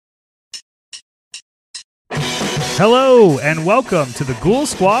Hello, and welcome to the Ghoul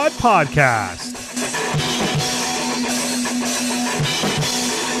Squad podcast.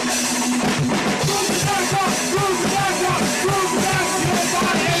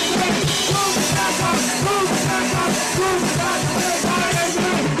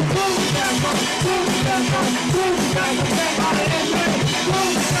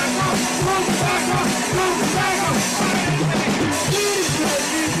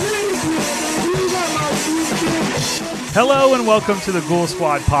 Hello and welcome to the Ghoul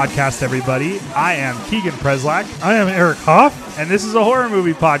Squad podcast, everybody. I am Keegan Preslak. I am Eric Hoff. And this is a horror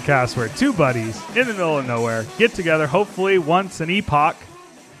movie podcast where two buddies in the middle of nowhere get together, hopefully once an epoch,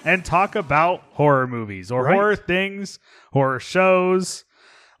 and talk about horror movies or horror things, horror shows,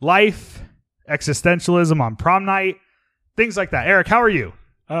 life, existentialism on prom night, things like that. Eric, how are you?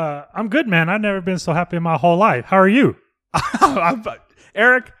 I'm good, man. I've never been so happy in my whole life. How are you?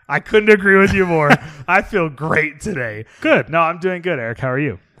 Eric, I couldn't agree with you more. I feel great today. Good. No, I'm doing good, Eric. How are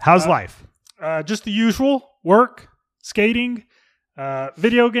you? How's life? Just the usual. Work, skating,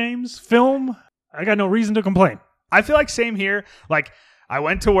 video games, film. I got no reason to complain. I feel like same here. Like, I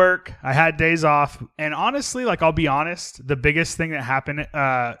went to work. I had days off. And honestly, like, I'll be honest, the biggest thing that happened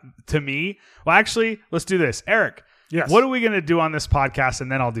to me... Well, actually, let's do this. Eric, yes. What are we going to do on this podcast?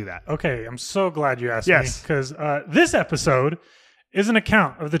 And then I'll do that. Okay, I'm so glad you asked me. Yes. Because this episode is an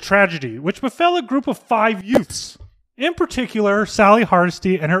account of the tragedy which befell a group of 5 youths. In particular, Sally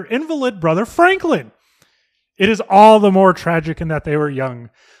Hardesty and her invalid brother Franklin. It is all the more tragic in that they were young.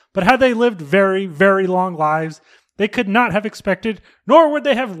 But had they lived very, very long lives, they could not have expected, nor would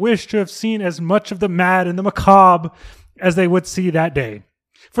they have wished to have seen as much of the mad and the macabre as they would see that day.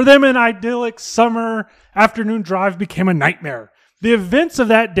 For them, an idyllic summer afternoon drive became a nightmare. The events of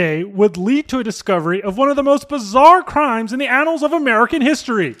that day would lead to a discovery of one of the most bizarre crimes in the annals of American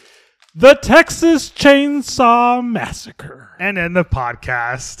history. The Texas Chainsaw Massacre. And end the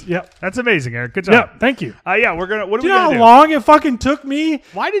podcast. Yep. That's amazing, Eric. Good job. Yep, thank you. What are we Do going you know to do? how long it fucking took me?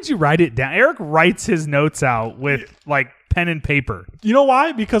 Why did you write it down? Eric writes his notes out with, like, pen and paper. You know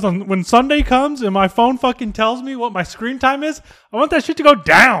why? Because when Sunday comes and my phone fucking tells me what my screen time is, I want that shit to go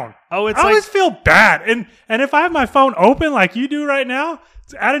down. Oh, it's I like... always feel bad. And if I have my phone open like you do right now,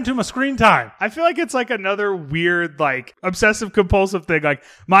 it's adding to my screen time. I feel like it's like another weird, like, obsessive compulsive thing. Like,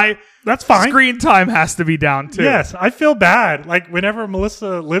 my That's fine. screen time has to be down too. Yes, I feel bad. Like, whenever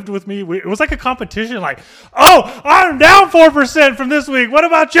Melissa lived with me, it was like a competition. Like, oh, I'm down 4% from this week. What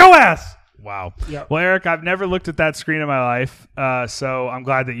about your ass? Wow. Yep. Well, Eric, I've never looked at that screen in my life, so I'm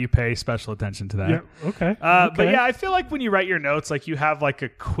glad that you pay special attention to that. Yeah, okay. But yeah, I feel like when you write your notes, like you have like a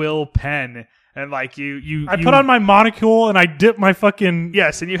quill pen. And like I put on my monocule and I dip my fucking...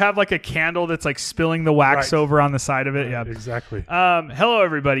 Yes, and you have like a candle that's like spilling the wax over on the side of it. Yeah, exactly. Hello,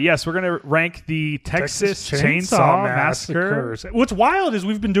 everybody. Yes, we're going to rank the Texas Chainsaw Massacre. What's wild is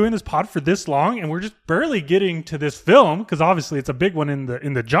we've been doing this pod for this long and we're just barely getting to this film because obviously it's a big one in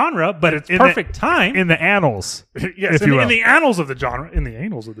the genre, but it's perfect time. In the annals. Yes, in the annals of the genre. In the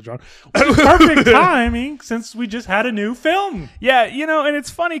annals of the genre. It's perfect timing since we just had a new film. Yeah, and it's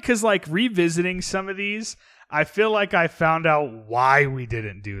funny because like revisiting some of these, I feel like I found out why we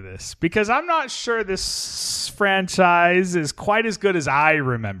didn't do this because I'm not sure this franchise is quite as good as I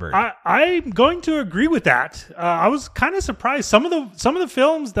remember. I'm going to agree with that. I was kind of surprised. Some of the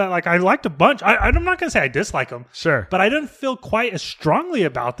films that like I liked a bunch. I'm not going to say I dislike them, sure, but I didn't feel quite as strongly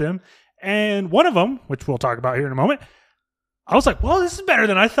about them. And one of them, which we'll talk about here in a moment, I was like, "Well, this is better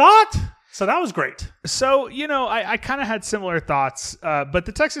than I thought." So that was great. So, I kind of had similar thoughts, but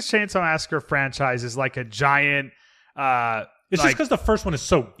the Texas Chainsaw Massacre franchise is like a giant... It's just because the first one is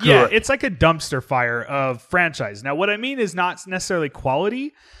so good. Yeah, it's like a dumpster fire of franchise. Now, what I mean is not necessarily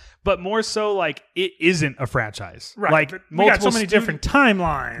quality, but more so like it isn't a franchise. Right. Like we got so many different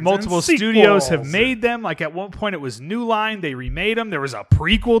timelines. Multiple studios have made them. Like at one point it was New Line. They remade them. There was a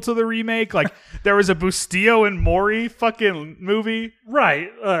prequel to the remake. Like there was a Bustillo and Mori fucking movie. Right.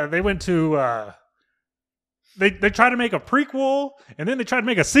 They went to... They tried to make a prequel, and then they tried to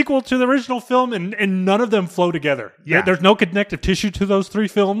make a sequel to the original film, and none of them flow together. Yeah. There's no connective tissue to those 3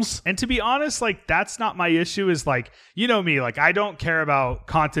 films. And to be honest, like, that's not my issue is, like, you know me, like, I don't care about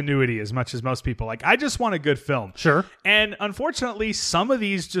continuity as much as most people. Like, I just want a good film. Sure. And unfortunately, some of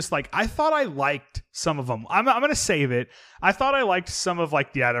these just, like, I thought I liked some of them. I'm going to save it. I thought I liked some of,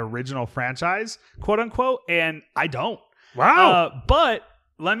 like, that original franchise, quote unquote, and I don't. Wow. But...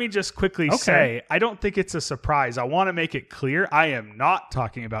 let me just quickly say, I don't think it's a surprise. I want to make it clear. I am not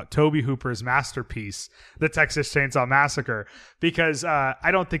talking about Tobe Hooper's masterpiece, The Texas Chainsaw Massacre, because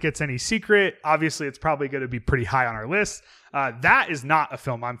I don't think it's any secret. Obviously, it's probably going to be pretty high on our list. That is not a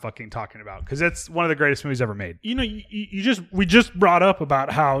film I'm fucking talking about, because it's one of the greatest movies ever made. You know, we just brought up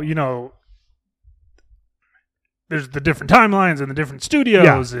about how, there's the different timelines and the different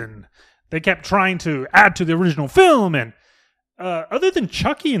studios, and they kept trying to add to the original film. And other than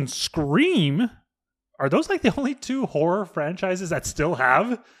Chucky and Scream, are those like the only two horror franchises that still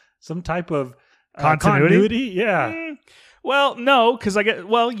have some type of continuity? Yeah. Well, no, because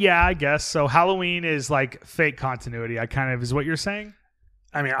I guess. So Halloween is like fake continuity. Is what you're saying?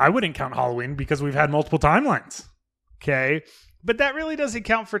 I mean, I wouldn't count Halloween because we've had multiple timelines. Okay. But that really doesn't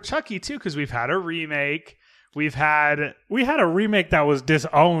count for Chucky, too, because we've had a remake. We had a remake that was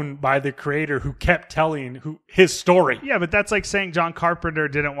disowned by the creator who kept telling his story. Yeah, but that's like saying John Carpenter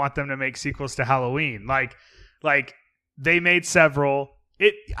didn't want them to make sequels to Halloween. Like they made several.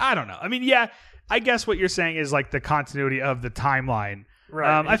 I don't know. I mean, yeah, I guess what you're saying is like the continuity of the timeline.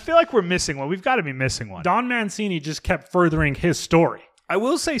 Right. I feel like we're missing one. We've got to be missing one. Don Mancini just kept furthering his story. I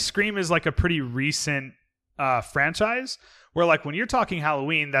will say Scream is like a pretty recent franchise. Where like when you're talking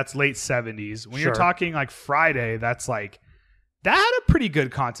Halloween, that's late 70s. When you're talking like Friday, that's like that had a pretty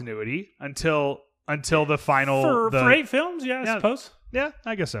good continuity until the final for 8 films. Yeah, I suppose. Yeah,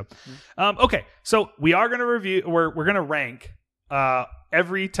 I guess so. Okay, so we are going to review. We're going to rank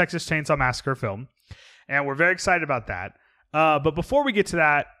every Texas Chainsaw Massacre film, and we're very excited about that. But before we get to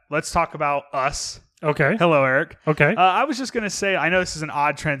that, let's talk about us. Okay. Hello, Eric. Okay. I was just going to say, I know this is an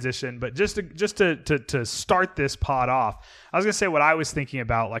odd transition, but just to start this pod off, I was going to say what I was thinking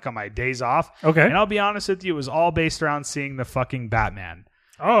about like on my days off. Okay. And I'll be honest with you, it was all based around seeing the fucking Batman.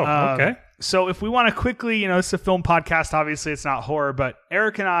 Oh, okay. So if we want to quickly, it's a film podcast, obviously it's not horror, but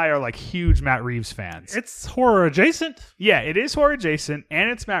Eric and I are like huge Matt Reeves fans. It's horror adjacent. Yeah, it is horror adjacent,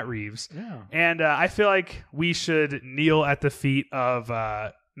 and it's Matt Reeves. Yeah. And I feel like we should kneel at the feet of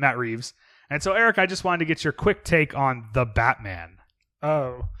Matt Reeves. And so, Eric, I just wanted to get your quick take on The Batman.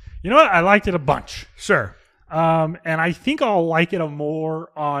 Oh, you know what? I liked it a bunch. Sure. And I think I'll like it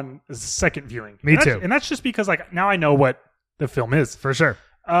more on the second viewing. Me too. And that's just because like now I know what the film is. For sure.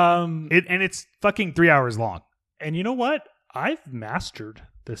 And it's fucking 3 hours long. And you know what? I've mastered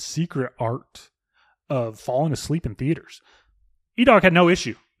the secret art of falling asleep in theaters. E-Dog had no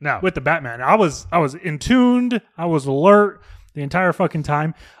issue with the Batman. I was in tuned. I was alert the entire fucking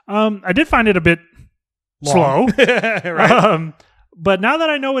time. I did find it a bit slow. Right. But now that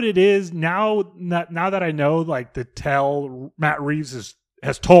I know what it is, now that I know like the tale Matt Reeves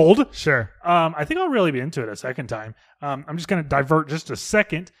has told, sure. I think I'll really be into it a second time. I'm just going to divert just a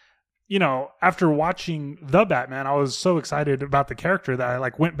second. After watching The Batman, I was so excited about the character that I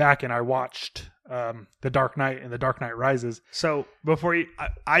like went back and I watched The Dark Knight and The Dark Knight Rises. So before you,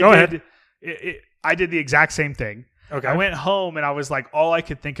 Go ahead. I did the exact same thing. Okay. I went home and I was like, all I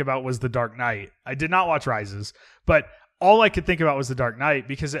could think about was The Dark Knight. I did not watch Rises, but all I could think about was The Dark Knight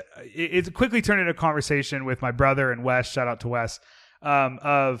because it quickly turned into a conversation with my brother and Wes. Shout out to Wes.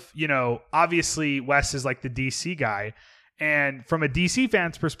 Obviously Wes is like the DC guy. And from a DC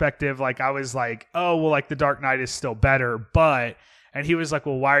fan's perspective, like I was like, oh, well, like The Dark Knight is still better. And he was like,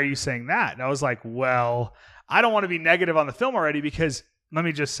 well, why are you saying that? And I was like, well, I don't want to be negative on the film already because let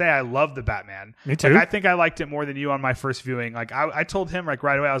me just say I love the Batman. Me too. Like, I think I liked it more than you on my first viewing. Like I told him like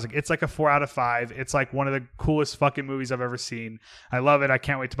right away, I was like, it's like a 4 out of 5. It's like one of the coolest fucking movies I've ever seen. I love it. I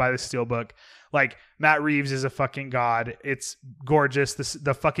can't wait to buy the Steelbook. Like Matt Reeves is a fucking god. It's gorgeous.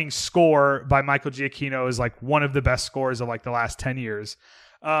 The fucking score by Michael Giacchino is like one of the best scores of like the last 10 years.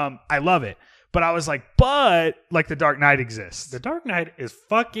 I love it. But I was like, but like The Dark Knight exists. The Dark Knight is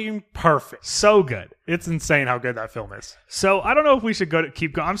fucking perfect. So good. It's insane how good that film is. So I don't know if we should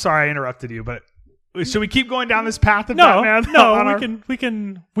keep going. I'm sorry I interrupted you, but should we keep going down this path of Batman? No, we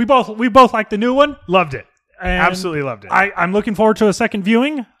can. We both like the new one. Loved it. And absolutely loved it. I'm looking forward to a second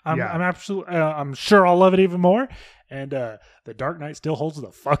viewing. I'm sure I'll love it even more. And The Dark Knight still holds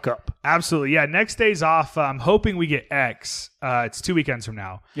the fuck up. Absolutely. Yeah. Next day's off. I'm hoping we get X. It's 2 weekends from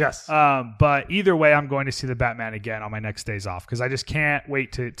now. Yes. But either way, I'm going to see the Batman again on my next days off because I just can't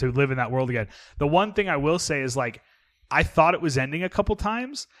wait to live in that world again. The one thing I will say is like, I thought it was ending a couple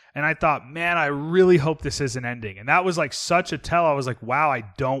times and I thought, man, I really hope this isn't ending. And that was like such a tell. I was like, wow, I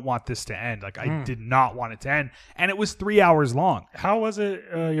don't want this to end. Like I did not want it to end. And it was 3 hours long. How was it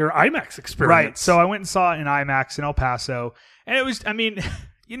your IMAX experience? Right. So I went and saw it in IMAX in El Paso and it was, I mean,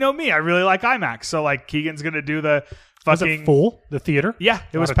 you know me, I really like IMAX. So like Keegan's going to do the Was it full? The theater? Yeah,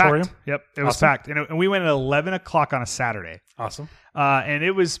 it was Auditorium? packed. Yep, it was packed, and we went at 11 o'clock on a Saturday. Awesome. And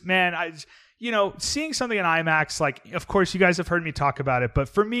it was, man, seeing something in IMAX, like, of course, you guys have heard me talk about it, but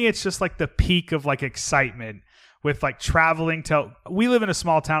for me, it's just like the peak of like excitement with like traveling to. We live in a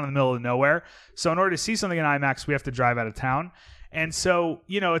small town in the middle of nowhere, so in order to see something in IMAX, we have to drive out of town. And so,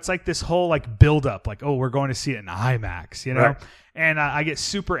 it's like this whole like build up, like, oh, we're going to see it in IMAX, Right. And I get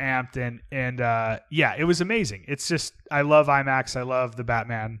super amped and yeah, it was amazing. It's just, I love IMAX. I love the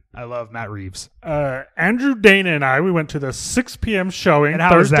Batman. I love Matt Reeves. Andrew, Dana, and we went to the 6 p.m. showing And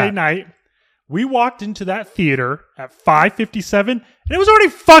how was Thursday that? night. We walked into that theater at 5:57, and it was already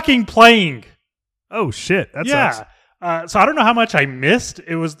fucking playing. Oh shit. That yeah. sucks. So I don't know how much I missed.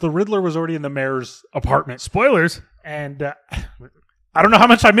 It was the Riddler was already in the mayor's apartment. Spoilers. And I don't know how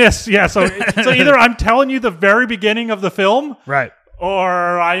much I missed. Yeah, so either I'm telling you the very beginning of the film, Right.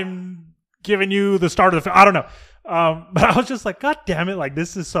 or I'm giving you the start of the film. I don't know. But I was just like, God damn it, like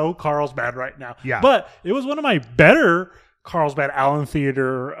this is so Carlsbad right now. Yeah. But it was one of my better Carlsbad Allen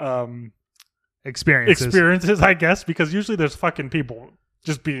Theater experiences, I guess, because usually there's fucking people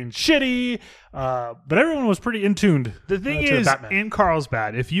just being shitty, but everyone was pretty in tuned. The thing to is, Batman. in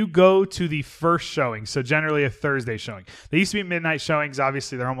Carlsbad, if you go to the first showing, so generally a Thursday showing, they used to be midnight showings.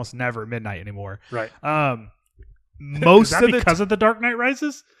 Obviously, they're almost never midnight anymore. Right. Most Is that of because of the Dark Knight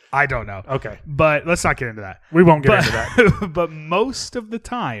Rises? I don't know. Okay, But let's not get into that. we won't get into that. But most of the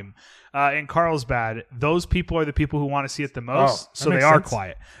time in Carlsbad, those people are the people who want to see it the most, that so they makes are sense.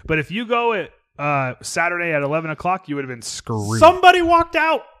 quiet. But if you go at Saturday at 11 o'clock, you would have been screwed. Somebody walked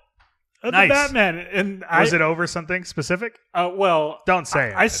out of Nice. the Batman, and Was it over something specific? well, Don't say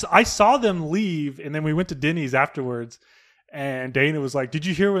it. I saw them leave, and then we went to Denny's afterwards. And Dana was like, "Did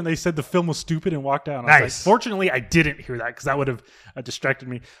you hear when they said the film was stupid and walked out?" And I was Nice. like, fortunately, I didn't hear that because that would have distracted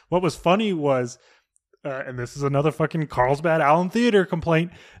me. What was funny was, and this is another fucking Carlsbad Allen Theater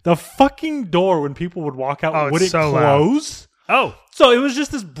complaint: the fucking door when people would walk out Oh, it's wouldn't so loud. close. Oh, So it was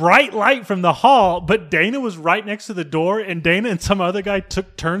just this bright light from the hall, but Dana was right next to the door, and Dana and some other guy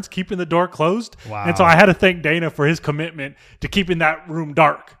took turns keeping the door closed. Wow. And so I had to thank Dana for his commitment to keeping that room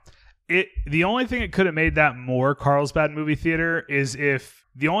dark. the only thing that could have made that more Carlsbad movie theater is if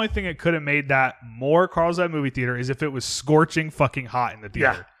it was scorching fucking hot in the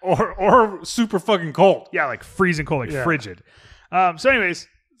theater. Or super fucking cold. Yeah, like freezing cold, like Yeah. frigid. So anyways,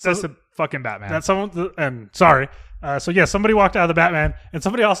 that's the fucking Batman. That's someone. And sorry. So yeah, somebody walked out of the Batman, and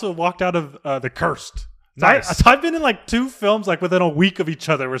somebody also walked out of the Cursed. So Nice. so I've been in like two films like within a week of each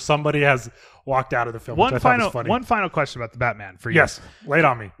other where somebody has walked out of the film. which I thought was funny. One final question about the Batman for you. Yes, lay it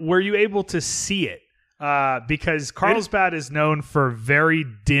on me. Were you able to see it? Because Carlsbad is known for very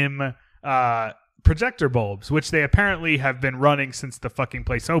dim projector bulbs, which they apparently have been running since the fucking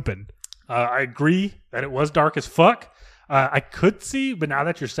place opened. I agree that it was dark as fuck. I could see, but now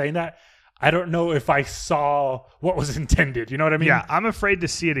that you're saying that, I don't know if I saw what was intended. You know what I mean? Yeah, I'm afraid to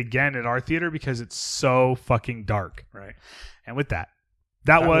see it again at our theater because it's so fucking dark. Right. And with that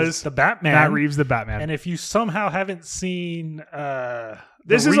was the Batman. Matt Reeves, the Batman. And if you somehow haven't seen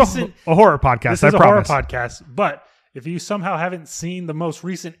This is a horror podcast, this is I a promise. horror podcast, but if you somehow haven't seen the most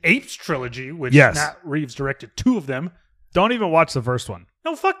recent Apes trilogy, which Yes. Matt Reeves directed 2 of them, Don't even watch the first one.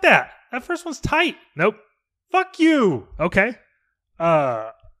 no, fuck that. That first one's tight. Nope. Fuck you. Okay.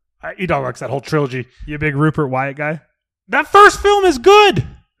 E-Dog likes that whole trilogy. You a big Rupert Wyatt guy? That first film is good.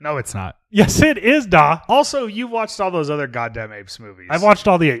 No, it's not. Yes, it is, Da. Also, you've watched all those other goddamn Apes movies. I've watched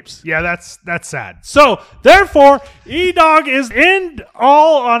all the apes. Yeah, that's sad. So, therefore, E-Dog is in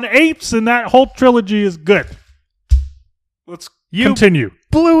all on apes, and that whole trilogy is good. Let's continue.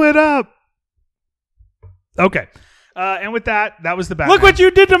 Blew it up. Okay. And with that was the Batman. Look what you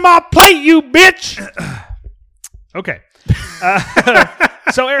did to my plate, you bitch! Okay.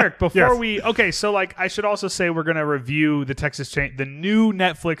 So Eric, before so like I should also say we're gonna review the new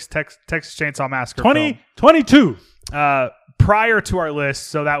Netflix Texas Chainsaw Massacre 2022. prior to our list,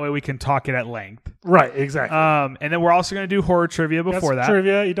 so that way we can talk it at length. Right, exactly. And then we're also gonna do horror trivia before that.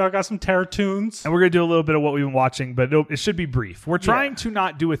 Trivia. E-Dog got some terror tunes. And we're going to do a little bit of what we've been watching, but it should be brief. We're trying to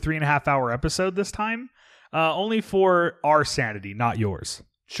not do a 3.5 hour episode this time, only for our sanity, not yours.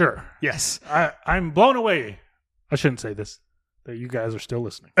 Sure. Yes. I'm blown away. I shouldn't say this, that you guys are still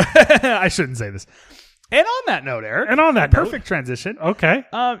listening. I shouldn't say this. And on that note, Eric. And on that perfect transition. Okay.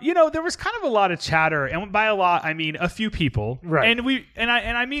 There was kind of a lot of chatter, and by a lot, I mean a few people. Right. And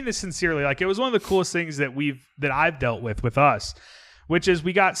I mean this sincerely. Like, it was one of the coolest things that I've dealt with us, which is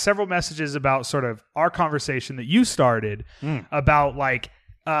we got several messages about sort of our conversation that you started about like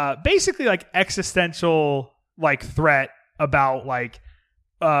basically like existential like threat about like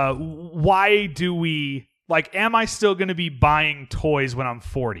why do we like, am I still going to be buying toys when I'm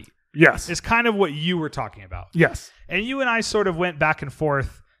 40? Yes. It's kind of what you were talking about. Yes. And you and I sort of went back and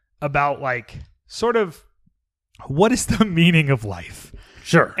forth about, like, sort of what is the meaning of life?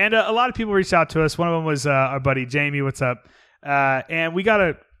 Sure. And a lot of people reached out to us. One of them was our buddy Jamie. What's up? And we got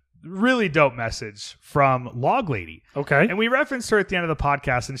a really dope message from Log Lady. Okay. And we referenced her at the end of the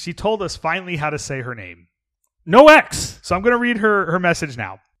podcast, and she told us finally how to say her name. No X. So I'm going to read her message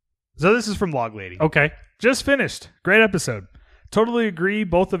now. So this is from Log Lady. Okay. Just finished. Great episode. Totally agree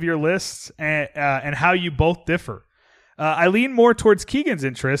both of your lists and how you both differ. I lean more towards Keegan's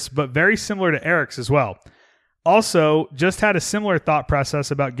interests, but very similar to Eric's as well. Also, just had a similar thought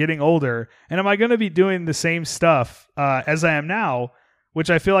process about getting older, and am I going to be doing the same stuff as I am now, which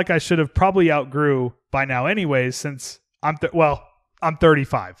I feel like I should have probably outgrew by now anyways, since I'm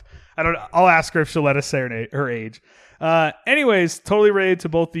 35. I'll ask her if she'll let us say her age. Anyways, totally related to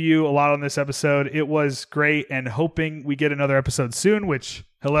both of you a lot on this episode. It was great, and hoping we get another episode soon, which,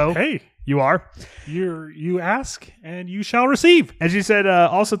 hello. Hey. You are. You ask, and you shall receive. As you said,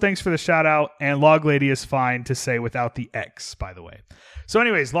 also thanks for the shout out, and Log Lady is fine to say without the X, by the way. So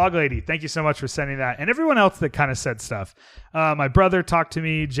anyways, Log Lady, thank you so much for sending that. And everyone else that kind of said stuff. My brother talked to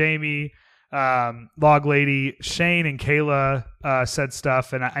me, Jamie, Log Lady, Shane, and Kayla said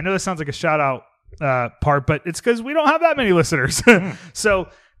stuff. And I know this sounds like a shout out part, but it's because we don't have that many listeners. So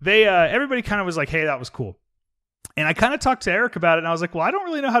they everybody kind of was like, hey, that was cool. And I kind of talked to Eric about it, and I was like, well, I don't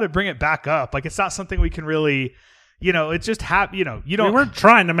really know how to bring it back up. Like, it's not something we can really, it just you don't. We weren't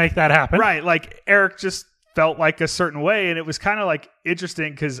trying to make that happen. Right. Like, Eric just felt like a certain way, and it was kind of like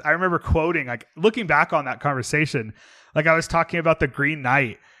interesting because I remember quoting, like, looking back on that conversation, like I was talking about the Green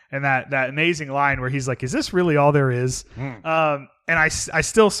Knight and that amazing line where he's like, is this really all there is? And I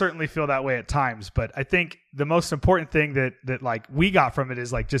still certainly feel that way at times, but I think the most important thing that like we got from it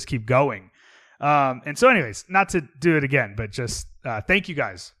is like, just keep going. And so anyways, not to do it again, but just thank you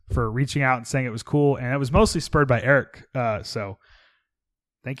guys for reaching out and saying it was cool. And it was mostly spurred by Eric. So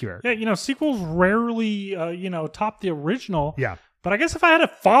thank you, Eric. Yeah, sequels rarely, top the original. Yeah. But I guess if I had to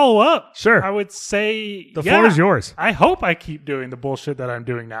follow up, sure, I would say the floor is yours. I hope I keep doing the bullshit that I'm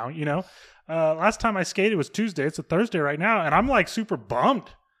doing now. Last time I skated was Tuesday. It's a Thursday right now, and I'm like super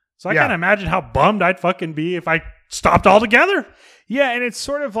bummed. So I can't imagine how bummed I'd fucking be if I stopped altogether. Yeah, and it's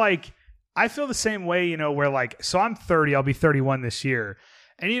sort of like, I feel the same way, where like, so I'm 30, I'll be 31 this year.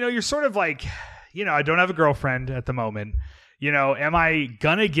 And, you're sort of like, I don't have a girlfriend at the moment. Am I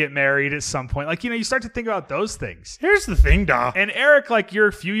gonna get married at some point? Like, you start to think about those things. Here's the thing, Daw. And Eric, like, you're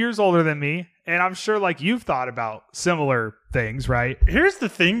a few years older than me. And I'm sure, like, you've thought about similar things, right? Here's the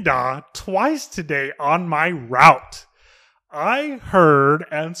thing, Daw. Twice today on my route, I heard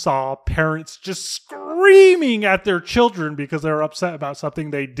and saw parents just screaming at their children because they were upset about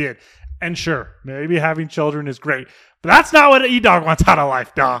something they did. And sure, maybe having children is great, but that's not what E-Dog wants out of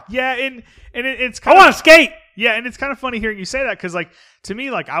life, Daw. Yeah, and it's I want to skate. Yeah, and it's kind of funny hearing you say that because, like, to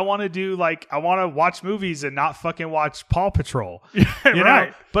me, like, I want to watch movies and not fucking watch Paw Patrol, right?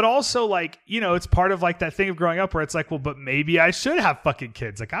 Know? But also, like, it's part of like that thing of growing up where it's like, well, but maybe I should have fucking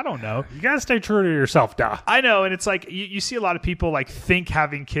kids. Like, I don't know. You gotta stay true to yourself, Daw. I know, and it's like you see a lot of people like think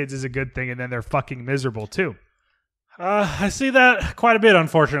having kids is a good thing, and then they're fucking miserable too. I see that quite a bit,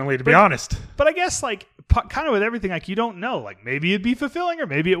 unfortunately, to be honest. But I guess, like, kind of with everything, like, you don't know. Like, maybe it'd be fulfilling or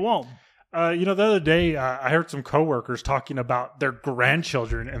maybe it won't. The other day, I heard some coworkers talking about their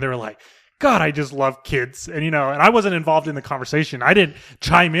grandchildren, and they were like, God, I just love kids. And, and I wasn't involved in the conversation. I didn't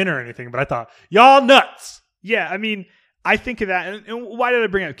chime in or anything, but I thought, y'all nuts. Yeah, I mean, I think of that. And why did I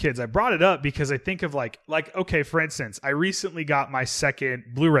bring up kids? I brought it up because I think of, like, okay, for instance, I recently got my second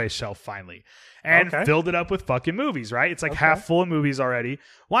Blu-ray shelf finally. And filled it up with fucking movies, right? It's like half full of movies already.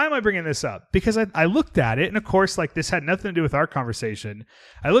 Why am I bringing this up? Because I looked at it, and of course, like, this had nothing to do with our conversation.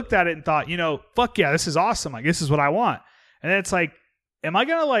 I looked at it and thought, fuck yeah, this is awesome. Like, this is what I want. And then it's like, am I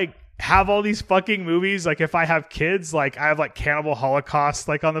going to, like, have all these fucking movies? Like, if I have kids, like, I have, like, Cannibal Holocaust,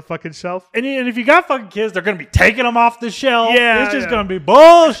 like, on the fucking shelf. And if you got fucking kids, they're going to be taking them off the shelf. Yeah. It's just going to be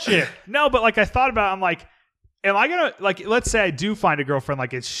bullshit. No, but, like, I thought about it. I'm like, am I going to, like, let's say I do find a girlfriend,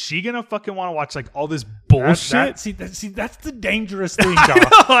 like, is she going to fucking want to watch, like, all this bullshit? See, that's the dangerous thing, Daw.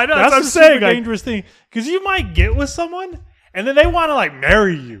 I know. That's what I'm saying. Like, dangerous thing. Because you might get with someone, and then they want to, like,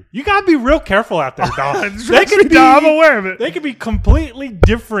 marry you. You got to be real careful out there, Daw. I'm aware of it. They could be completely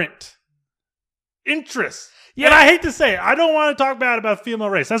different interests. Yeah. And I hate to say it, I don't want to talk bad about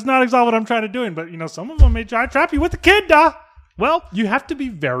female race. That's not exactly what I'm trying to do. But, some of them may try to trap you with a kid, Daw. Well, you have to be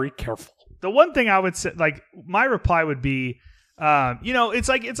very careful. The one thing I would say, like, my reply would be, it's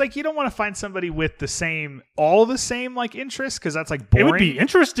like you don't want to find somebody with all the same like interests, because that's like boring. It would be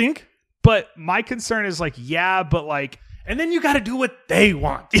interesting. But my concern is like, yeah, but like, and then you got to do what they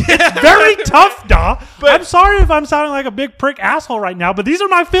want. It's very tough, But I'm sorry if I'm sounding like a big prick asshole right now, but these are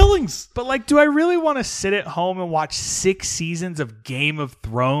my feelings. But like, do I really want to sit at home and watch 6 seasons of Game of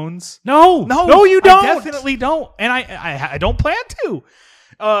Thrones? No, you don't. I definitely don't, and I don't plan to.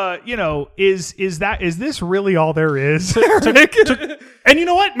 Is this really all there is? And you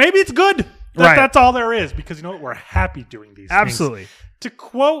know what? Maybe it's good that that's all there is, because you know what? We're happy doing these Absolutely. things. To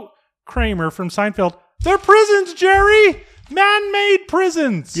quote Kramer from Seinfeld, they're prisons, Jerry! Man-made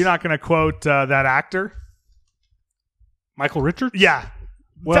prisons! You're not going to quote that actor? Michael Richards? Yeah.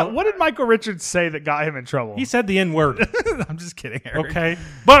 Well, what did Michael Richards say that got him in trouble? He said the N-word. I'm just kidding, Eric. Okay.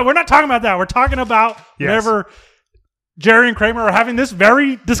 But we're not talking about that. We're talking about whenever Jerry and Kramer are having this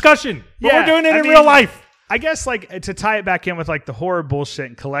very discussion. But we're doing it in real life. I guess, like, to tie it back in with, like, the horror bullshit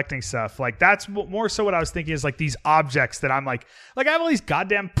and collecting stuff, like, that's more so what I was thinking is, like, these objects that I'm, like I have all these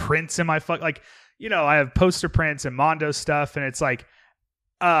goddamn prints in my like, I have poster prints and Mondo stuff, and it's, like,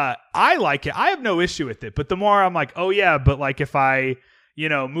 I like it. I have no issue with it, but the more I'm like, oh, yeah, but, like, if I,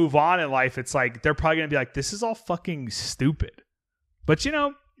 move on in life, it's, like, they're probably going to be like, this is all fucking stupid. But, you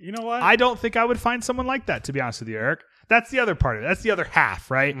know what? I don't think I would find someone like that, to be honest with you, Eric. That's the other part of it. That's the other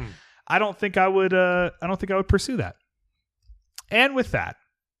half, right? I don't think I would pursue that. And with that,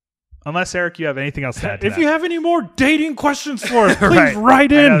 unless Eric, you have anything else to add to if you have any more dating questions for us, please right.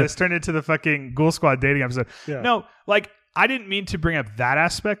 write in. I know, this turned into the fucking Ghoul Squad dating episode. Yeah. No, like, I didn't mean to bring up that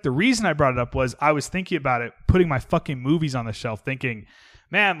aspect. The reason I brought it up was I was thinking about it, putting my fucking movies on the shelf, thinking,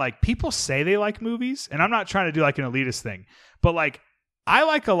 man, like, people say they like movies, and I'm not trying to do like an elitist thing, but like, I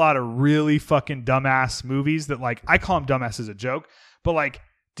like a lot of really fucking dumbass movies that, like, I call them dumbass as a joke, but like,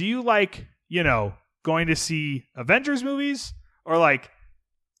 do you like, going to see Avengers movies, or like,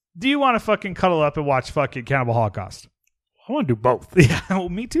 do you want to fucking cuddle up and watch fucking Cannibal Holocaust? I want to do both. Yeah, well,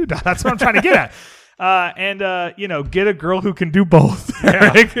 me too. That's what I'm trying to get at. And get a girl who can do both.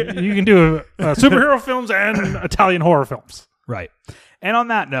 Yeah. You can do superhero films and Italian horror films. Right. And on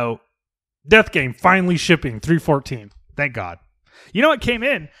that note, Death Game finally shipping 3/14. Thank God. You know what came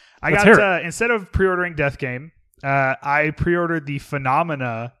in? Let's hear it. Instead of pre-ordering Death Game, I pre-ordered the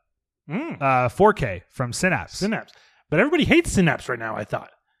Phenomena 4K from Synapse. But everybody hates Synapse right now, I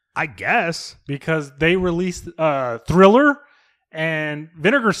thought. I guess. Because they released Thriller and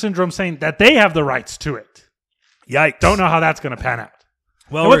Vinegar Syndrome saying that they have the rights to it. Yikes. Don't know how that's going to pan out.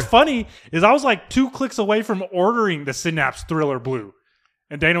 Well, and what's funny is I was like 2 clicks away from ordering the Synapse Thriller Blue.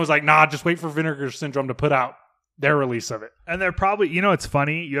 And Dana was like, nah, just wait for Vinegar Syndrome to put out their release of it. And they're probably, it's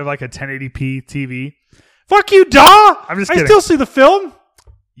funny. You have like a 1080p TV. Fuck you, duh! I'm just kidding. I still see the film.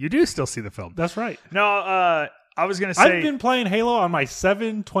 You do still see the film. That's right. No, I was going to say... I've been playing Halo on my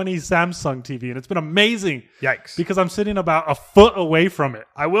 720 Samsung TV, and it's been amazing. Yikes. Because I'm sitting about a foot away from it.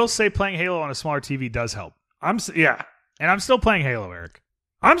 I will say playing Halo on a smaller TV does help. Yeah. And I'm still playing Halo, Eric.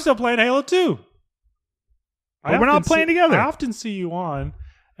 I'm still playing Halo, too. But we're not playing together. I often see you on,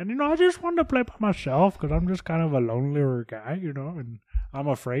 and, I just want to play by myself because I'm just kind of a lonelier guy, and I'm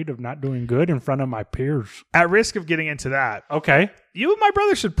afraid of not doing good in front of my peers. At risk of getting into that, okay, you and my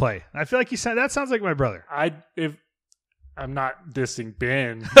brother should play. I feel like you said that sounds like my brother. If I'm not dissing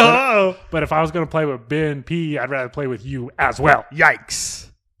Ben, but if I was going to play with Ben P, I'd rather play with you as well. Yikes!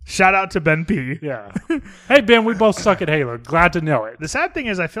 Shout out to Ben P. Yeah. Hey Ben, we both suck at Halo. Glad to know it. The sad thing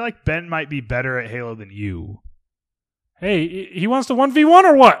is, I feel like Ben might be better at Halo than you. Hey, he wants to 1v1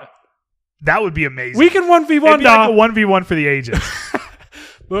 or what? That would be amazing. We can 1v1, It'd be like a 1v1 for the ages.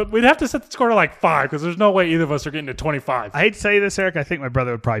 But we'd have to set the score to like 5 because there's no way either of us are getting to 25. I hate to tell you this, Eric. I think my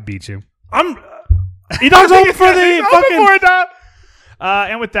brother would probably beat you. He-Dog's open for the fucking...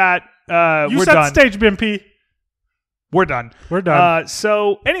 And with that, you we're set done. the stage, BMP. We're done. We're done.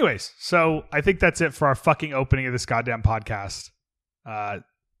 So I think that's it for our fucking opening of this goddamn podcast.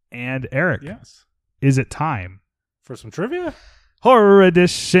 And Eric, yes, is it time for some trivia? Horror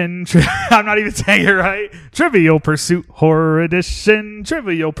edition. I'm not even saying it right. Trivial Pursuit Horror edition.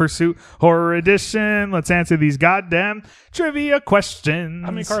 Trivial Pursuit Horror edition. Let's answer these goddamn trivia questions.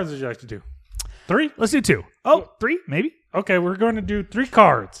 How many cards would you like to do? 3? Let's do 2. Oh, 3 maybe. Okay, we're going to do 3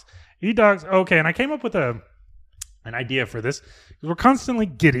 cards. E-Dogs. Okay, and I came up with an idea for this. We're constantly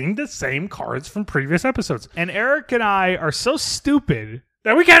getting the same cards from previous episodes. And Eric and I are so stupid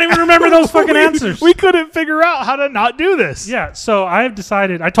that we can't even remember those fucking answers. We couldn't figure out how to not do this. Yeah, so I have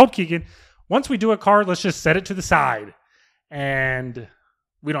decided, I told Keegan, once we do a card, let's just set it to the side. And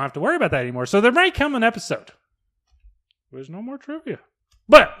we don't have to worry about that anymore. So there might come an episode. There's no more trivia.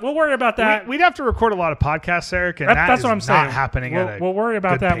 But we'll worry about that. We'd have to record a lot of podcasts, Eric, and that's what I'm saying. Not happening we'll worry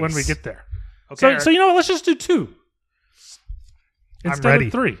about that when we get there. Okay, so you know what? Let's just do 2. Instead I'm ready.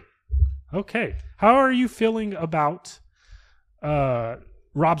 Of 3. Okay. How are you feeling about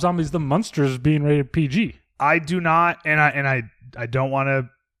Rob Zombie's The Munsters being rated PG? I do not, and I don't want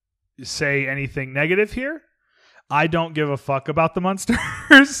to say anything negative here. I don't give a fuck about the Munsters.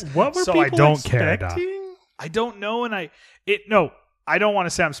 What were so people I don't care. expecting? I don't know, and I don't want to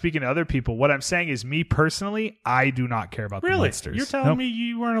say I'm speaking to other people. What I'm saying is, me personally, I do not care about the Really? Munsters. You're telling Nope. me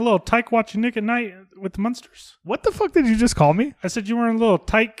you weren't a little tyke watching Nick at Night with the Munsters? What the fuck did you just call me? I said you weren't a little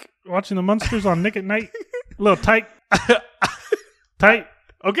tyke watching the Munsters on Nick at Night? A little tyke. Tight.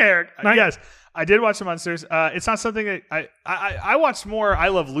 Okay, Eric. Night. Yes, I did watch the Munsters. It's not something that I watched more I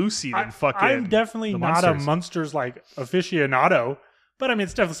Love Lucy than fucking. I'm definitely the not Munsters. a Munsters like aficionado, but I mean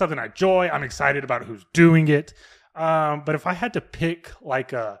it's definitely something I enjoy. I'm excited about who's doing it. But if I had to pick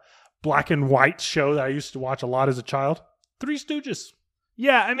like a black and white show that I used to watch a lot as a child, Three Stooges.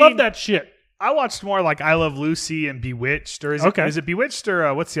 Yeah, I mean, Love that shit. I watched more like I Love Lucy and Bewitched, or is it Bewitched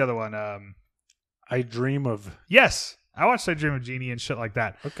or what's the other one? I Dream of. Yes, I watched I Dream of Jeannie and shit like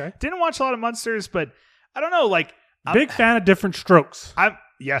that. Okay. Didn't watch a lot of Munsters, but I don't know. Like, Big fan of Different Strokes. I'm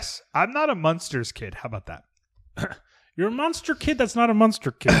not a Munsters kid. How about that? You're a monster kid. That's not a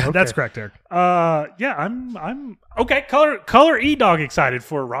monster kid. Okay. That's correct, Eric. Yeah, I'm okay. Color E-Dog excited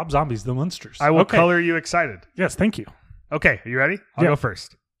for Rob Zombie's The Munsters. I will Okay. color you excited. Yes, thank you. Okay, are you ready? I'll Yeah. go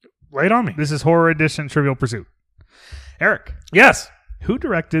first. Lay it on me. This is Horror Edition Trivial Pursuit. Eric, Yes, who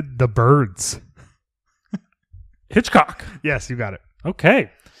directed The Birds? Hitchcock. Yes, you got it.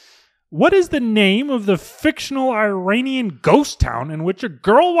 Okay. What is the name of the fictional Iranian ghost town in which a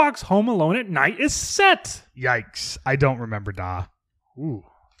girl walks home alone at night is set? Yikes. I don't remember, Da. Ooh.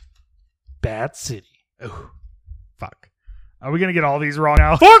 Bad City. Ooh, fuck. Are we going to get all these wrong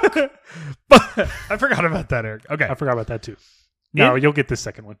now? Fuck! I forgot about that, Eric. Okay. I forgot about that too. No, you'll get this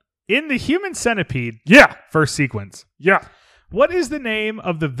second one. In the Human Centipede Yeah. first sequence, Yeah. what is the name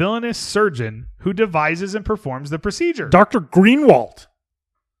of the villainous surgeon who devises and performs the procedure? Dr. Greenwald.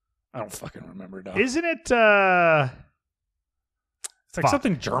 I don't fucking remember, dog. Isn't it, It's like fuck.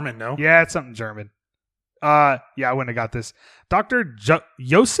 something German, no? yeah, it's something German. Yeah, I wouldn't have got this. Dr.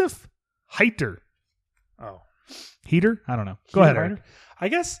 Joseph Heiter. Oh. Heater? I don't know. Go ahead, Eric. I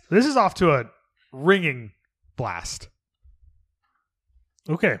guess. This is off to a ringing blast.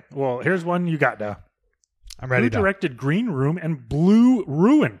 Okay. Well, here's one you got, now. I'm ready Who to. directed Green Room and Blue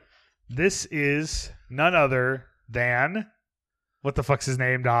Ruin? This is none other than... What the fuck's his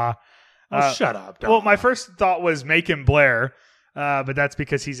name, Da? Oh, shut up, dog. Well, my first thought was Macon Blair, but that's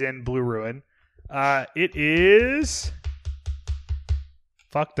because he's in Blue Ruin. It is...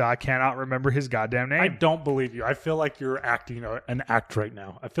 Fuck, Da, I cannot remember his goddamn name. I don't believe you. I feel like you're acting an act right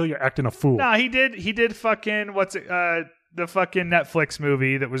now. I feel you're acting a fool. No, he did fucking... What's it? The fucking Netflix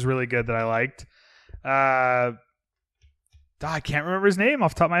movie that was really good that I liked. I can't remember his name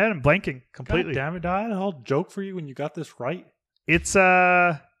off the top of my head. I'm blanking completely. God damn it, I had a whole joke for you when you got this right. It's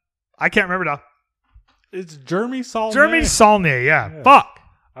I can't remember now. It's Jeremy Saulnier. Jeremy Saulnier, yeah. Yeah. Fuck.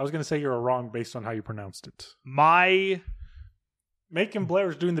 I was going to say you're wrong based on how you pronounced it. My Macon Blair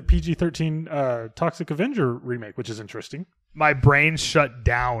is doing the PG-13 Toxic Avenger remake, which is interesting. brain shut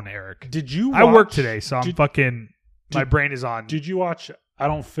down, Eric. Did you? I work watch- today, so I'm did- fucking. My brain is on. Did you watch I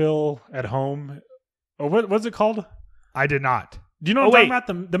Don't Feel at Home? Oh, what's it called? I did not. Do you know Oh, what I'm wait.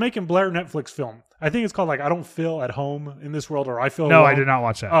 talking about? The Macon Blair Netflix film. I think it's called like I Don't Feel at Home in this world, or I Feel No, Alone. I did not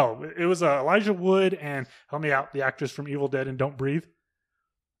watch that. Oh, it was Elijah Wood and help me out, the actress from Evil Dead and Don't Breathe.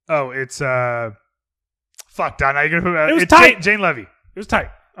 Oh, it's Fuck, Don. Now you're gonna. It was it's tight. Jane Levy. It was tight.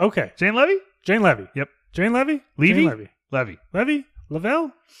 Okay, Jane Levy. Jane Levy. Yep. Jane Levy. Levy? Jane Levy. Levy. Levy.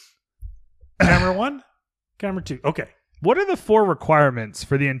 Lavelle. Camera 1. Camera 2. Okay. What are the 4 requirements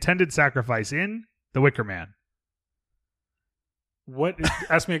for the intended sacrifice in The Wicker Man? What?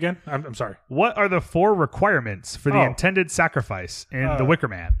 Ask me again. I'm sorry. What are the 4 requirements for the Oh. intended sacrifice in The Wicker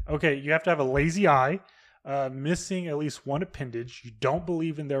Man? Okay, you have to have a lazy eye, missing at least one appendage. You don't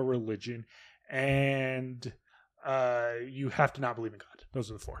believe in their religion, and you have to not believe in God. Those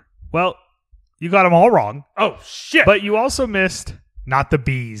are the 4. Well, you got them all wrong, Oh shit! but you also missed Not the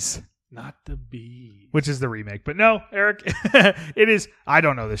Bees, not the bee. which is the remake. But no, Eric, it is. I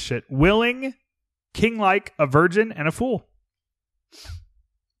don't know this shit. Willing, king-like, a virgin, and a fool.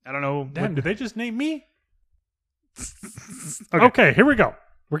 I don't know. Damn, did they just name me? Okay. Okay, here we go.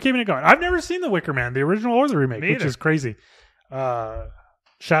 We're keeping it going. I've never seen The Wicker Man, the original or the remake, Me which either. is crazy.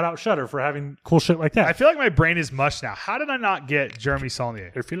 Shout out Shudder for having cool shit like that. I feel like my brain is mush now. How did I not get Jeremy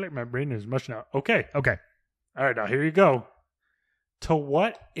Saulnier? I feel like my brain is mush now. Okay. Okay. All right, now here you go. To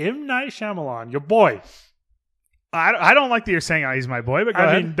what M. Night Shyamalan, your boy. I don't like that you're saying he's my boy, but go I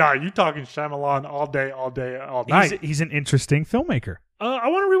ahead. mean, you talking Shyamalan all day, all night. He's an interesting filmmaker. I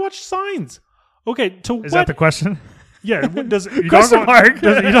want to rewatch Signs. Okay, Is that the question? Yeah, does Question mark.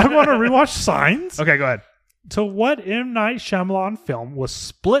 Does you don't want to rewatch Signs? Okay, go ahead. To what M. Night Shyamalan film was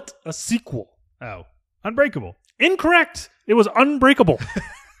Split a sequel? Oh, Unbreakable. Incorrect. It was Unbreakable.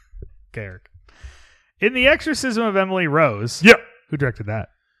 Okay, Eric. In The Exorcism of Emily Rose. Yep. Who directed that?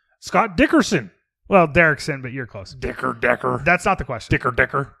 Scott Dickerson. Well, Derrickson, but you're close. Decker. That's not the question.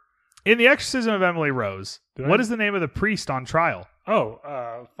 Dicker. In The Exorcism of Emily Rose, what is the name of the priest on trial?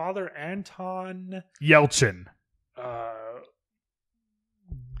 Oh, Father Anton Yelchin.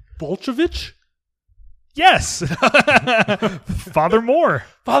 Bolchevich? Yes. Father Moore.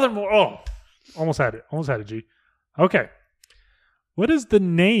 Father Moore. Oh, almost had it, G. Okay. What is the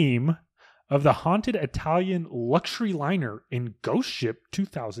name of the haunted Italian luxury liner in Ghost Ship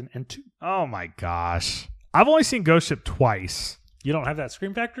 2002? Oh my gosh. I've only seen Ghost Ship twice. You don't have that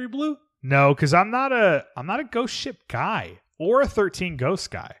Scream Factory blue? No, because I'm not a Ghost Ship guy or a 13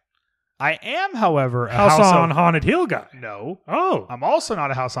 Ghost guy. I am, however, a House on Haunted Hill guy. No. Oh. I'm also not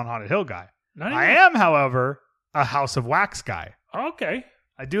a House on Haunted Hill guy. Not I am, however, a House of Wax guy. Okay.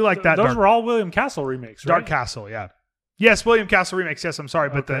 I do like that. Those were all William Castle remakes, right? Dark Castle, yeah. Yes, William Castle remakes. Yes, I'm sorry,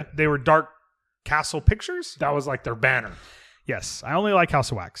 but Okay. they were Dark Castle Pictures? That was like their banner. Yes, I only like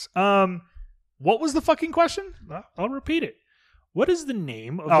House of Wax. What was the fucking question? I'll repeat it. What is the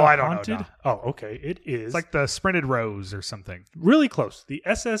name of Oh, the I don't know, haunted? no. Oh, okay. It is It's like the Sprinted Rose or something. really close. The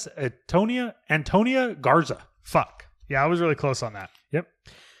SS Antonia Garza. Fuck. Yeah, I was really close on that. Yep.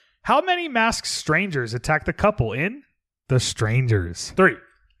 How many masked strangers attack the couple in The Strangers? 3.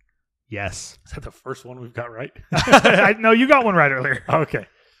 Yes. Is that the first one we've got right? No, you got one right earlier. Okay.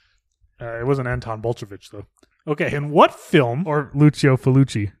 It wasn't Anton Bolchevich, though. Okay, in what film... Or Lucio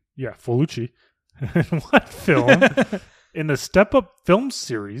Fulci. Yeah, Fulci. In what film in the Step Up film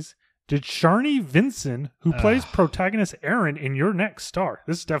series did Sharni Vinson, who plays protagonist Aaron in Your Next Star?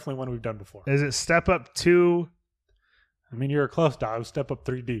 This is definitely one we've done before. Is it Step Up 2? I mean, you're a close dive. Step Up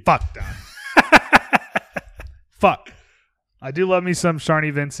 3D. Fuck, Don. Fuck. I do love me some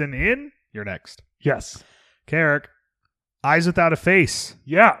Sharni Vinson in You're Next. Yes. Okay, Eric. Eyes Without a Face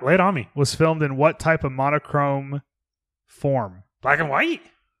Yeah, lay it on me. was filmed in what type of monochrome form? Black and white?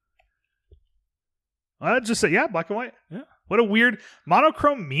 Just say, yeah, black and white. Yeah. What a weird...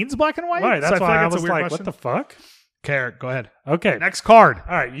 Monochrome means black and white? Right, So that's feel why I that's a was weird like, question. what the fuck? Okay, Eric, go ahead. Okay. Next card.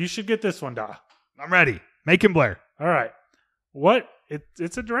 All right, you should get this one, Da. I'm ready. Macon Blair. All right. What?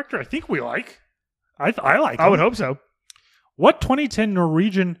 It's a director I think we like. I like I him. would hope so. What 2010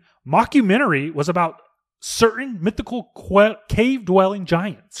 Norwegian mockumentary was about certain mythical cave-dwelling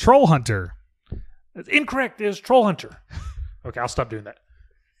giants? Troll Hunter. That's incorrect. It is Troll Hunter. Okay, I'll stop doing that.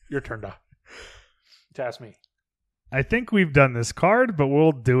 Your turn, Da. To ask me. I think we've done this card, but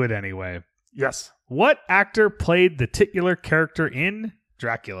we'll do it anyway. Yes. What actor played the titular character in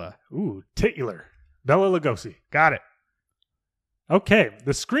Dracula? Ooh, titular. Bela Lugosi. Got it. Okay,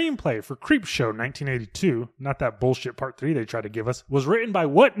 the screenplay for Creepshow 1982, not that bullshit part 3 they tried to give us, was written by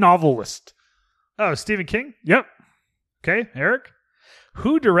what novelist? Oh, Stephen King? Yep. Okay, Eric.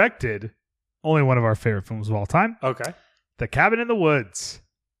 Who directed only one of our favorite films of all time? Okay. The Cabin in the Woods.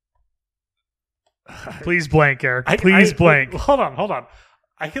 Please blank, Eric. Please blank. Hold on.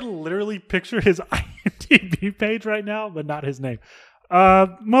 I can literally picture his IMDb page right now, but not his name.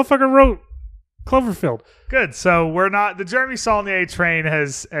 Motherfucker wrote Cloverfield. Good. So we're not... The Jeremy Saulnier train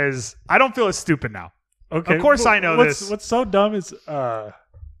has... I don't feel as stupid now. Okay. Of course I know this. What's so dumb is... oh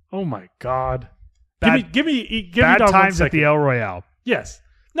my God. Bad- Give me Bad Dom 1 Times at second. the El Royale. Yes.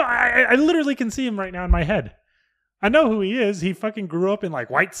 No, I literally can see him right now in my head. I know who he is. He fucking grew up in like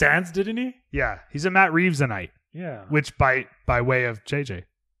White Sands, didn't he? Yeah. He's a Matt Reevesite, Yeah. which by way of JJ.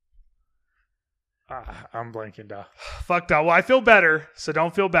 I'm blanking, Da. Fucked up. Well, I feel better, so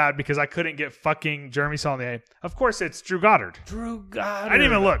don't feel bad because I couldn't get fucking Jeremy Saulnier. Of course, it's Drew Goddard. Drew Goddard. I didn't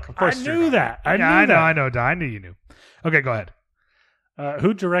even look. Of course, I Drew knew Goddard. that. I know, Da. I knew you knew. Okay, go ahead.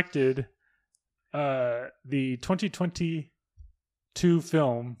 Who directed the 2022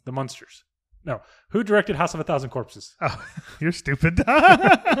 film The Munsters? No. Who directed House of a Thousand Corpses? Oh, you're stupid.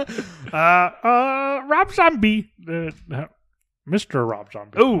 Rob Zombie. Mr. Rob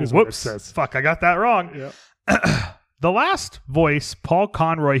Zombie. Oh, is what it whoops. says. Fuck, I got that wrong. Yeah. The last voice Paul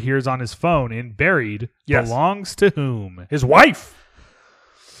Conroy hears on his phone in Buried Yes. belongs to whom? His wife.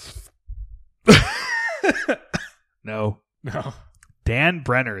 No. No. Dan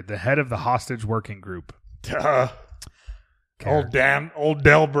Brenner, the head of the hostage working group. Duh. Old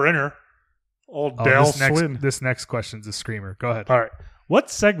Del Brenner. Old Del Swin. This next question's a screamer. Go ahead. All right. What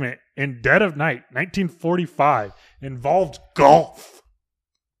segment in Dead of Night 1945 involved golf?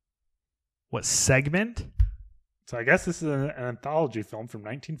 What segment? So I guess this is an anthology film from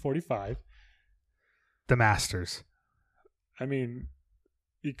 1945. The Masters. I mean,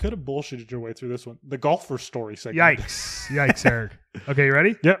 you could have bullshitted your way through this one. The golfer story segment. Yikes, Eric. Okay, you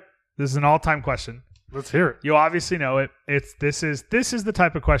ready? Yep. This is an all-time question. Let's hear it. You obviously know it. This is the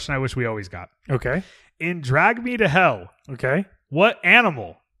type of question I wish we always got. Okay. In Drag Me to Hell, Okay. what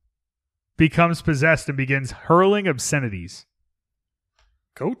animal becomes possessed and begins hurling obscenities?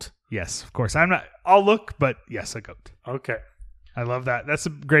 Goat? Yes, of course. I'll look, but yes, a goat. Okay. I love that. That's the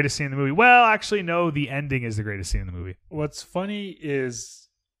greatest scene in the movie. Well, actually, no, the ending is the greatest scene in the movie. What's funny is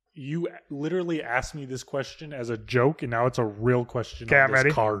you literally asked me this question as a joke, and now it's a real question Okay, on I'm this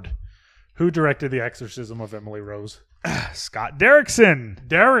ready. card. Who directed The Exorcism of Emily Rose? Scott Derrickson.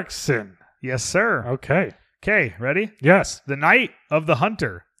 Derrickson. Yes, sir. Okay. Okay, ready? Yes. The Night of the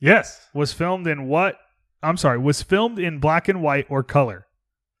Hunter Yes. was filmed in what? I'm sorry, was filmed in black and white or color?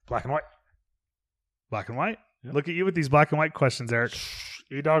 Black and white. Black and white? Yep. Look at you with these black and white questions, Eric.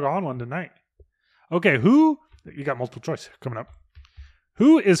 You dog on one tonight. Okay, who? You got multiple choice coming up.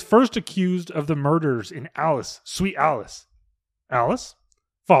 Who is first accused of the murders in Alice, Sweet Alice? Alice,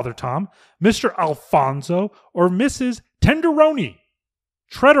 Father Tom, Mr. Alfonso, or Mrs. Tenderoni?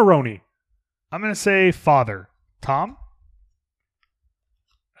 Treaderoni? I'm going to say Father. Tom?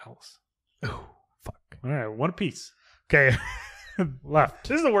 Alice. Oh, fuck. All right, one apiece. Okay. Left.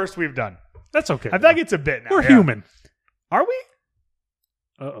 This is the worst we've done. That's okay. I think it's a bit now. We're yeah. human. Are we?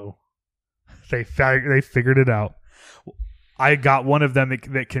 Uh-oh. They figured it out. I got one of them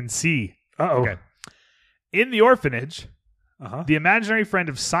that can see. Uh-oh. Okay. In the orphanage, Uh-huh. the imaginary friend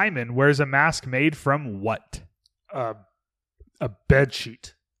of Simon wears a mask made from what? A bed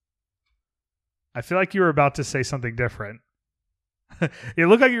sheet. I feel like you were about to say something different. It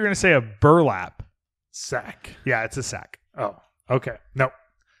looked like you were going to say a burlap. Sack. Yeah, it's a sack. Oh, okay. No,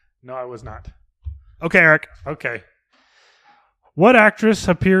 I was not. Okay, Eric. Okay. What actress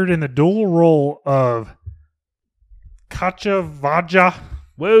appeared in the dual role of Katja Vaja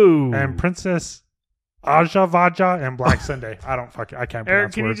Whoa. and Princess Aja Vaja and Black Sunday? I can't pronounce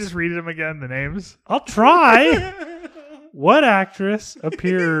Eric, can words. you just read them again, the names? I'll try. What actress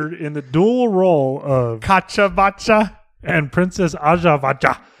appeared in the dual role of Kacha Bacha. and Princess Aja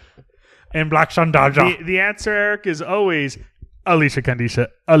Vaja and Black Shandaja? The answer, Eric, is always Alicia Kandisha.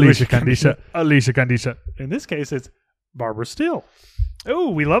 Alicia Kandisha. Alicia Kandisha. In this case, it's Barbara Steele. Oh,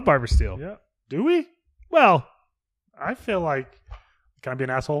 we love Barbara Steele. Yeah. Do we? Well, I feel like, can I be an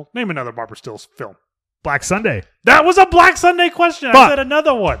asshole? Name another Barbara Steele film. Black Sunday. That was a Black Sunday question. Fuck. I said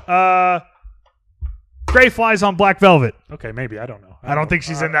another one. Gray Flies on Black Velvet. Okay, maybe. I don't know. I don't think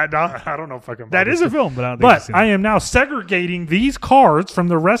she's in that, dog. I don't know fucking That Barbara is a Steele. film, but I don't think she's But in I it. am now segregating these cards from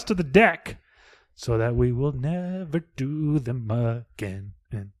the rest of the deck so that we will never do them again.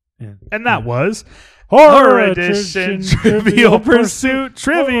 And that was Horror Edition, Trivial Pursuit,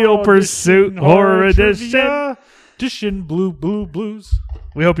 Trivial Pursuit, Horror Edition. Edition, Blue Blues.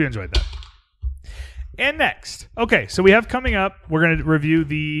 We hope you enjoyed that. And next, okay, so we have coming up, we're going to review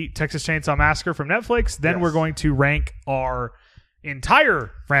the Texas Chainsaw Massacre from Netflix. Then Yes. we're going to rank our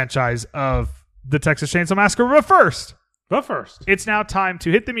entire franchise of the Texas Chainsaw Massacre. But first, it's now time to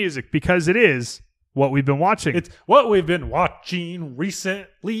hit the music because it is what we've been watching. It's what we've been watching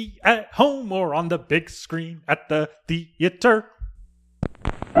recently at home or on the big screen at the theater.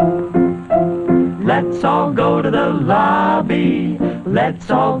 Let's all go to the lobby. Let's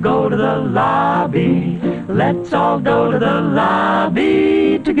all go to the lobby. Let's all go to the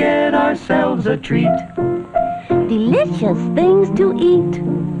lobby to get ourselves a treat. Delicious things to eat.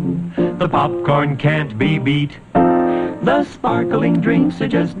 The popcorn can't be beat. The sparkling drinks are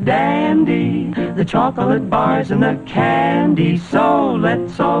just dandy. The chocolate bars and the candy. So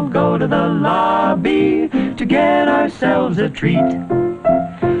let's all go to the lobby to get ourselves a treat.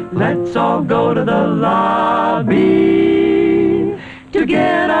 Let's all go to the lobby to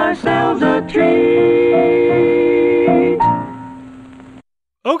get ourselves a treat.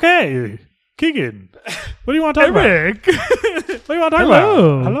 Okay, Keegan, what do you want to talk about? Eric. What do you want to talk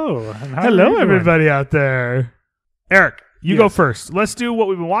Hello. about? Hello. And how are Hello, you doing? everybody out there. Eric, you go Yes. first. Let's do what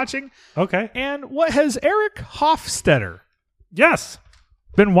we've been watching. Okay. And what has Eric Hofstetter Yes.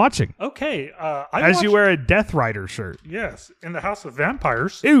 been watching? Okay. As you wear a Death Rider shirt. Yes, in the House of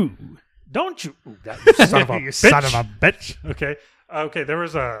Vampires. Ooh. Don't you? Ooh, that son of a You bitch. son of a bitch. Okay. Okay. There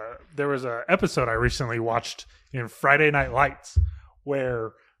was a episode I recently watched in Friday Night Lights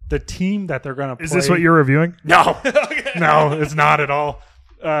where the team that they're going to play. Is this what you're reviewing? No, no, it's not at all.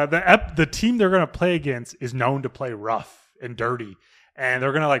 The team they're going to play against is known to play rough and dirty, and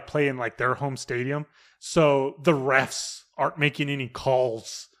they're going to play in their home stadium. So the refs aren't making any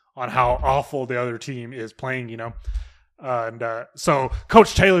calls on how awful the other team is playing, And so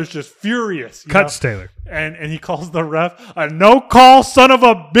Coach Taylor's just furious. Cuts Taylor. And he calls the ref a no-call son of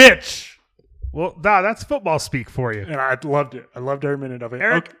a bitch. Well, that's football speak for you. And I loved it. I loved every minute of it.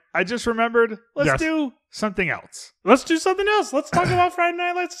 Eric, Okay, I just remembered, let's do something else. let's do something else. Let's talk about Friday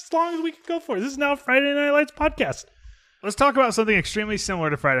Night Lights as long as we can go for it. This is now Friday Night Lights podcast. Let's talk about something extremely similar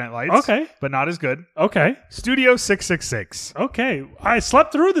to Friday Night Lights. Okay. But not as good. Okay. Studio 666. Okay. I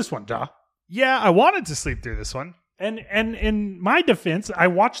slept through this one, Da. Yeah, I wanted to sleep through this one. And in my defense, I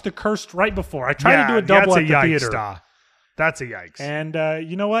watched The Cursed right before. I tried to do a double at the theater. Da. That's a yikes. And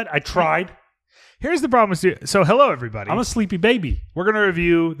you know what? I tried. Here's the problem with Studio. So, hello, everybody. I'm a sleepy baby. We're going to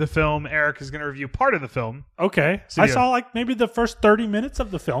review the film. Eric is going to review part of the film. Okay. Studio. I saw like maybe the first 30 minutes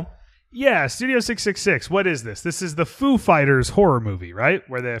of the film. Yeah, Studio 666. What is this? This is the Foo Fighters horror movie, right?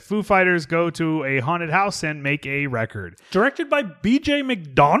 Where the Foo Fighters go to a haunted house and make a record. Directed by B.J.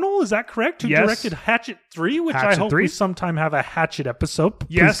 McDonnell, is that correct? Who Yes. directed Hatchet 3, which Hatchet I hope 3. we sometime have a Hatchet episode.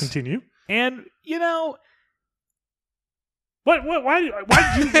 Please Yes. continue. And,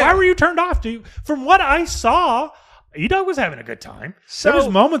 Why were you turned off? From what I saw, E-Dog was having a good time. So- there was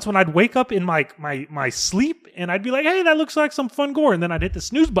moments when I'd wake up in my sleep and I'd be like, "Hey, that looks like some fun gore," and then I'd hit the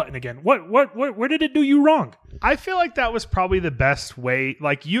snooze button again. Where did it do you wrong? I feel like that was probably the best way.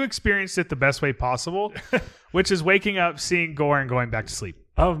 Like, you experienced it the best way possible, which is waking up, seeing gore, and going back to sleep.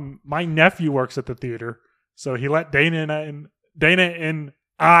 My nephew works at the theater, so he let Dana and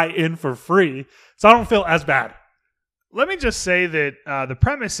I in for free, so I don't feel as bad. Let me just say that the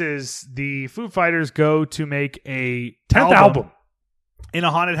premise is the Foo Fighters go to make a 10th album. in a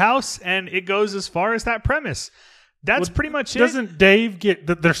haunted house, and it goes as far as that premise. That's pretty much it. Doesn't Dave get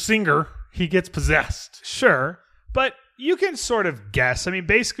their singer? He gets possessed. Sure, but you can sort of guess. I mean,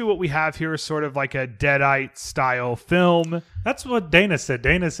 basically what we have here is sort of like a Deadite style film. That's what Dana said.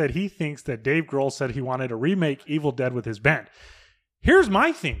 Dana said he thinks that Dave Grohl said he wanted to remake Evil Dead with his band. Here's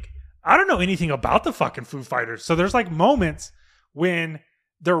my thing. I don't know anything about the fucking Foo Fighters. So there's like moments when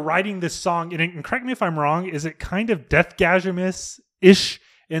they're writing this song, and correct me if I'm wrong, is it kind of Deathgasmus-ish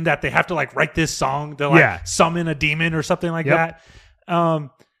in that they have to like write this song to like summon a demon or something like that?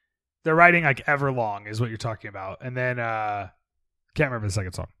 They're writing like Everlong is what you're talking about. And then can't remember the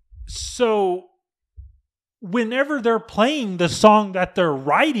second song. So whenever they're playing the song that they're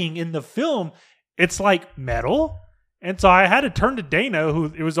writing in the film, it's like metal. And so I had to turn to Dana, who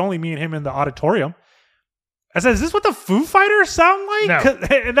it was only me and him in the auditorium. I said, "Is this what the Foo Fighters sound like?"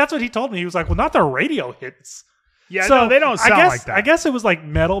 No. And that's what he told me. He was like, "Well, not their radio hits." Yeah, no, they don't sound like that. I guess it was like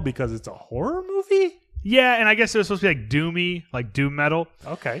metal because it's a horror movie. Yeah, and I guess it was supposed to be like doomy, like doom metal.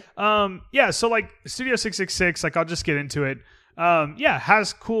 Okay. Yeah, so like Studio 666, like I'll just get into it.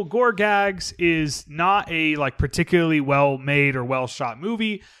 Has cool gore gags, is not a like particularly well made or well shot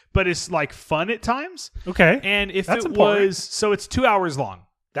movie, but it's like fun at times. Okay. And if That's it important. was, so it's 2 hours long.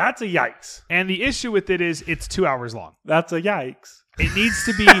 That's a yikes. And the issue with it is it's 2 hours long. That's a yikes. It needs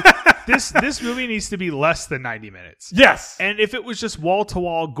to be, this movie needs to be less than 90 minutes. Yes. And if it was just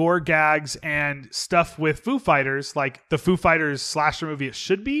wall-to-wall gore gags and stuff with Foo Fighters, like the Foo Fighters slasher movie it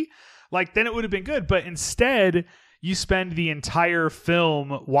should be, like then it would have been good. But instead, you spend the entire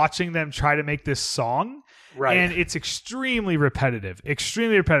film watching them try to make this song. Right. And it's extremely repetitive.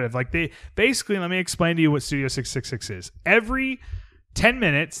 Like they basically, let me explain to you what Studio 666 is. Every 10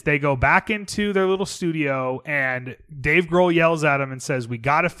 minutes, they go back into their little studio and Dave Grohl yells at them and says, "We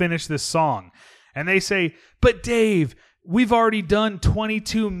got to finish this song." And they say, "But Dave, we've already done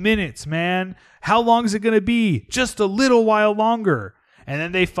 22 minutes, man. How long is it going to be? Just a little while longer." And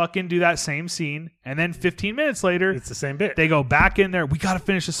then they fucking do that same scene. And then 15 minutes later, It's the same bit. they go back in there. "We got to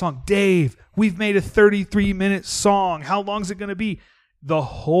finish the song. Dave, we've made a 33-minute song. How long is it going to be?" The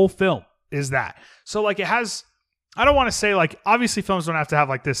whole film is that. So like it has, I don't want to say like, obviously films don't have to have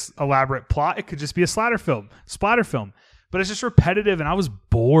like this elaborate plot. It could just be a splatter film. But it's just repetitive and I was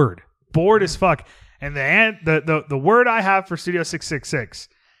bored as fuck. And the word I have for Studio 666,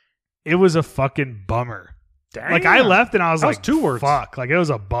 it was a fucking bummer. Damn. Like I left and I was That was like, 2 words. fuck. Like it was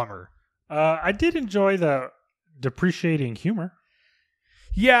a bummer. I did enjoy the depreciating humor.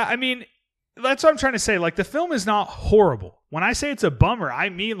 Yeah, I mean, that's what I'm trying to say. Like the film is not horrible. When I say it's a bummer, I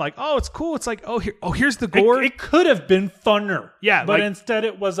mean like, oh, it's cool. It's like, here's the gore. It could have been funner. Yeah, but like- instead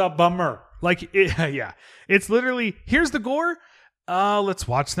it was a bummer. It's literally, here's the gore. Let's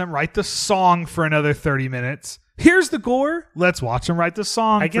watch them write the song for another 30 minutes. Here's the gore. Let's watch them write the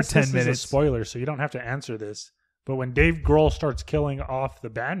song I for guess 10 this minutes. is a spoiler, so you don't have to answer this. But when Dave Grohl starts killing off the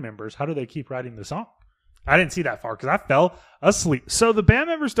band members, how do they keep writing the song? I didn't see that far because I fell asleep. So the band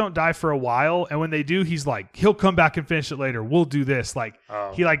members don't die for a while, and when they do, he's like, he'll come back and finish it later. We'll do this. Like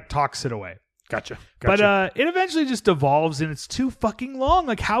he like talks it away. Gotcha. But it eventually just devolves, and it's too fucking long.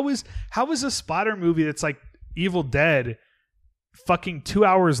 Like how is a Splatter movie that's like Evil Dead fucking 2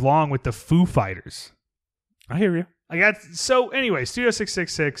 hours long with the Foo Fighters? I hear you. So anyway, Studio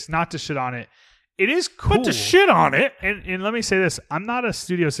 666, not to shit on it. It is cool. But to shit on it. And let me say this. I'm not a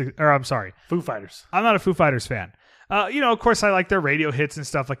Foo Fighters. I'm not a Foo Fighters fan. Of course I like their radio hits and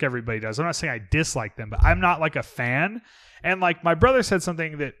stuff like everybody does. I'm not saying I dislike them, but I'm not like a fan. And like my brother said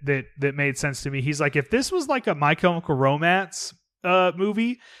something that made sense to me. He's like, if this was like a My Chemical Romance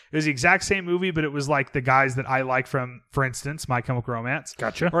movie, it was the exact same movie, but it was like the guys that I like from, for instance, My Chemical Romance.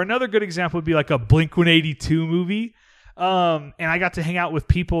 Gotcha. Or another good example would be like a Blink-182 movie. And I got to hang out with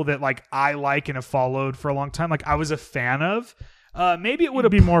people that like I like and have followed for a long time. Like I was a fan of. Maybe it would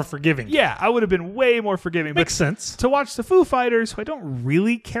have been more forgiving. Yeah, I would have been way more forgiving. Makes sense. To watch the Foo Fighters, who I don't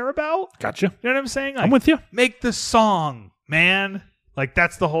really care about. Gotcha. You know what I'm saying? Like, I'm with you. Make the song, man. Like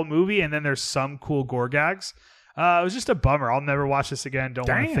that's the whole movie, and then there's some cool gore gags. It was just a bummer. I'll never watch this again. Don't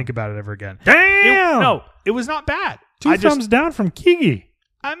want to think about it ever again. Damn. It was not bad. Two thumbs down from Kiki.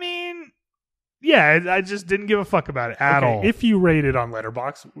 I mean, yeah, I just didn't give a fuck about it at all. If you rate it on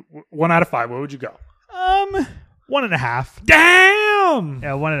Letterboxd, 1 out of 5, what would you go? 1.5. Damn.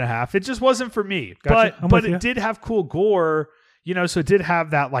 Yeah, 1.5. It just wasn't for me. Gotcha. But it did have cool gore, so it did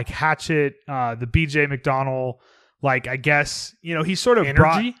have that like Hatchet, the BJ McDonnell, like I guess, he sort of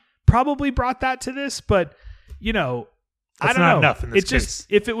probably brought that to this, but I don't know. Enough in this case. Just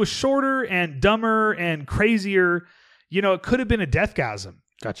if it was shorter and dumber and crazier, it could have been a Deathgasm.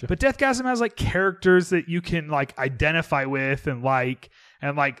 Gotcha. But Deathgasm has like characters that you can like identify with and like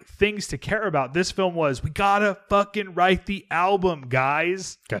things to care about. This film was, we gotta fucking write the album,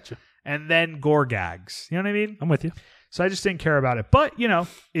 guys. Gotcha. And then gore gags. You know what I mean? I'm with you. So I just didn't care about it. But,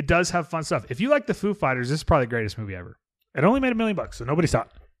 it does have fun stuff. If you like the Foo Fighters, this is probably the greatest movie ever. It only made $1 million, so nobody saw it.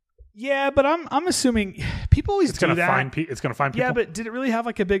 Yeah, but I'm assuming people always do that. It's gonna find people. Yeah, but did it really have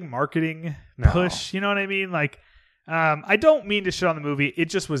like a big marketing push? You know what I mean? Like, I don't mean to shit on the movie. It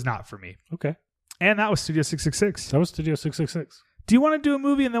just was not for me. Okay. And that was Studio 666. That was Studio 666. Do you want to do a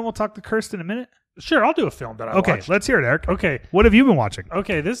movie and then we'll talk to Kirsten in a minute? Sure, I'll do a film that I watched. Okay, let's hear it, Eric. Okay. What have you been watching?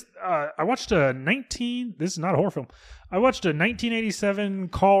 Okay, this I watched this is not a horror film. I watched a 1987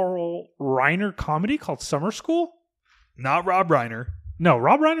 Carl Reiner comedy called Summer School. Not Rob Reiner. No,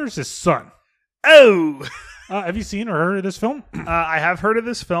 Rob Reiner's his son. Oh! Have you seen or heard of this film? I have heard of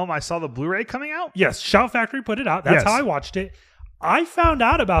this film. I saw the Blu-ray coming out. Yes, Shout Factory put it out. That's how I watched it. I found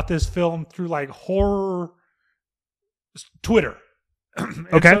out about this film through like horror Twitter.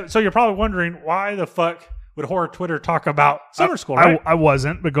 Okay. So you're probably wondering, why the fuck would horror Twitter talk about Summer School, right? I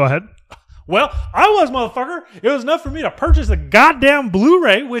wasn't, but go ahead. Well, I was, motherfucker. It was enough for me to purchase a goddamn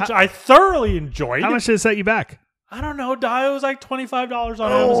Blu-ray, which I thoroughly enjoyed. How much did it set you back? I don't know, Di. It was like $25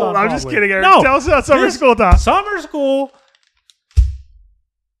 on Amazon. I'm just kidding, Eric. No, tell us about Summer School, Di. Summer School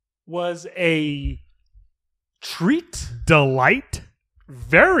was a treat. Delight?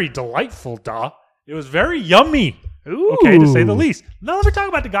 Very delightful, Di. It was very yummy. Ooh. Okay, to say the least. Now let me talk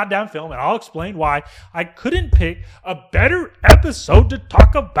about the goddamn film, and I'll explain why I couldn't pick a better episode to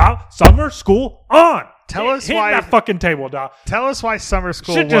talk about Summer School on. Tell us Hit why that fucking table, dog. Tell us why Summer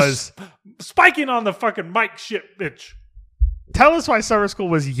School Shit was just spiking on the fucking mic shit, bitch. Tell us why Summer School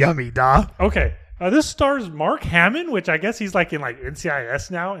was yummy, da. Okay. This stars Mark Hamill, which I guess he's like in like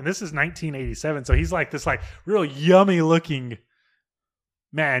NCIS now, and this is 1987, so he's like this like real yummy looking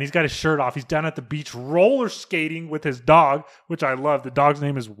man. He's got his shirt off. He's down at the beach roller skating with his dog, which I love. The dog's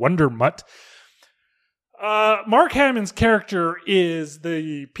name is Wonder Mutt. Mark Hamill's character is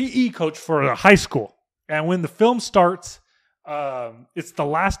the PE coach for a high school. And when the film starts, it's the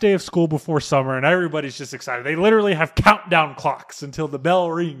last day of school before summer, and everybody's just excited. They literally have countdown clocks until the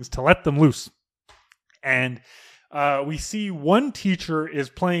bell rings to let them loose. And we see one teacher is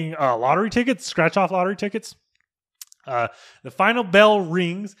playing lottery tickets, scratch-off lottery tickets. The final bell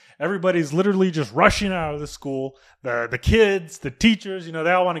rings. Everybody's literally just rushing out of the school. The kids, the teachers,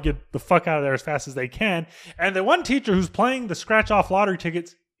 they all want to get the fuck out of there as fast as they can. And the one teacher who's playing the scratch-off lottery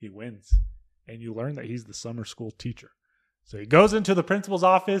tickets, he wins. And you learn that he's the summer school teacher. So he goes into the principal's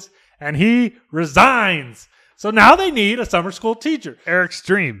office and he resigns. So now they need a summer school teacher. Eric's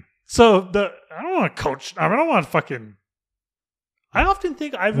dream. So I don't want to coach. I don't want to fucking. I often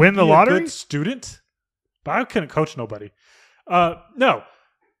think I would win the lottery? A good student, but I couldn't coach nobody. No.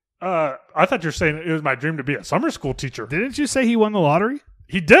 I thought you were saying it was my dream to be a summer school teacher. Didn't you say he won the lottery?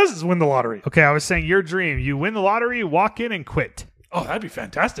 He does win the lottery. Okay, I was saying your dream. You win the lottery, walk in and quit. Oh, that'd be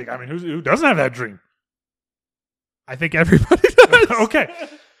fantastic. I mean, who doesn't have that dream? I think everybody does. Okay.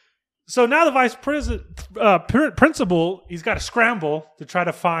 So now the vice principal, he's got to scramble to try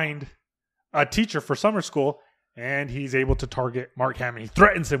to find a teacher for summer school, and he's able to target Mark Hamill. He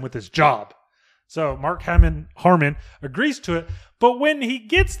threatens him with his job. So Mark Harmon agrees to it, but when he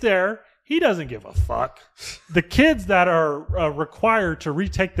gets there, he doesn't give a fuck. The kids that are required to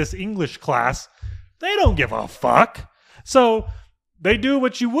retake this English class, they don't give a fuck. So they do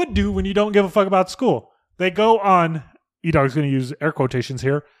what you would do when you don't give a fuck about school. They go on, E-Dog's going to use air quotations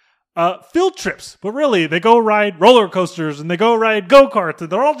here, field trips. But really, they go ride roller coasters and they go ride go-karts. And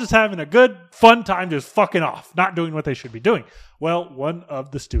they're all just having a good, fun time just fucking off, not doing what they should be doing. Well, one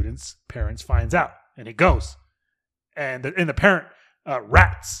of the students' parents finds out, and he goes. And the parent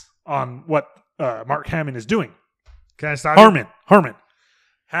rats on what Mark Hamill is doing. Can I stop? Harmon. Harmon.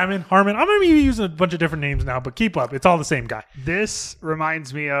 I'm going to be using a bunch of different names now, but keep up. It's all the same guy. This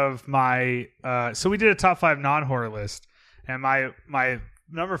reminds me of my. So we did a top 5 non-horror list, and my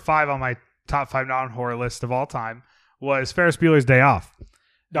number 5 on my top 5 non-horror list of all time was Ferris Bueller's Day Off.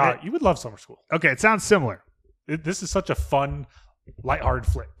 You would love Summer School. Okay, it sounds similar. This is such a fun, lighthearted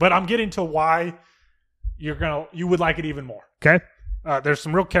flick, but I'm getting to why you would like it even more. Okay, there's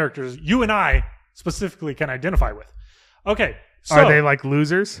some real characters you and I specifically can identify with. Okay, so are they like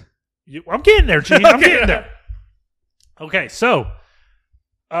losers? I'm getting there, Gene. I'm getting there. Okay, so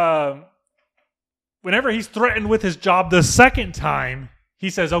whenever he's threatened with his job the second time, he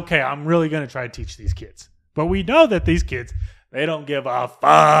says, "Okay, I'm really going to try to teach these kids." But we know that these kids, they don't give a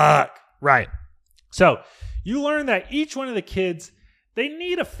fuck. Right. So you learn that each one of the kids, they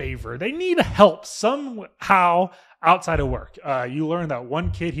need a favor. They need help somehow outside of work. You learn that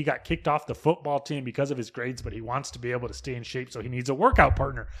one kid, he got kicked off the football team because of his grades, but he wants to be able to stay in shape, so he needs a workout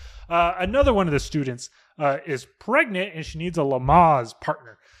partner. Another one of the students is pregnant, and she needs a Lamaze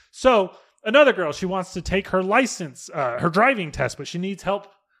partner. So another girl, she wants to take her license, her driving test, but she needs help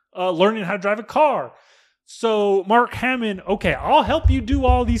learning how to drive a car. So Mark Hamill, okay, I'll help you do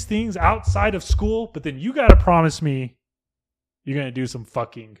all these things outside of school, but then you got to promise me you're going to do some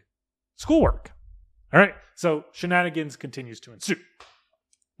fucking schoolwork. All right. So shenanigans continues to ensue.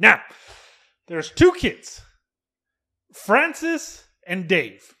 Now, there's 2 kids, Francis and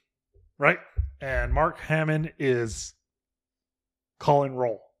Dave, right? And Mark Hamill is calling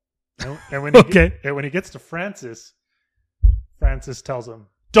roll. And when he gets to Francis tells him,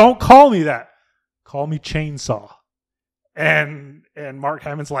 "Don't call me that. Call me Chainsaw." And Mark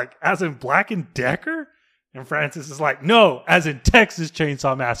Hamill's like, "As in Black and Decker?" And Francis is like, "No, as in Texas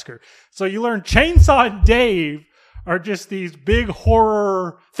Chainsaw Massacre." So you learn Chainsaw and Dave are just these big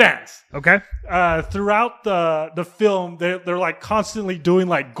horror fans. Okay. Throughout the film, they're like constantly doing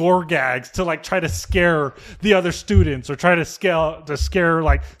like gore gags to like try to scare the other students or try to scare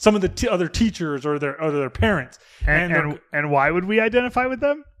like some of the other teachers or their parents. And why would we identify with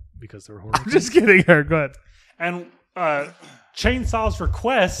them? Because they're horror. I'm just kidding. Here, go ahead. And Chainsaw's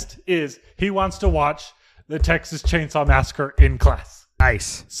request is he wants to watch the Texas Chainsaw Massacre in class.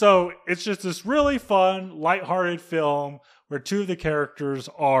 Nice. So it's just this really fun, lighthearted film where 2 of the characters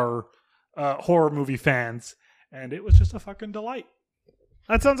are horror movie fans, and it was just a fucking delight.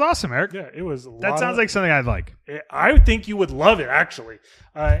 That sounds awesome, Eric. Yeah, it was. That sounds like something I'd like. I would think you would love it, actually.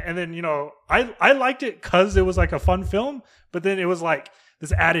 And then I liked it because it was like a fun film, but then it was like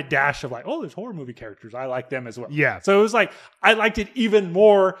this added dash of like, oh, there's horror movie characters. I like them as well. Yeah. So it was like I liked it even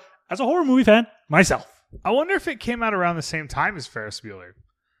more as a horror movie fan myself. I wonder if it came out around the same time as Ferris Bueller.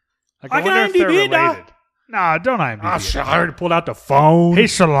 Like, I I wonder if they're IMDb it now. related. Nah, don't IMDb. I already pulled out the phone. He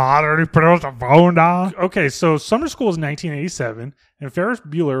should have already put out the phone down. Okay, so Summer School was 1987, and Ferris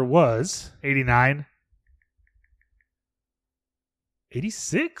Bueller was 89.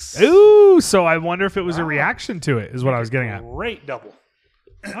 86. Ooh, so I wonder if it was a reaction to it, is what I was getting at. Great double.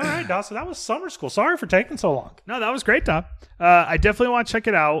 All right, Dawson, so that was Summer School. Sorry for taking so long. No, that was great, Tom. I definitely want to check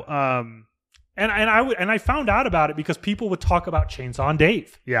it out. And I found out about it because people would talk about Chainsaw and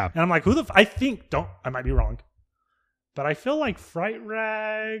Dave. Yeah. And I'm like, I might be wrong, but I feel like Fright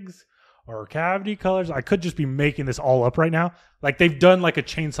Rags or Cavity Colors, I could just be making this all up right now. Like they've done like a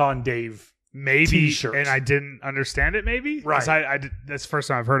Chainsaw and Dave maybe t-shirt. And I didn't understand it maybe. Right. That's the first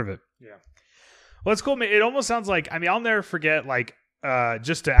time I've heard of it. Yeah. Well, it's cool. It almost sounds like, I mean, I'll never forget, like,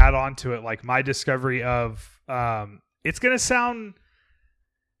 just to add on to it, like my discovery of, it's going to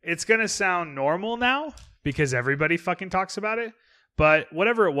sound normal now because everybody fucking talks about it. But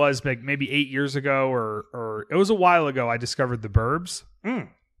whatever it was, like maybe 8 years ago or it was a while ago, I discovered The Burbs.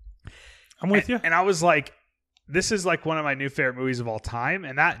 I'm with you. And I was like, this is like one of my new favorite movies of all time.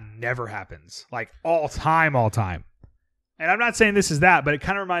 And that never happens. Like all time. And I'm not saying this is that, but it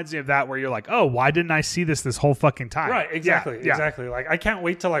kind of reminds me of that where you're like, oh, why didn't I see this whole fucking time? Right, exactly, Yeah. exactly. Like, I can't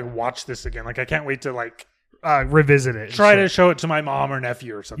wait to, like, watch this again. Like, I can't wait to, like, Revisit it. and try to shit. show it to my mom or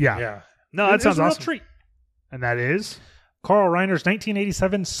nephew or something. Yeah. Yeah. No, that It sounds was a real awesome. treat. And that is? Carl Reiner's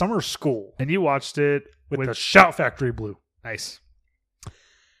 1987 Summer School And you watched it with the Shout Factory Blue. Nice.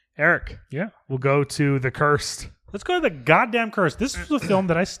 Eric, Yeah. we'll go to The Cursed. Let's go to the goddamn curse. This was a film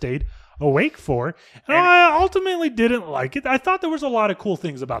that I stayed awake for, and I ultimately didn't like it. I thought there was a lot of cool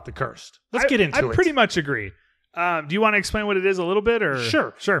things about The Cursed. Let's get into it. I pretty much agree. Do you want to explain what it is a little bit? Or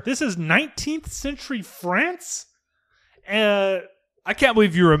Sure. This is 19th century France. I can't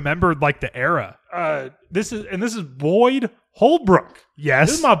believe you remembered like the era. This is Boyd Holbrook. Yes.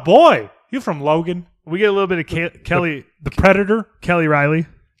 This is my boy. He's from Logan. We get a little bit of Kelly The Predator. Kelly Riley.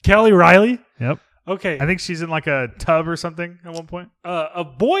 Kelly Riley. Yep. Okay. I think she's in like a tub or something at one point. A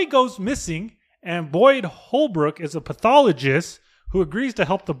boy goes missing, and Boyd Holbrook is a pathologist who agrees to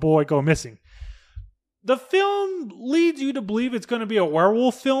help the boy go missing. The film leads you to believe it's going to be a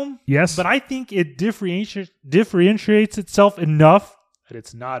werewolf film. Yes. But I think it differentiates itself enough that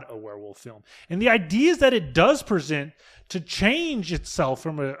it's not a werewolf film. And the ideas that it does present to change itself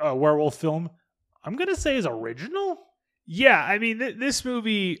from a werewolf film, I'm going to say is original. Yeah, I mean, this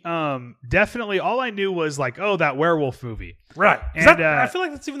movie, definitely all I knew was like, oh, that werewolf movie. Right. And, I feel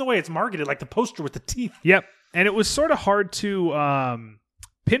like that's even the way it's marketed, like the poster with the teeth. Yep. And it was sort of hard to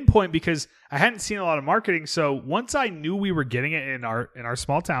pinpoint because I hadn't seen a lot of marketing. So once I knew we were getting it in our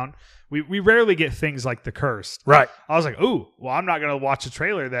small town, we rarely get things like The Cursed. Right. I was like, ooh, well, I'm not going to watch a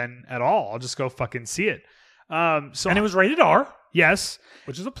trailer then at all. I'll just go fucking see it. And it was rated R. Yes.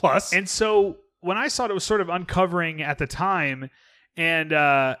 Which is a plus. And so when I saw it was sort of uncovering at the time, and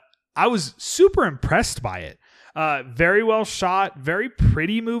I was super impressed by it. Very well shot, very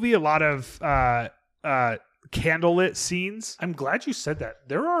pretty movie, a lot of candlelit scenes. I'm glad you said that.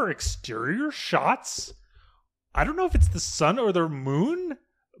 There are exterior shots. I don't know if it's the sun or the moon,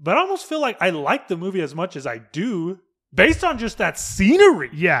 but I almost feel like I like the movie as much as I do based on just that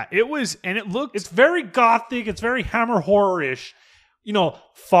scenery. Yeah, it was, and it looked... It's very gothic. It's very Hammer horror-ish. You know,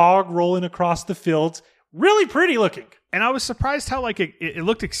 fog rolling across the fields. Really pretty looking. And I was surprised how like it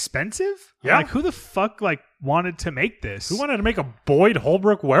looked expensive. Yeah. Like who the fuck like wanted to make this? Who wanted to make a Boyd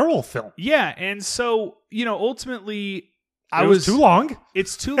Holbrook werewolf film? Yeah, and so, ultimately It was too long.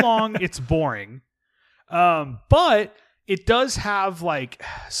 It's too long, it's boring. But it does have like,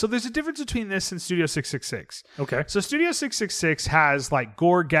 so there's a difference between this and Studio 666. Okay. So Studio 666 has like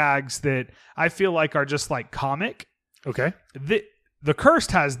gore gags that I feel like are just like comic. Okay. The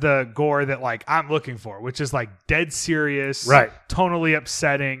Cursed has the gore that like I'm looking for, which is like dead serious, Right. tonally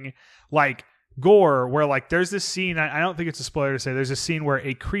upsetting, like gore where like there's this scene, I don't think it's a spoiler to say, there's a scene where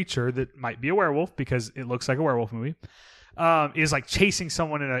a creature that might be a werewolf because it looks like a werewolf movie, is like chasing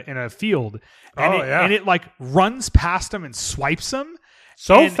someone in a field. And and it like runs past them and swipes them.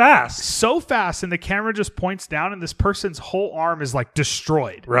 So fast. So fast, and the camera just points down and this person's whole arm is like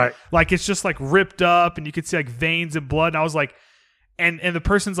destroyed. Right. Like it's just like ripped up and you could see like veins and blood. And I was like, and the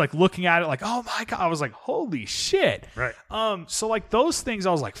person's like looking at it like, oh my God. I was like, holy shit. Right. So like those things,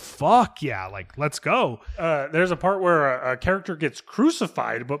 I was like, fuck yeah. Like, let's go. There's a part where a character gets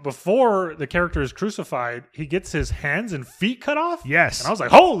crucified, but before the character is crucified, he gets his hands and feet cut off. Yes. And I was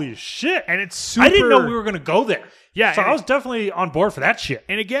like, holy shit. And it's super. I didn't know we were going to go there. Yeah. So I was definitely on board for that shit.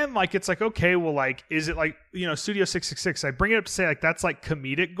 And again, like, it's like, okay, well, like, is it like, Studio 666? I bring it up to say, like, that's like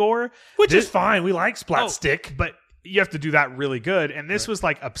comedic gore. Which is fine. We like splat stick. But you have to do that really good. And this was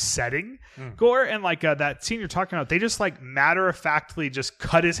like upsetting gore. And like that scene you're talking about, they just like matter of factly just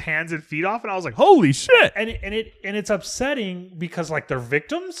cut his hands and feet off. And I was like, holy shit. And it's upsetting because like they're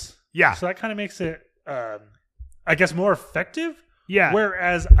victims. Yeah. So that kind of makes it, I guess, more effective. Yeah.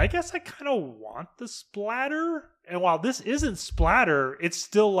 Whereas I guess I kind of want the splatter. And while this isn't splatter, it's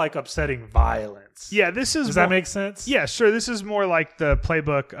still like upsetting violence. Yeah, this is. Does that make sense? Yeah, sure. This is more like the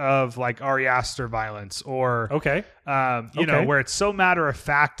playbook of like Ari Aster violence, or okay, you know, where it's so matter of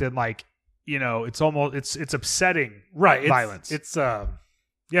fact and like, it's almost it's upsetting, right? Violence. It's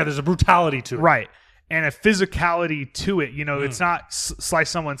there's a brutality to it, right? And a physicality to it. It's not slice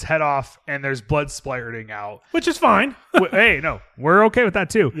someone's head off and there's blood splattering out, which is fine. Hey, no, we're okay with that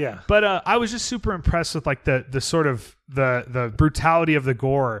too. Yeah. But I was just super impressed with like the sort of the brutality of the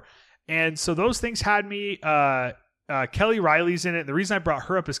gore, and so those things had me. Kelly Riley's in it. The reason I brought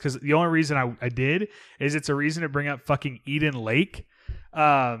her up is because the only reason I did is it's a reason to bring up fucking Eden Lake,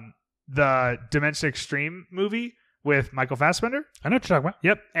 the Dimension Extreme movie. with Michael Fassbender. I know what you're talking about.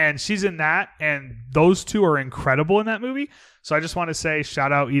 Yep. And she's in that. And those two are incredible in that movie. So I just want to say,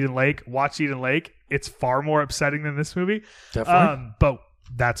 shout out Eden Lake. Watch Eden Lake. It's far more upsetting than this movie. Definitely. But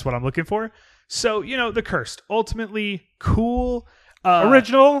that's what I'm looking for. So, The Cursed. Ultimately, cool.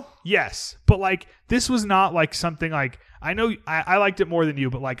 Original. Yes. But like, this was not like something like, I know I liked it more than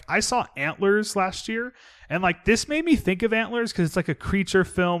you, but like I saw Antlers last year, and like this made me think of Antlers because it's like a creature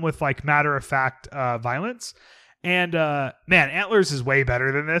film with like matter of fact violence. And man, Antlers is way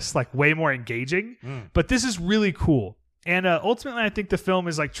better than this, like way more engaging. But this is really cool. And ultimately, I think the film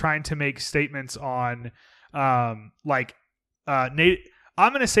is like trying to make statements on I'm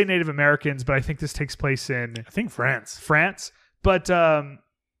going to say Native Americans, but I think this takes place in I think France. But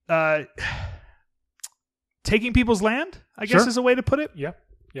taking people's land, I guess, is a way to put it. Yeah.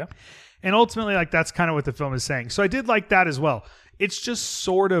 And ultimately, like that's kind of what the film is saying. So I did like that as well. It's just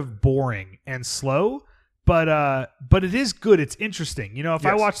sort of boring and slow, but it is good. It's interesting. If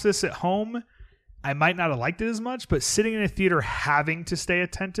I watch this at home, I might not have liked it as much, but sitting in a theater having to stay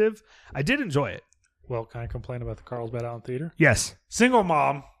attentive, I did enjoy it. Well, can I complain about the Carlsbad Island Theater? Yes. Single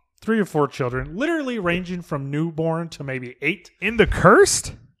mom, 3 or 4 children, literally ranging from newborn to maybe 8. In The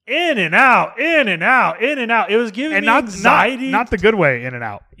Cursed? In and out. It was giving me anxiety. Not the good way, in and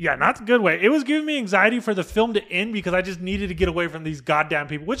out. Yeah, not the good way. It was giving me anxiety for the film to end because I just needed to get away from these goddamn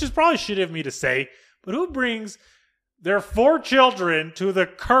people, which is probably shitty of me to say, but who brings their 4 children to The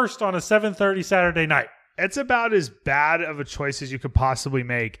Cursed on a 7:30 Saturday night? It's about as bad of a choice as you could possibly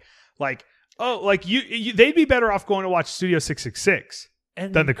make. Like, they'd be better off going to watch Studio 666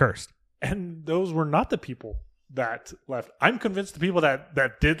 than The Cursed. And those were not the people that left. I'm convinced the people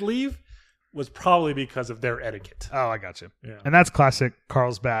that did leave was probably because of their etiquette. Oh, I got you. Yeah. And that's classic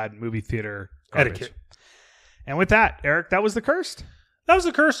Carlsbad movie theater garbage. Etiquette. And with that, Eric, that was The Cursed. That was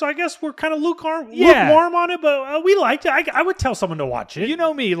The Cursed, so I guess we're kind of lukewarm on it, but we liked it. I would tell someone to watch it. You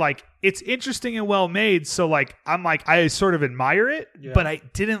know me, like, it's interesting and well made, so like I sort of admire it, but I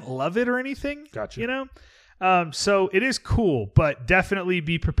didn't love it or anything. Gotcha. So it is cool, but definitely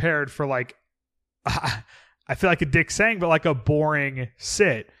be prepared for like I feel like a dick saying, but like a boring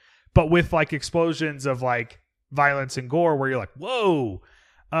sit, but with like explosions of like violence and gore where you're like, whoa.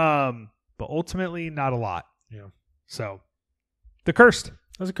 But ultimately not a lot. Yeah. So The Cursed.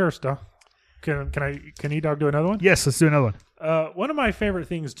 That was A Cursed, huh? Can E-Dog do another one? Yes, let's do another one. One of my favorite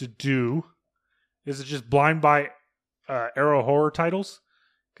things to do is to just blind buy Arrow horror titles,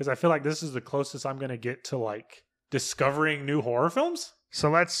 because I feel like this is the closest I'm going to get to like discovering new horror films. So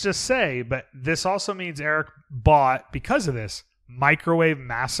let's just say, but this also means Eric bought, because of this, Microwave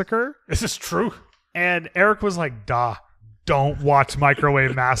Massacre. This is true. And Eric was like, don't watch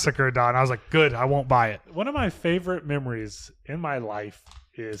Microwave Massacre, And I was like, good, I won't buy it. One of my favorite memories in my life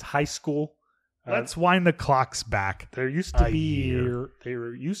is high school. Let's wind the clocks back. There used to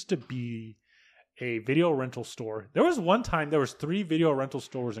be a video rental store. There was one time there was 3 video rental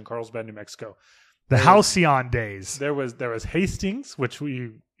stores in Carlsbad, New Mexico. The Halcyon days. There was Hastings, which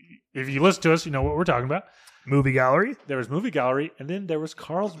if you listen to us, you know what we're talking about. Movie Gallery. There was Movie Gallery, and then there was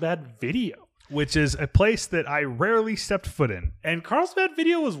Carlsbad Video, which is a place that I rarely stepped foot in. And Carlsbad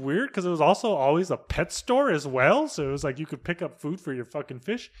Video was weird because it was also always a pet store as well. So it was like you could pick up food for your fucking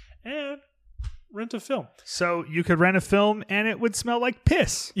fish and rent a film. So you could rent a film and it would smell like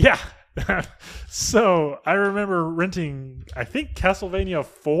piss. Yeah. So I remember renting, I think, Castlevania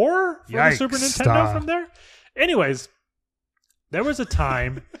 4 for the Super Nintendo from there. Anyways, there was a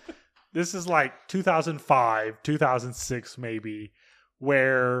time, this is like 2005, 2006 maybe,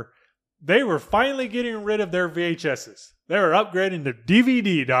 where they were finally getting rid of their VHSs. They were upgrading to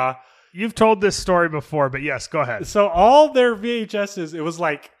DVD, You've told this story before, but yes, go ahead. So all their VHSs, it was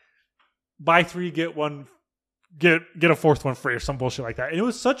like buy 3, get 1, get a 4th one free or some bullshit like that. And it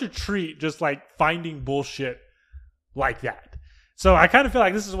was such a treat just like finding bullshit like that. So I kind of feel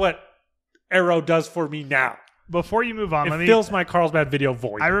like this is what Arrow does for me now. Before you move on, it fills my Carlsbad Video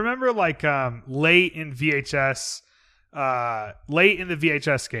void. I remember like late in the VHS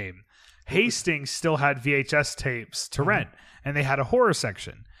game, Hastings still had VHS tapes to rent, and they had a horror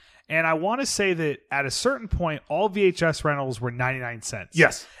section. And I want to say that at a certain point, all VHS rentals were 99 cents.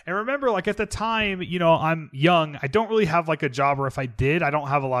 Yes. And remember, like at the time, I'm young. I don't really have like a job, or if I did, I don't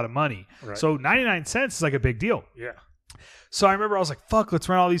have a lot of money. Right. So 99 cents is like a big deal. Yeah. So I remember I was like, fuck, let's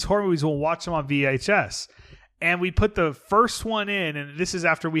rent all these horror movies. We'll watch them on VHS. And we put the first one in, and this is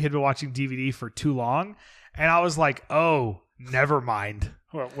after we had been watching DVD for too long. And I was like, oh, never mind.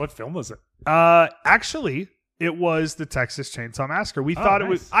 Well, what film was it? Actually, it was the Texas Chainsaw Massacre. We thought it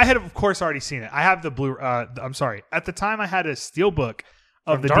was. I had, of course, already seen it. I have the blue. I'm sorry. At the time, I had a steelbook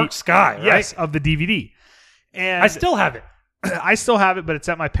of the Dark Sky. Right? Yes, of the DVD. And I still have it. I still have it, but it's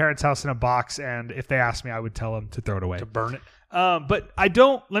at my parents' house in a box. And if they asked me, I would tell them to throw it away. To burn it. But I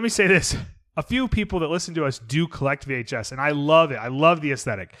don't. Let me say this: a few people that listen to us do collect VHS, and I love it. I love the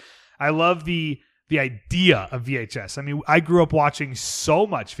aesthetic. I love the idea of VHS. I mean, I grew up watching so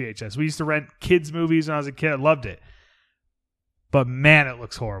much VHS. We used to rent kids' movies when I was a kid. I loved it. But man, it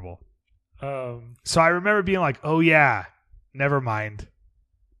looks horrible. So I remember being like, "Oh yeah, never mind."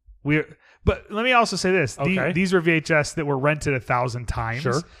 But let me also say this: Okay. these were VHS that were rented 1,000 times,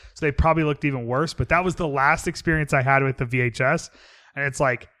 Sure. so they probably looked even worse. But that was the last experience I had with the VHS, and it's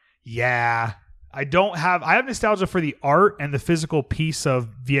like, yeah, I have nostalgia for the art and the physical piece of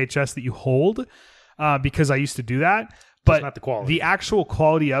VHS that you hold, because I used to do that. But not the quality. The actual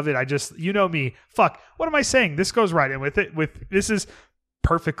quality of it, I just, you know me, fuck, what am I saying? This goes right in with it. This is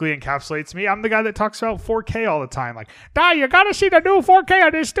perfectly encapsulates me. I'm the guy that talks about 4K all the time. Like, nah, you gotta see the new 4K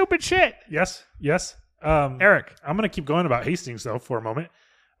on this stupid shit. Yes. Eric. I'm going to keep going about Hastings, though, for a moment.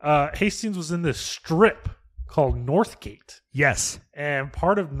 Hastings was in this strip called Northgate. Yes. And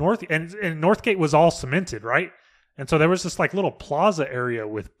part of and Northgate was all cemented, right? And so there was this like little plaza area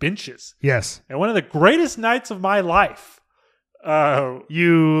with benches. Yes. And one of the greatest nights of my life.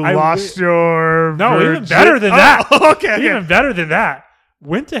 You I lost your No, even virgin- better than that. Okay. Even better than that.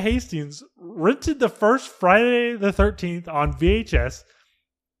 Went to Hastings, rented the first Friday the 13th on VHS,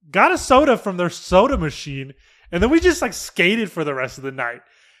 got a soda from their soda machine, and then we just like skated for the rest of the night.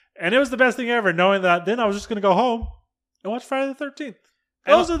 And it was the best thing ever, knowing that then I was just going to go home and watch Friday the 13th.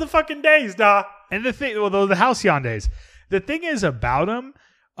 Those are the fucking days, da. And the thing, well, the Halcyon days. The thing is about them,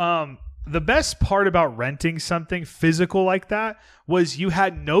 the best part about renting something physical like that was you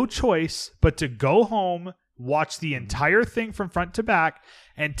had no choice but to go home, watch the entire thing from front to back,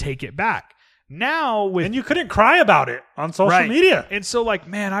 and take it back. Now And you couldn't cry about it on social Right. media. And so, like,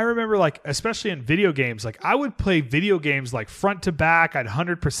 man, I remember, like, especially in video games, like, I would play video games, like, front to back. I'd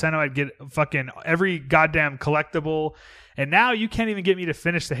 100%. I'd get fucking every goddamn collectible. And now you can't even get me to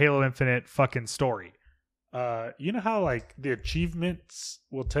finish the Halo Infinite fucking story. You know how like the achievements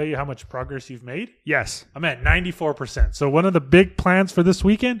will tell you how much progress you've made? Yes. I'm at 94%. So one of the big plans for this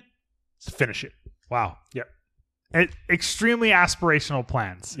weekend is to finish it. Wow. Yep. Extremely aspirational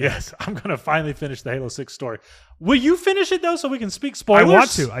plans. Yes, I'm going to finally finish the Halo 6 story. Will you finish it, though, so we can speak spoilers? I want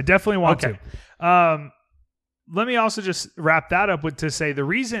to. I definitely want Okay. to. Let me also just wrap that up with to say the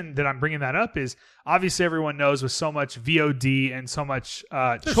reason that I'm bringing that up is obviously everyone knows with so much VOD and so much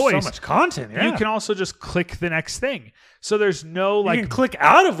There's choice, so much content, yeah. you can also just click the next thing. So there's no You can click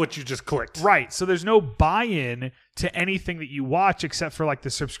out of what you just clicked. right. So there's no buy-in to anything that you watch except for like the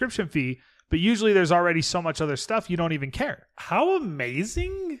subscription fee. But usually there's already so much other stuff you don't even care. How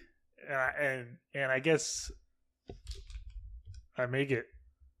amazing, and I guess I may get,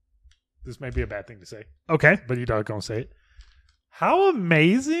 this may be a bad thing to say, Okay. but you're not going to say it. How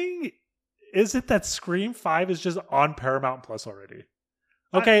amazing is it that Scream 5 is just on Paramount Plus already?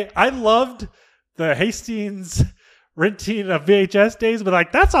 Okay, I loved the Hastings renting of VHS days, but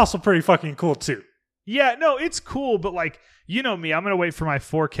like that's also pretty fucking cool too. Yeah, no, it's cool, but like, you know me, I'm going to wait for my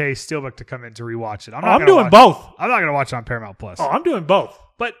 4K Steelbook to come in to rewatch it. I'm doing both. I'm not going to watch it on Paramount Plus. Oh, I'm doing both.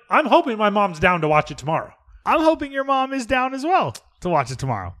 But I'm hoping my mom's down to watch it tomorrow. I'm hoping your mom is down as well to watch it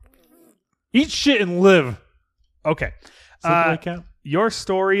tomorrow. Eat shit and live. Okay. Sleepaway Camp? Your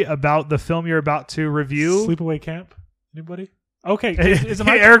story about the film you're about to review. Sleepaway Camp? Anybody? Okay. Is it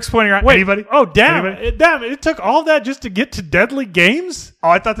my Eric's pointing out. Wait. Anybody? Oh, damn. Anybody? It took all that just to get to Deadly Games? Oh,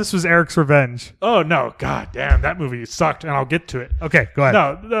 I thought this was Eric's Revenge. Oh, no. God damn. That movie sucked, and I'll get to it. Okay, go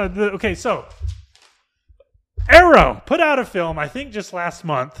ahead. No. Okay, so Arrow put out a film, I think just last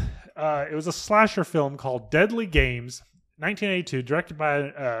month. It was a slasher film called Deadly Games, 1982, directed by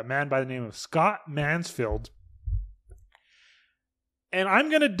a man by the name of Scott Mansfield. And I'm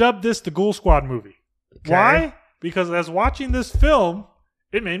going to dub this the Ghoul Squad movie. Okay. Why? Because as watching this film,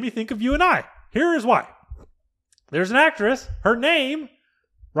 it made me think of you and I. Here is why. There's an actress, her name,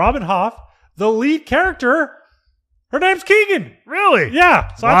 Robin Hoff. The lead character, her name's Keegan. Really?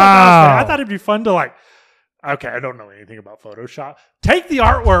 Yeah. So Wow. I thought it'd be fun to like, okay, I don't know anything about Photoshop. Take the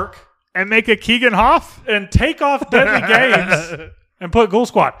artwork And make a Keegan Hoff? and take off Deadly Games and put Ghoul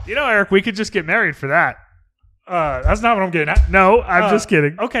Squad. You know, Eric, we could just get married for that. That's not what I'm getting at. No, I'm just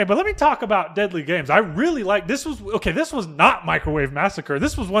kidding. Okay, but let me talk about Deadly Games. I really like this. This was not Microwave Massacre.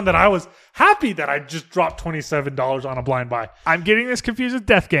 This was one that I was happy that I just dropped $27 on a blind buy. I'm getting this confused with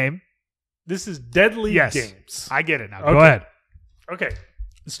Death Game. This is Deadly Yes. Games. I get it now. Okay. Go ahead. Okay.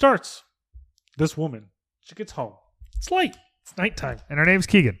 It starts. This woman, she gets home. It's late. It's nighttime. And her name's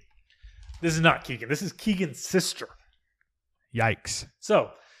Keegan. This is not Keegan. This is Keegan's sister. Yikes.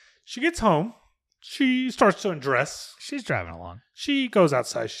 So she gets home She starts to undress. She's driving along. She goes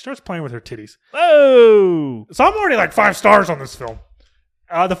outside. She starts playing with her titties. Oh! So I'm already like 5 stars on this film.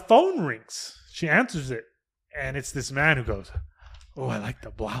 The phone rings. She answers it. And it's this man who goes, "Oh, I like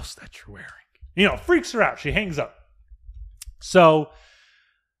the blouse that you're wearing." Freaks her out. She hangs up. So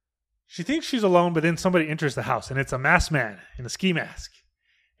she thinks she's alone, but then somebody enters the house. And it's a masked man in a ski mask.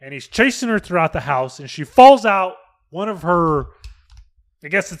 And he's chasing her throughout the house. And she falls out. One of her, I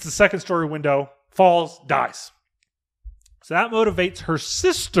guess it's the second story window, falls, dies. So that motivates her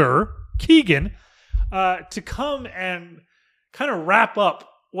sister, Keegan, to come and kind of wrap up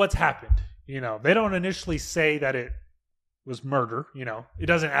what's happened. They don't initially say that it was murder. It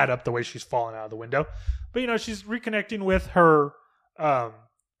doesn't add up the way she's falling out of the window. But, she's reconnecting with her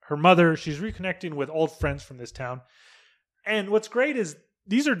mother. She's reconnecting with old friends from this town. And what's great is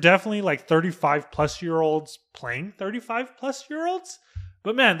these are definitely like 35-plus-year-olds playing 35-plus-year-olds.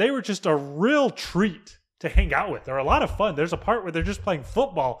 But, man, they were just a real treat to hang out with. They're a lot of fun. There's a part where they're just playing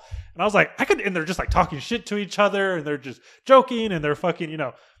football. And I was like, and they're just like talking shit to each other. And they're just joking. And they're fucking,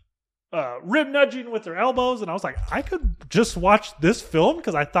 rib nudging with their elbows. And I was like, I could just watch this film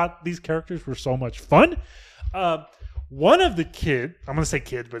because I thought these characters were so much fun. One of the kids, I'm going to say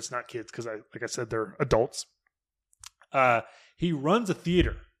kids, but it's not kids because like I said, they're adults. He runs a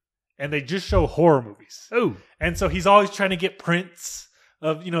theater and they just show horror movies. Oh. And so he's always trying to get prints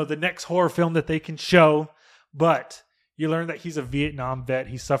of, the next horror film that they can show. But you learn that he's a Vietnam vet.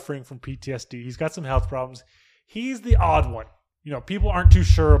 He's suffering from PTSD. He's got some health problems. He's the odd one. People aren't too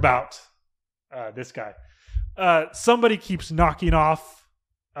sure about this guy. Somebody keeps knocking off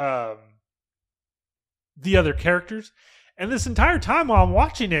the other characters. And this entire time while I'm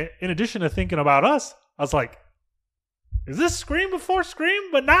watching it, in addition to thinking about us, I was like, is this Scream before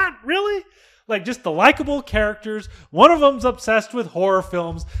Scream? But not really. Like, just the likable characters. One of them's obsessed with horror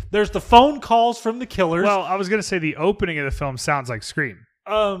films. There's the phone calls from the killers. Well, I was going to say the opening of the film sounds like Scream.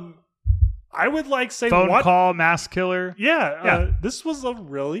 I would say phone call, mass killer. Yeah. This was a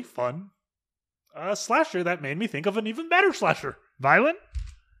really fun slasher that made me think of an even better slasher. Violent?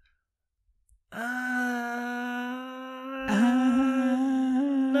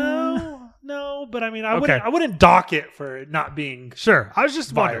 No. But I mean, I wouldn't dock it for it not being sure. I was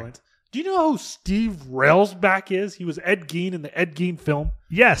just violent. wondering. Do you know who Steve Railsback is? He was Ed Gein in the Ed Gein film.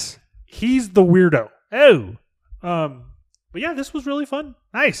 Yes. He's the weirdo. Oh. But yeah, this was really fun.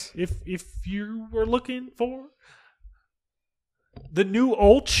 Nice. If you were looking for the new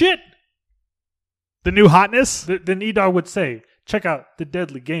old shit, the new hotness, then E-Dog would say, check out The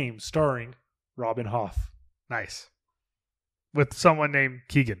Deadly Game starring Robin Hoff. Nice. With someone named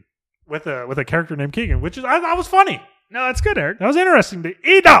Keegan. With a character named Keegan, which is that was funny. No, that's good, Eric. That was interesting.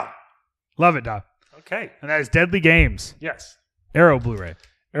 E-Dog. Love it, Dog. Okay. And that is Deadly Games. Yes. Arrow Blu-ray.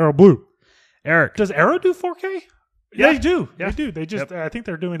 Arrow Blue. Eric. Does Arrow do 4K? Yeah. They do. Yeah. They do. They just, I think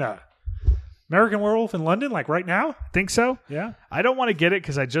they're doing a American Werewolf in London, like right now. Think so? Yeah. I don't want to get it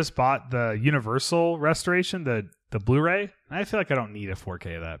because I just bought the Universal restoration, the Blu-ray. I feel like I don't need a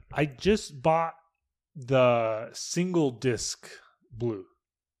 4K of that. I just bought the single disc blue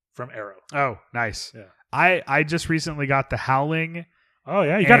from Arrow. Oh, nice. Yeah. I just recently got the Howling. Oh,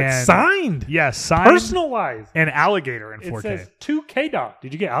 yeah. You got it signed. Yes, signed. Personalized. And Alligator in It 4K. says 2K dot.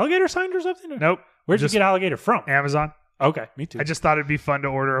 Did you get Alligator signed or something? Nope. Where'd you get Alligator from? Amazon. Okay, me too. I just thought it'd be fun to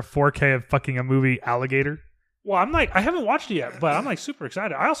order a 4K of fucking a movie, Alligator. Well, I haven't watched it yet, but I'm super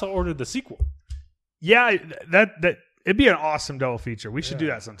excited. I also ordered the sequel. Yeah, that it'd be an awesome double feature. We should do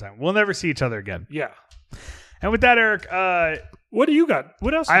that sometime. We'll never see each other again. Yeah. And with that, Eric, what do you got?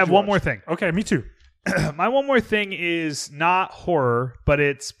 What else? I have one watch? more thing. Okay, me too. My one more thing is not horror, but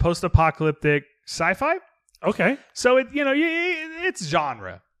it's post-apocalyptic sci-fi. Okay. So it's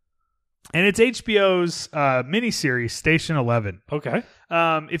genre. And it's HBO's miniseries, Station 11. Okay.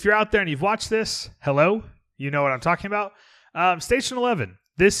 If you're out there and you've watched this, hello, you know what I'm talking about. Station 11.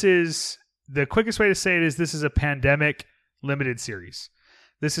 This is the quickest way to say it is this is a pandemic limited series.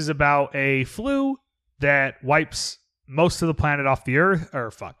 This is about a flu that wipes most of the planet off the earth.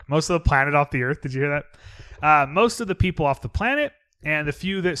 Most of the planet off the earth. Did you hear that? Most of the people off the planet. And the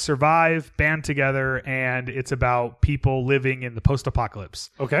few that survive band together. And it's about people living in the post-apocalypse.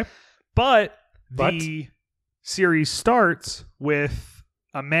 Okay. But the series starts with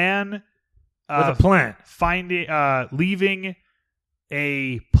a man with a plan, leaving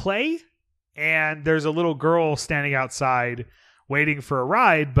a play, and there's a little girl standing outside waiting for a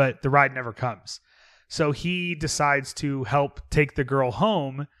ride, but the ride never comes. So he decides to help take the girl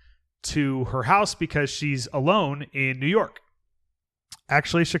home to her house because she's alone in New York.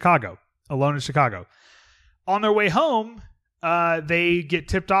 Actually, Chicago. Alone in Chicago. On their way home, they get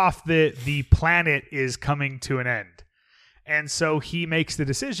tipped off that the planet is coming to an end. And so he makes the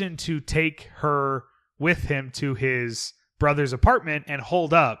decision to take her with him to his brother's apartment and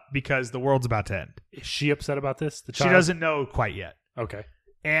hold up because the world's about to end. Is she upset about this? The She child? doesn't know quite yet. Okay.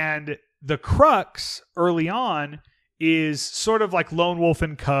 And the crux early on is sort of like Lone Wolf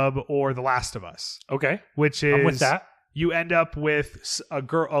and Cub or The Last of Us, Okay. which is I'm with that. you end up with a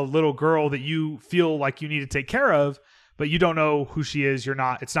little girl that you feel like you need to take care of, but you don't know who she is. They're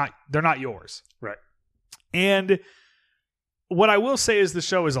not yours. Right. And what I will say is the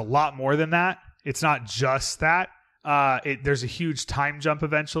show is a lot more than that. It's not just that. There's a huge time jump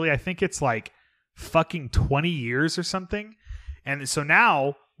eventually. I think it's like fucking 20 years or something. And so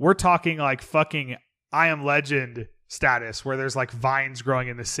now we're talking like fucking I Am Legend status where there's like vines growing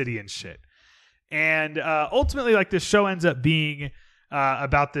in the city and shit. And ultimately, like, this show ends up being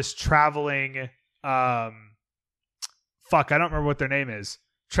about this traveling I don't remember what their name is.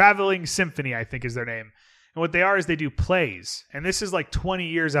 Traveling Symphony, I think, is their name. And what they are is they do plays. And this is like 20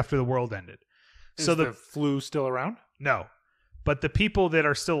 years after the world ended. Is So the flu still around? No. But the people that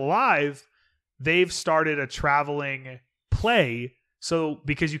are still alive, they've started a traveling play. So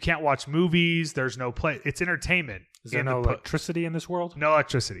because you can't watch movies, there's no play. It's entertainment. Is there no electricity in this world? No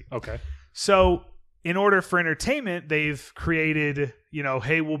electricity. Okay. So in order for entertainment, they've created,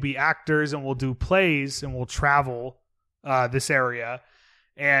 hey, we'll be actors and we'll do plays and we'll travel this area.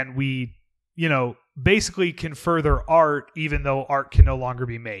 And we, basically can further art even though art can no longer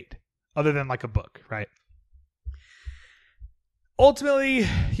be made other than like a book, right? Ultimately,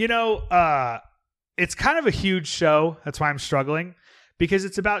 it's kind of a huge show. That's why I'm struggling because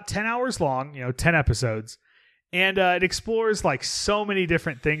it's about 10 hours long, 10 episodes. And it explores like so many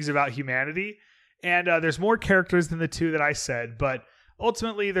different things about humanity. And there's more characters than the two that I said. But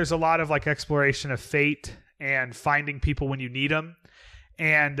ultimately, there's a lot of like exploration of fate and finding people when you need them.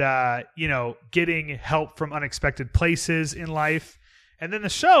 And, getting help from unexpected places in life. And then the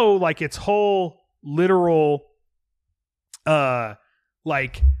show, like its whole literal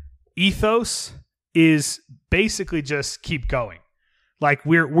ethos is basically just keep going. Like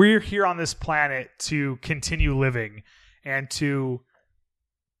we're here on this planet to continue living and to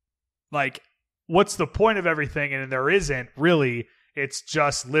like, what's the point of everything? And there isn't really, it's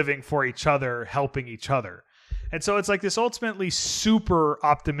just living for each other, helping each other. And so it's like this ultimately super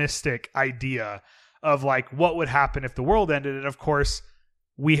optimistic idea of like what would happen if the world ended. And of course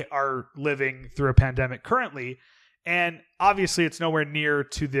we are living through a pandemic currently. And obviously it's nowhere near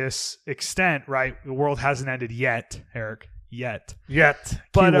to this extent, right? The world hasn't ended yet, Eric. Yet.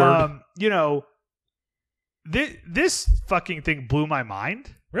 But, this fucking thing blew my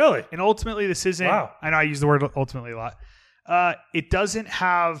mind. Really? And ultimately this isn't, wow. I know I use the word ultimately a lot.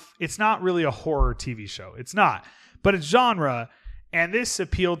 It's not really a horror TV show. It's not, but it's genre. And this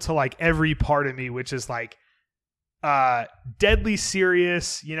appealed to like every part of me, which is like, deadly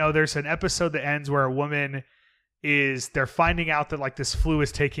serious. There's an episode that ends where a woman they're finding out that like this flu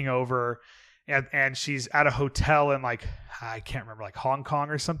is taking over and she's at a hotel in like, I can't remember, like Hong Kong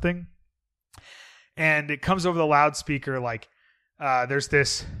or something. And it comes over the loudspeaker, like, there's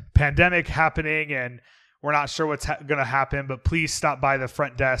this pandemic happening and we're not sure what's going to happen, but please stop by the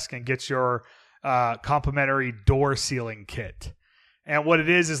front desk and get your complimentary door sealing kit. And what it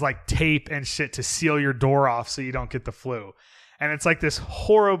is like tape and shit to seal your door off so you don't get the flu. And it's like this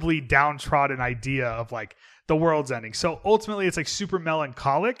horribly downtrodden idea of like the world's ending. So ultimately it's like super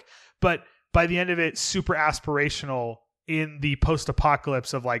melancholic, but by the end of it, super aspirational in the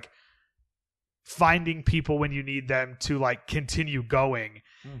post-apocalypse of like finding people when you need them to like continue going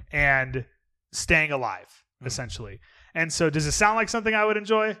and staying alive, essentially. And so does it sound like something I would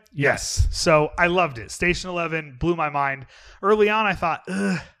enjoy? Yes. So I loved it. Station 11 blew my mind. Early on, I thought,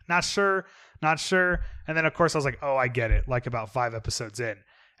 not sure. And then, of course, I was like, oh, I get it. Like about 5 episodes in.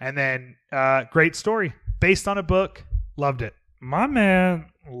 And then great story. Based on a book. Loved it. My man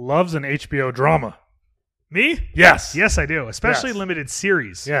loves an HBO drama. Me? Yes. Yes, I do. Especially Yes. limited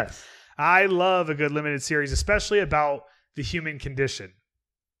series. Yes. I love a good limited series, especially about the human condition.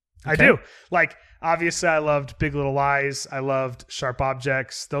 Okay. I do. Like, obviously, I loved Big Little Lies. I loved Sharp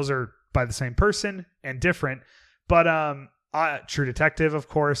Objects. Those are by the same person and different. But True Detective, of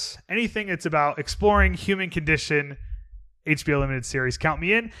course. Anything that's about exploring human condition, HBO limited series, count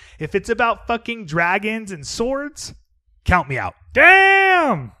me in. If it's about fucking dragons and swords, count me out.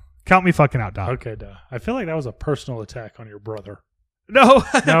 Damn! Count me fucking out, dog. Okay, duh. I feel like that was a personal attack on your brother. No.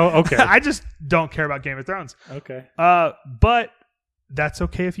 No, okay. I just don't care about Game of Thrones. Okay. But that's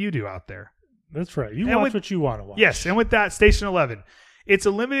okay if you do out there. That's right. You And watch with- what you want to watch. Yes, and with that, Station 11. it's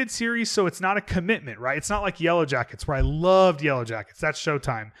a limited series, so it's not a commitment, right? It's not like Yellow Jackets, where I loved Yellow Jackets. That's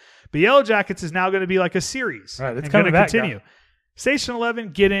Showtime. But Yellow Jackets is now going to be like a series. Right, it's and coming going to back, continue. guy. Station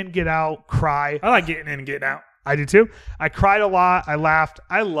 11, get in, get out, cry. I like getting in and getting out. I do too. I cried a lot. I laughed.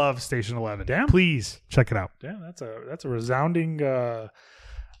 I love Station 11. Damn. Please check it out. Damn, that's a resounding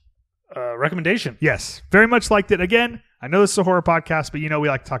recommendation. Yes, very much liked it. Again, I know this is a horror podcast, but we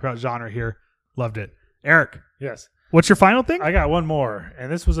like to talk about genre here. Loved it. Eric, Yes. what's your final thing? I got one more,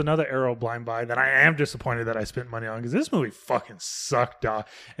 and this was another Arrow blind buy that I am disappointed that I spent money on because this movie fucking sucked, dog.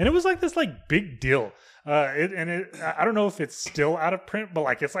 And it was like this big deal. I don't know if it's still out of print,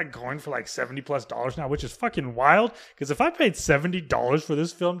 but it's going for $70+ now, which is fucking wild. Because if I paid $70 for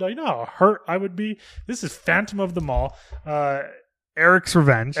this film, dog, you know how hurt I would be. This is Phantom of the Mall. Eric's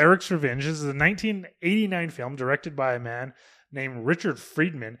Revenge. Eric's Revenge. This is a 1989 film directed by a man named Richard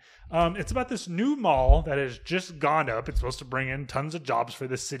Friedman. It's about this new mall that has just gone up. It's supposed to bring in tons of jobs for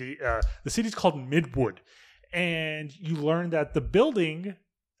this city. The city's called Midwood. And you learn that the building,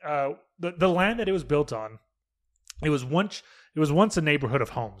 the land that it was built on, it was once a neighborhood of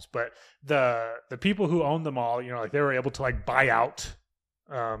homes. But the people who owned the mall, they were able to buy out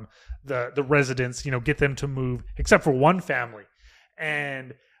the residents, get them to move, except for one family.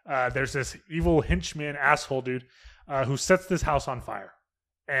 And there's this evil henchman asshole dude who sets this house on fire.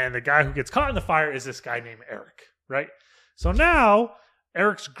 And the guy who gets caught in the fire is this guy named Eric, right? So now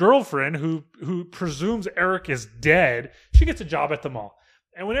Eric's girlfriend, who presumes Eric is dead, she gets a job at the mall.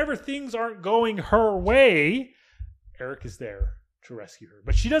 And whenever things aren't going her way, Eric is there to rescue her.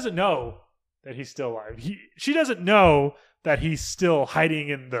 But she doesn't know that he's still alive. She doesn't know that he's still hiding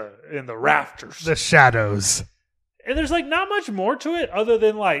in the rafters. The shadows. And there's not much more to it other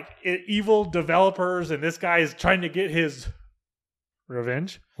than evil developers, and this guy is trying to get his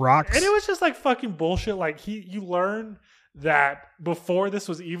revenge. Rocks. And it was just fucking bullshit. You learn that before this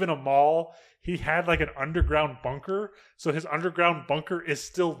was even a mall, he had an underground bunker. So his underground bunker is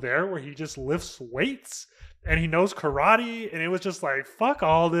still there where he just lifts weights and he knows karate. And it was just fuck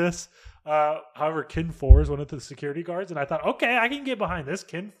all this. However, Kin 4 is one of the security guards. And I thought, okay, I can get behind this.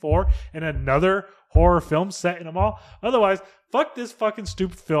 Kin 4 and another horror film set in a mall. Otherwise, fuck this fucking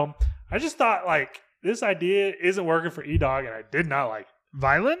stupid film. I just thought this idea isn't working for E-Dog, and I did not like it.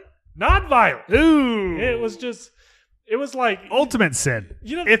 Violent? Not violent. Ooh. It was Ultimate sin.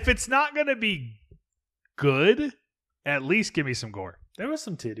 If it's not going to be good, at least give me some gore. there was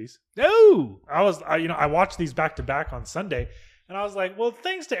some titties. Ooh. I watched these back to back on Sunday, and I was like, well,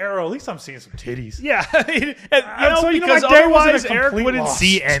 thanks to Arrow, at least I'm seeing some titties. Yeah. So, because my day wasn't otherwise a Eric complete wouldn't loss.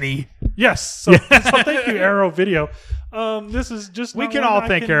 see any. Yes. So thank you, Arrow Video. This is just We not can one all I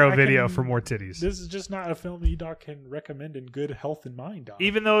thank can- Arrow I Video can- for more titties. This is just not a film E-Doc can recommend in good health and mind. Doc.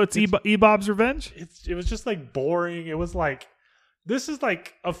 Even though it's E-Bob's Revenge? It was just boring. It was this is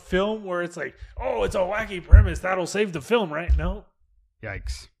a film where it's oh, it's a wacky premise that'll save the film, right? No,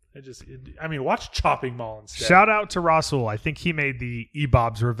 Yikes. Watch Chopping Mall instead. Shout out to Rasul. I think he made the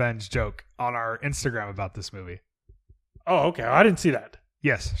E-Bob's Revenge joke on our Instagram about this movie. Oh, okay. I didn't see that.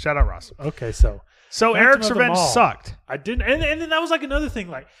 Yes. Shout out Rasul. Okay, so So Phantom Eric's of the Revenge Mall. sucked. I didn't, and then that was another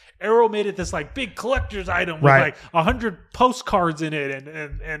thing. Arrow made it this big collector's item with Right. 100 postcards in it,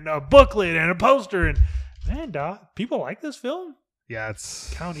 and a booklet and a poster. And man, dog, people like this film. Yeah,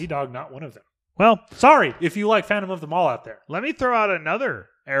 it's... Count E-Dog, not one of them. Well, Sorry if you like Phantom of the Mall out there. let me throw out another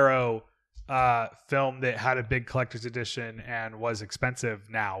Arrow film that had a big collector's edition and was expensive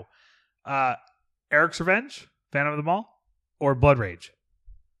now. Eric's Revenge, Phantom of the Mall, or Blood Rage?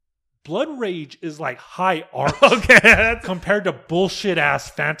 Blood Rage is high art Okay. compared to bullshit ass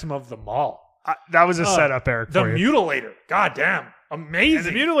Phantom of the Mall. That was a setup, Eric, The for you. Mutilator, goddamn, And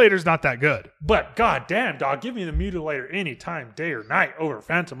amazing. the Mutilator's not that good. But goddamn, dog, give me the Mutilator anytime, day or night, over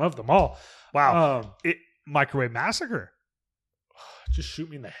Phantom of the Mall. Wow. Microwave Massacre. Just shoot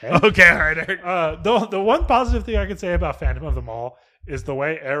me in the head. Okay, all right, Eric. The one positive thing I can say about Phantom of the Mall is the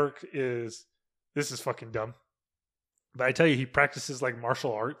way Eric is. This is fucking dumb, but I tell you, he practices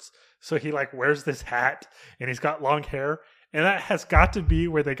martial arts. So he wears this hat and he's got long hair, and that has got to be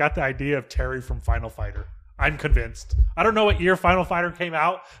where they got the idea of Terry from Final Fighter. I'm convinced. I don't know what year Final Fighter came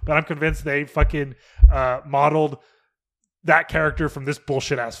out, but I'm convinced they fucking modeled that character from this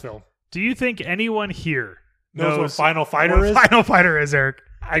bullshit ass film. Do you think anyone here Knows what Final Fighter what is? Final Fighter is, Eric?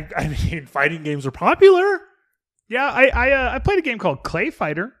 I mean, fighting games are popular. Yeah, I played a game called Clay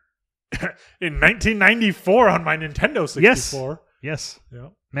Fighter. In 1994 on my Nintendo 64. Yes. Yeah.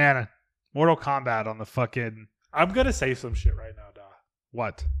 Man, Mortal Kombat on the fucking... I'm going to say some shit right now, Doc.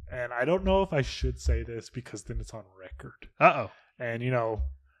 What? And I don't know if I should say this because then it's on record. Uh-oh. And,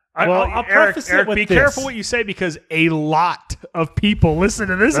 I'll preface it with be this. careful what you say because a lot of people listen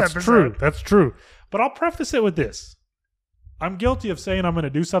to this That's episode. true. That's true. But I'll preface it with this. I'm guilty of saying I'm going to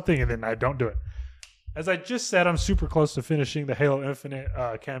do something and then I don't do it. As I just said, I'm super close to finishing the Halo Infinite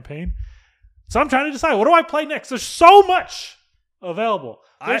campaign. So I'm trying to decide, what do I play next? There's so much available.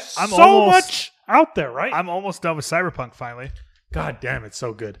 There's I'm so almost- much out there, right? I'm almost done with Cyberpunk finally. God damn, it's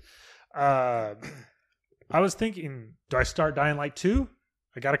so good. I was thinking, do I start Dying Light 2?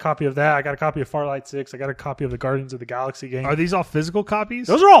 I got a copy of that. I got a copy of Far Light 6. I got a copy of the Guardians of the Galaxy game. Are these all physical copies?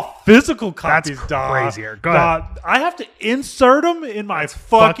 Those are all physical copies, That's dog. crazy, Eric. Go ahead. I have to insert them in my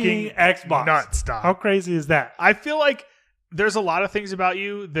fucking Xbox. nuts, dog. How crazy is that? I feel like there's a lot of things about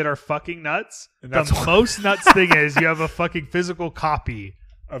you that are fucking nuts. And The that's why- most nuts thing is you have a fucking physical copy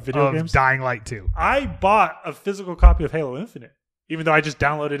Of video of games? Dying Light 2. I bought a physical copy of Halo Infinite, even though I just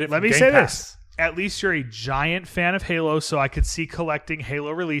downloaded it Let from me Game say Pass. this. At least you're a giant fan of Halo, so I could see collecting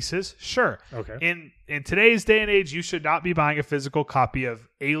Halo releases. Sure. Okay. In today's day and age, you should not be buying a physical copy of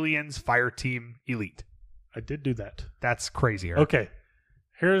Aliens Fireteam Elite. I did do that. That's crazy. Eric. Okay.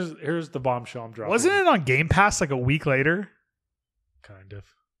 Here's the bombshell I'm dropping. Wasn't it on Game Pass like a week later? Kind of.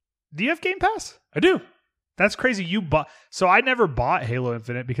 Do you have Game Pass? I do. That's crazy. You bought. So I never bought Halo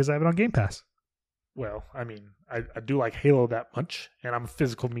Infinite because I have it on Game Pass. Well, I mean, I do like Halo that much, and I'm a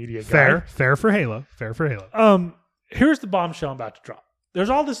physical media guy. Fair for Halo. Fair for Halo. Here's the bombshell I'm about to drop. There's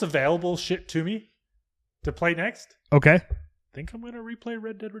all this available shit to me to play next. Okay. I think I'm going to replay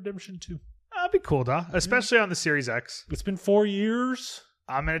Red Dead Redemption 2. That'd be cool, duh. Especially on the Series X. It's been 4 years.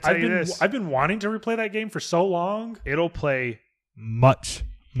 I'm going to tell you this. I've been wanting to replay that game for so long. It'll play much,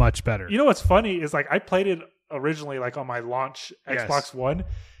 much better. You know what's funny is like I played it originally like on my launch Yes. Xbox One,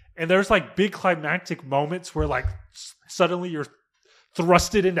 and there's like big climactic moments where like suddenly you're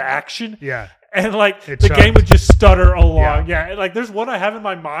thrusted into action. Yeah. And like It the chugged. game would just stutter along. Yeah. And like there's one I have in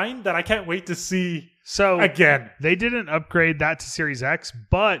my mind that I can't wait to see So again. they didn't upgrade that to Series X,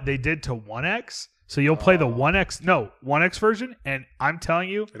 but they did to 1X. So you'll play the 1X version, and I'm telling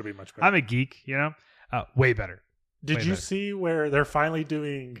you, It'll be much better. I'm a geek, you know? Way better. Did way you better. see where they're finally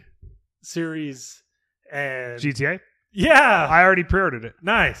doing series and GTA? yeah. I already pre-ordered it.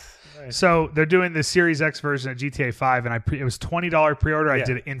 Nice. So they're doing the Series X version of GTA 5, and it was $20 pre-order. I Yeah.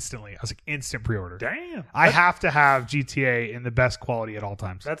 did it instantly. I was like, instant pre-order. Damn. I have to have GTA in the best quality at all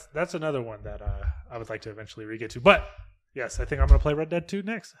times. That's another one that I would like to eventually re-get to. But yes, I think I'm going to play Red Dead 2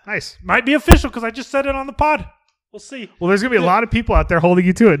 next. Nice. Might be official because I just said it on the pod. We'll see. Well, there's going to be a lot of people out there holding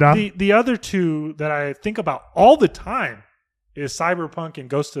you to it, Dom. The other two that I think about all the time is Cyberpunk and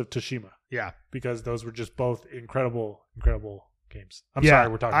Ghost of Tsushima, Yeah. because those were just both incredible games. I'm sorry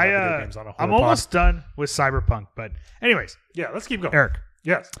we're talking about video games on a whole I'm almost done with Cyberpunk, but anyways, Yeah, let's keep going. Eric.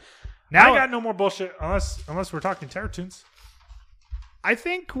 Yes. Now I got no more bullshit unless we're talking Terratunes. I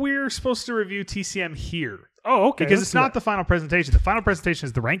think we're supposed to review TCM here Oh, okay. because let's it's do not that. the final presentation. The final presentation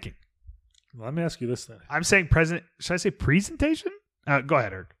is the ranking. Let me ask you this then. I'm saying should I say presentation? Go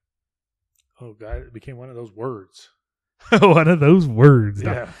ahead, Eric. Oh, God, it became one of those words. One of those words.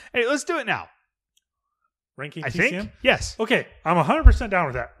 Dom. Yeah. Hey, let's do it now. Ranking I TCM? think. Yes. Okay, I'm 100% down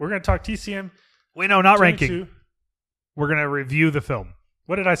with that. We're going to talk TCM. Wait, no, not 22. ranking. We're going to review the film.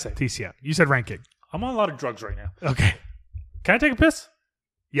 What did I say? TCM. You said ranking. I'm on a lot of drugs right now. Okay. Can I take a piss?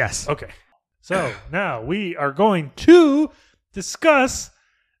 Yes. Okay. So now we are going to discuss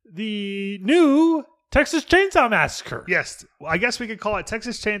the new Texas Chainsaw Massacre. Yes. Well, I guess we could call it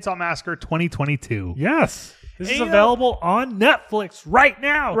Texas Chainsaw Massacre 2022. Yes. This is Hey, available on Netflix right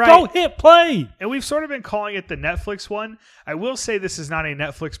now. Right. Go hit play. And we've sort of been calling it the Netflix one. I will say this is not a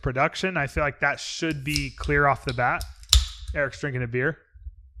Netflix production. I feel like that should be clear off the bat. Eric's drinking a beer.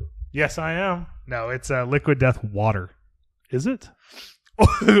 Yes, I am. No, it's Liquid Death water. Is it?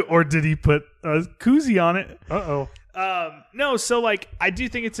 Or did he put a koozie on it? Uh-oh. No, so like I do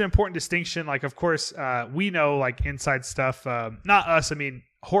think it's an important distinction. Like, of course, we know like inside stuff. Not us. I mean,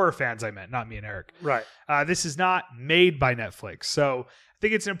 horror fans. I meant not me and Eric. Right. This is not made by Netflix, so I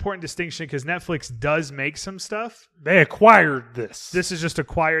think it's an important distinction because Netflix does make some stuff. They acquired this. This is just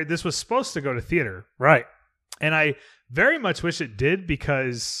acquired. This was supposed to go to theater, Right. and I very much wish it did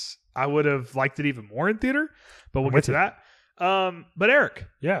because I would have liked it even more in theater. But we'll I'm get with to you. that. But Eric,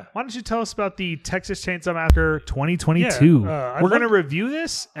 Yeah. why don't you tell us about the Texas Chainsaw Massacre 2022? Yeah, I'd we're going to love- review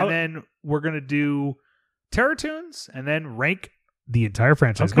this, and Oh. then we're going to do Terratunes, and then rank the entire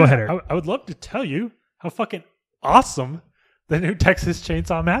franchise. Okay. Go ahead, Eric. I would love to tell you how fucking awesome the new Texas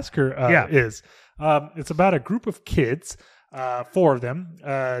Chainsaw Massacre is. It's about a group of kids, 4 of them.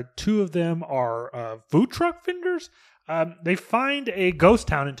 2 of them are food truck vendors. They find a ghost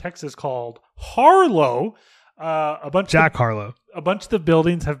town in Texas called Harlow. A bunch Jack Harlow. a bunch of the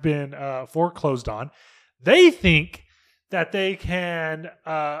buildings have been foreclosed on. They think that they can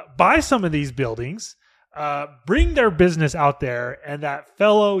buy some of these buildings, bring their business out there, and that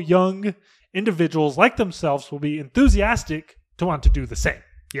fellow young individuals like themselves will be enthusiastic to want to do the same.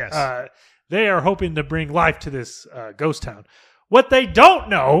 Yes. They are hoping to bring life to this ghost town. What they don't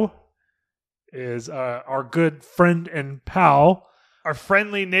know is our good friend and pal, Our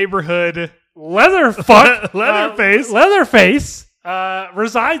friendly neighborhood Leatherfuck, Leatherface.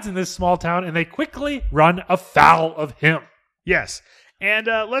 resides in this small town, and they quickly run afoul of him. Yes. And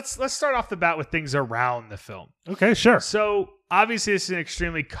let's start off the bat with things around the film. Okay, sure. So obviously, this is an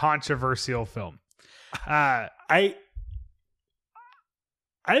extremely controversial film. I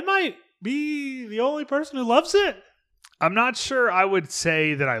might be the only person who loves it. I'm not sure I would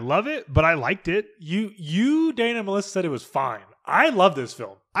say that I love it, but I liked it. You, Dana and Melissa said it was fine. I love this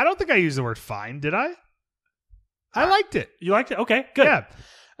film. I don't think I used the word fine, did I? I liked it. You liked it? Okay, good.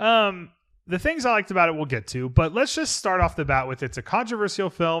 Yeah. The things I liked about it we'll get to, but let's just start off the bat with it's a controversial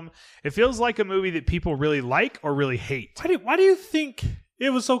film. It feels like a movie that people really like or really hate. Why do you think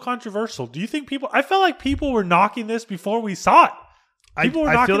it was so controversial? Do you think I felt like people were knocking this before we saw it. People were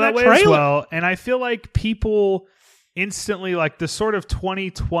I knocking feel that way trailer as well. And I feel like people instantly, like the sort of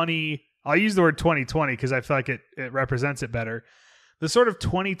 2020, I'll use the word 2020 because I feel like it represents it better. The sort of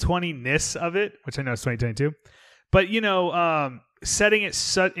 2020-ness of it, which I know is 2022. But, setting it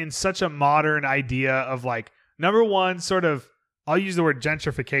in such a modern idea of like, number one, sort of, I'll use the word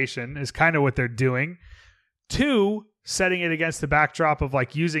gentrification is kind of what they're doing. Two, setting it against the backdrop of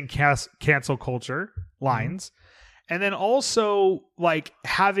like using cancel culture lines. Mm-hmm. And then also like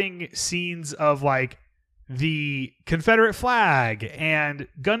having scenes of like the Confederate flag and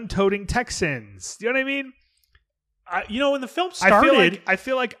gun-toting Texans. Do you know what I mean? When the film started, I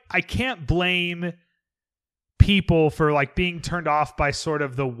feel like I can't blame people for like being turned off by sort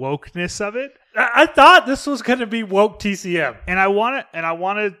of the wokeness of it. I thought this was going to be woke TCM, and I want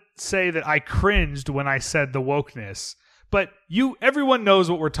to say that I cringed when I said the wokeness. But everyone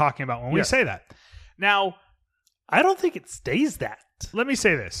knows what we're talking about when we say that. Now, I don't think it stays that. Let me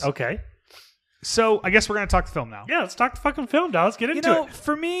say this. Okay. So I guess we're going to talk the film now. Yeah, let's talk the fucking film now. Let's get into it.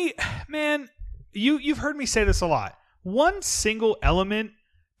 For me, man, you've heard me say this a lot. One single element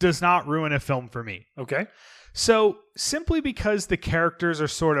does not ruin a film for me. Okay. So simply because the characters are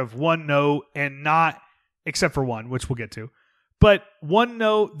sort of one note and not, except for one, which we'll get to, but one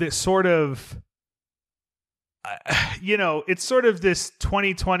note that sort of, it's sort of this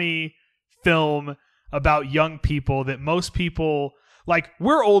 2020 film about young people that most people, like,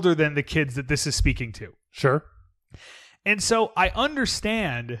 we're older than the kids that this is speaking to. Sure. And so I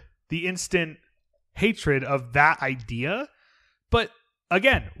understand the instant hatred of that idea, but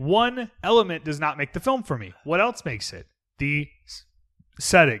again, one element does not make the film for me. What else makes it? The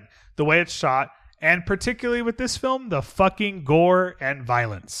setting, the way it's shot, and particularly with this film, the fucking gore and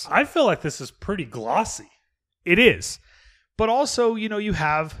violence. I feel like this is pretty glossy. It is. But also, you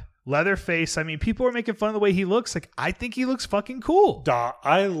have Leatherface. I mean, people are making fun of the way he looks. Like, I think he looks fucking cool.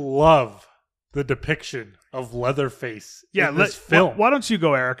 I love the depiction of Leatherface in this film. Why don't you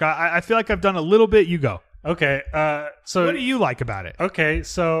go, Eric? I feel like I've done a little bit. You go. Okay. So what do you like about it? Okay.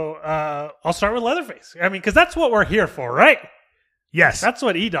 So I'll start with Leatherface. I mean, because that's what we're here for, right? Yes. That's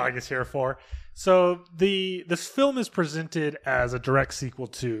what E-Dog is here for. So this film is presented as a direct sequel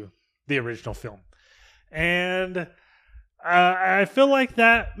to the original film. And I feel like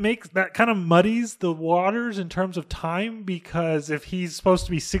that kind of muddies the waters in terms of time, because if he's supposed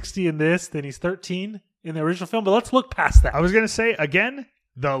to be 60 in this, then he's 13 in the original film. But let's look past that. I was going to say, again,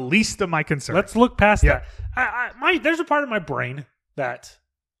 the least of my concern. Let's look past that. There's a part of my brain that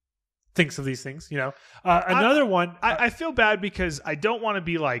thinks of these things. Another one. I feel bad because I don't want to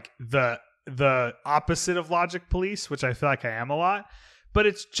be like the opposite of Logic Police, which I feel like I am a lot. But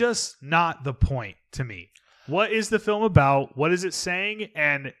it's just not the point to me. What is the film about? What is it saying?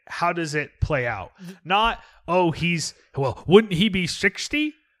 And how does it play out? Not, wouldn't he be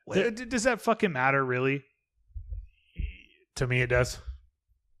 60? Does that fucking matter, really? To me, it does.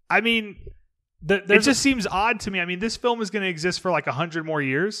 I mean, it just seems odd to me. I mean, this film is going to exist for like 100 more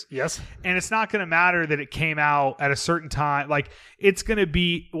years. Yes. And it's not going to matter that it came out at a certain time. Like, it's going to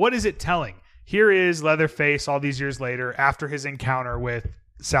be, what is it telling? Here is Leatherface all these years later after his encounter with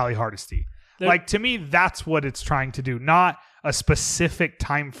Sally Hardesty. Like, to me, that's what it's trying to do, not a specific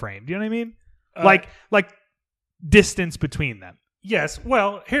time frame. Do you know what I mean? Like distance between them. Yes.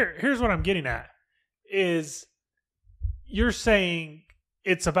 Well, here's what I'm getting at is you're saying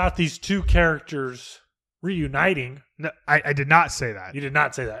it's about these two characters reuniting. No, I did not say that. You did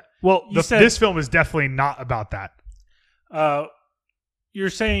not say that. Well, this film is definitely not about that. you're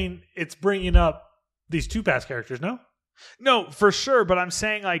saying it's bringing up these two past characters, no? No, for sure. But I'm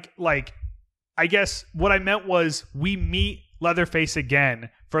saying like, I guess what I meant was we meet Leatherface again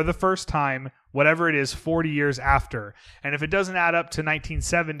for the first time, whatever it is, 40 years after. And if it doesn't add up to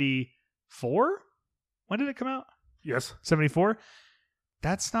 1974, when did it come out? Yes. 74?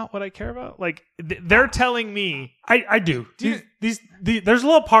 That's not what I care about. Like, they're telling me. I do. There's a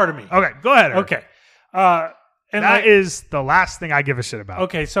little part of me. Okay, go ahead. Eric. Okay. And that is the last thing I give a shit about.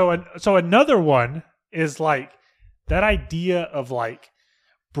 Okay, so another one is like that idea of like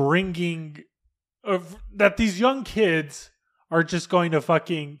bringing that these young kids are just going to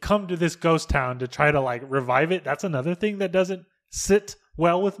fucking come to this ghost town to try to like revive it. That's another thing that doesn't sit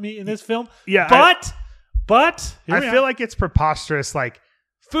well with me in this film. Yeah, but I feel like it's preposterous. Like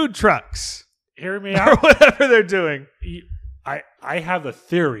food trucks, hear me or out. whatever they're doing. I have a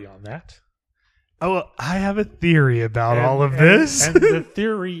theory on that. Oh, well, I have a theory about all of this. And the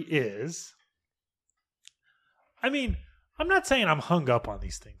theory is, I mean, I'm not saying I'm hung up on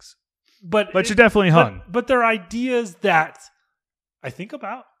these things, but you're definitely hung. But they're ideas that I think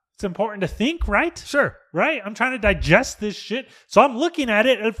about. It's important to think, right? Sure. Right? I'm trying to digest this shit. So I'm looking at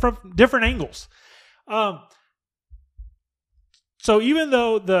it from different angles. So even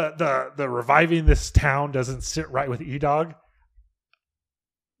though the reviving this town doesn't sit right with E-Dog,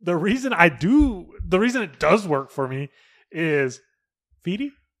 the reason it does work for me is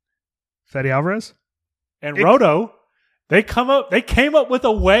Fede Alvarez and Roto. They came up with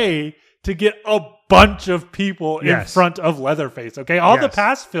a way to get a bunch of people in front of Leatherface. Okay, all the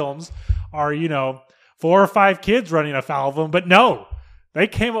past films are 4 or 5 kids running afoul of them, but no, they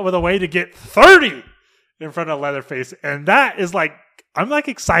came up with a way to get 30 in front of Leatherface, and that is like I'm like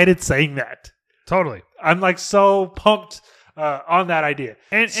excited saying that. Totally, I'm like so pumped on that idea.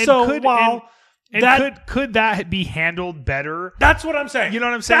 And so could that be handled better? That's what I'm saying. You know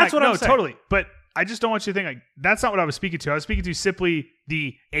what I'm saying? That's what I'm saying. Totally. But I just don't want you to think like that's not what I was speaking to. I was speaking to simply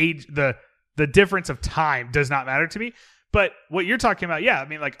the age, the difference of time does not matter to me. But what you're talking about, yeah, I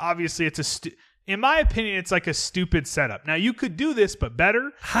mean, like obviously it's in my opinion, it's like a stupid setup. Now you could do this, but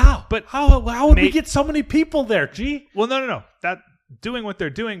better. How? But how would we get so many people there? Gee. Well, no. That doing what they're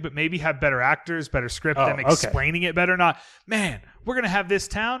doing, but maybe have better actors, better script, them explaining it better. Not, man, we're gonna have this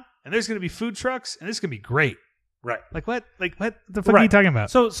town, and there's gonna be food trucks, and this is gonna be great. Right. Like what? Like what the fuck are you talking about?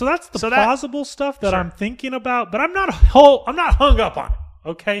 So that's the plausible stuff that I'm thinking about, but I'm not hung up on it.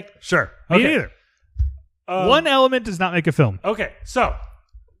 Okay. Sure. Me neither. One element does not make a film. Okay. So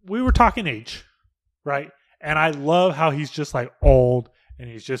we were talking age, right? And I love how he's just like old and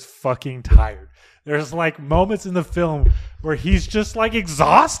he's just fucking tired. There's like moments in the film where he's just like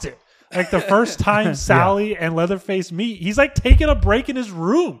exhausted. Like the first time Sally and Leatherface meet, he's like taking a break in his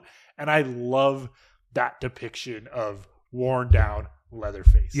room. And I love that depiction of worn down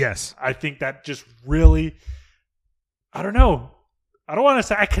Leatherface. Yes. I think that just really, I don't know. I don't want to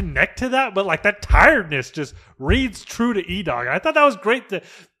say I connect to that, but like that tiredness just reads true to E-Dog. And I thought that was great that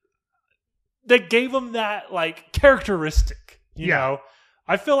gave him that like characteristic, you know?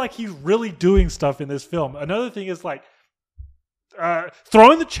 I feel like he's really doing stuff in this film. Another thing is like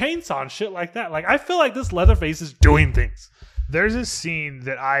throwing the chainsaw and shit like that. Like I feel like this Leatherface is doing things. There's a scene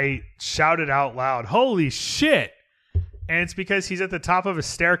that I shouted out loud, holy shit. And it's because he's at the top of a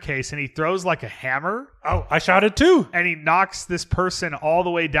staircase and he throws like a hammer. Oh, I shouted too. And he knocks this person all the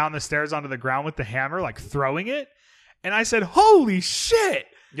way down the stairs onto the ground with the hammer, like throwing it. And I said, holy shit.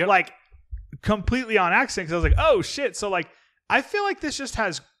 Yep. Like completely on accident because I was like, oh shit. So like, I feel like this just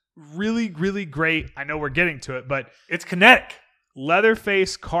has really, really great, I know we're getting to it, but it's kinetic.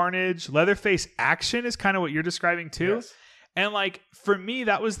 Leatherface carnage, Leatherface action is kind of what you're describing too. Yes. And like, for me,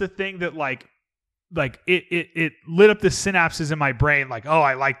 that was the thing that like it lit up the synapses in my brain. Like, oh,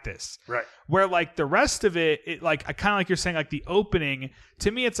 I like this. Right. Where like the rest of it like, I kind of like you're saying, like the opening to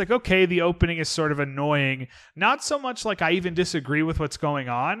me, it's like, okay, the opening is sort of annoying. Not so much like I even disagree with what's going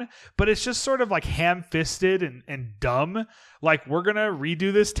on, but it's just sort of like ham-fisted and dumb. Like we're going to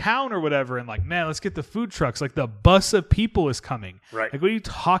redo this town or whatever. And like, man, let's get the food trucks. Like the bus of people is coming. Right. Like, what are you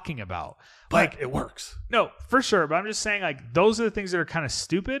talking about? Like it works. No, for sure. But I'm just saying like those are the things that are kind of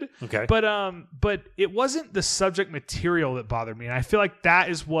stupid. Okay. But it wasn't the subject material that bothered me. And I feel like that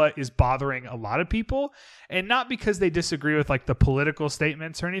is what is bothering a lot of people. And not because they disagree with like the political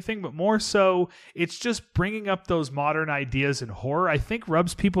statements or anything, but more so it's just bringing up those modern ideas in horror. I think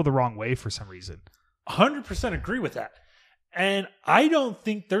rubs people the wrong way for some reason. 100% agree with that. And I don't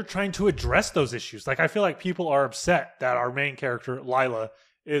think they're trying to address those issues. Like I feel like people are upset that our main character, Lila,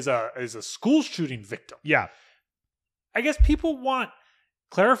 is a school shooting victim. Yeah. I guess people want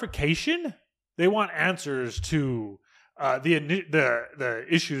clarification. They want answers to the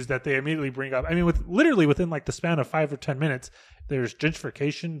issues that they immediately bring up. I mean, within like the span of 5 or 10 minutes, there's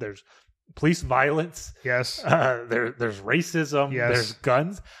gentrification, there's police violence, Yes. there's racism, Yes. there's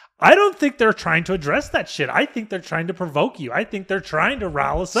guns. I don't think they're trying to address that shit. I think they're trying to provoke you. I think they're trying to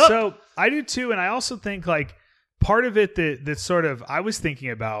rile us up. So I do too, and I also think like part of it that sort of I was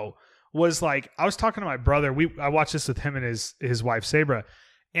thinking about was like I was talking to my brother. I watched this with him and his wife Sabra,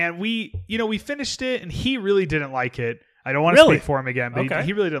 and we finished it, and he really didn't like it. I don't want to speak for him again, but Okay.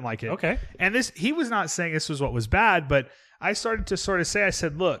 he really didn't like it. Okay. And he was not saying this was what was bad, but I started to sort of say, I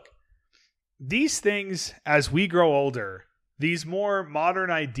said, look, these things as we grow older, these more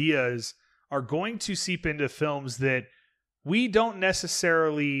modern ideas are going to seep into films that we don't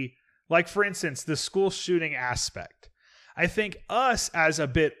necessarily like. For instance, the school shooting aspect. I think us as a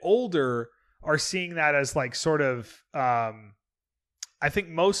bit older are seeing that as like sort of, I think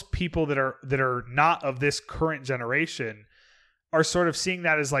most people that are not of this current generation are sort of seeing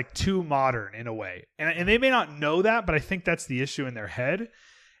that as like too modern in a way. And they may not know that, but I think that's the issue in their head.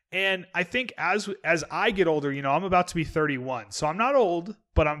 And I think as I get older, I'm about to be 31. So I'm not old,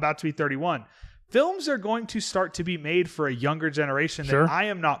 but I'm about to be 31. Films are going to start to be made for a younger generation Sure. that I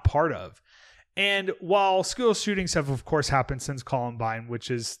am not part of. And while school shootings have, of course, happened since Columbine, which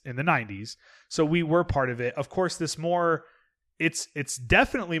is in the 90s, so we were part of it. Of course, it's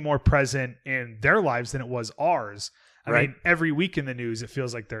definitely more present in their lives than it was ours. I Right. mean, every week in the news, it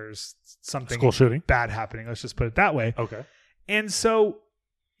feels like there's something School shooting. bad happening. Let's just put it that way. Okay. And so,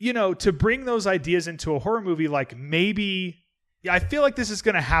 to bring those ideas into a horror movie, like maybe I feel like this is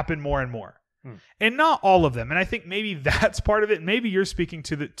going to happen more and more. And not all of them. And I think maybe that's part of it. Maybe you're speaking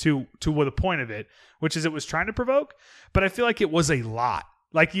to the point of it, which is it was trying to provoke, but I feel like it was a lot.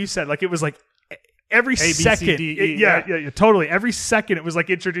 Like you said, like it was like every A, B, C, second. D, E, yeah, totally. Every second it was like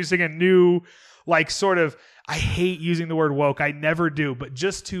introducing a new, like sort of, I hate using the word woke. I never do, but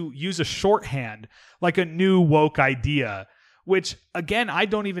just to use a shorthand, like a new woke idea, which again, I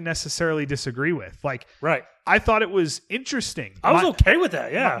don't even necessarily disagree with. Like, Right. I thought it was interesting. I was okay with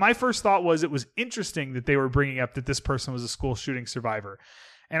that. Yeah. My first thought was it was interesting that they were bringing up that this person was a school shooting survivor.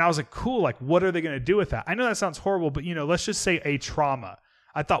 And I was like, cool, like what are they going to do with that? I know that sounds horrible, but let's just say a trauma.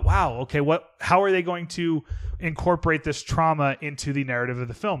 I thought, wow, okay, how are they going to incorporate this trauma into the narrative of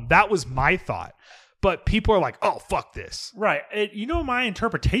the film? That was my thought. But people are like, oh, fuck this. Right. My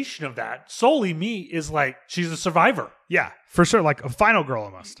interpretation of that, solely me, is like she's a survivor. Yeah, for sure. Like a final girl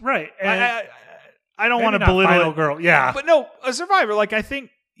almost. Right. And I don't maybe want to not belittle final it. girl. Yeah. But no, a survivor. Like I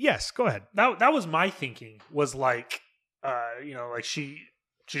think, yes, go ahead. That was my thinking, was like, like she's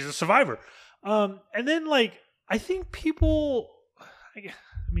a survivor. And then like, I think people, I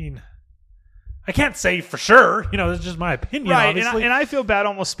mean, I can't say for sure, it's just my opinion, Right. obviously. And I feel bad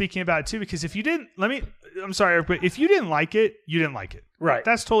almost speaking about it too, because if you didn't, I'm sorry, Eric, but if you didn't like it, you didn't like it. Right.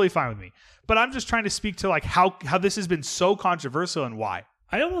 That's totally fine with me. But I'm just trying to speak to like how this has been so controversial and why.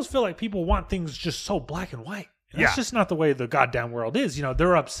 I almost feel like people want things just so black and white. And that's Yeah. just not the way the goddamn world is.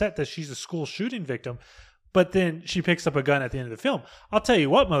 They're upset that she's a school shooting victim, but then she picks up a gun at the end of the film. I'll tell you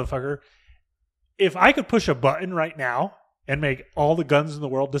what, motherfucker, if I could push a button right now and make all the guns in the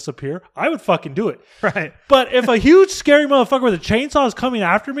world disappear, I would fucking do it. Right. But if a huge scary motherfucker with a chainsaw is coming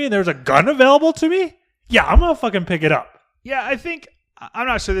after me and there's a gun available to me, yeah, I'm gonna fucking pick it up. Yeah, I think I'm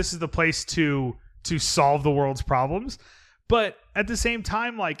not sure this is the place to solve the world's problems, but at the same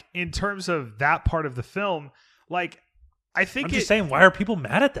time, like in terms of that part of the film, like I think I'm just saying, why are people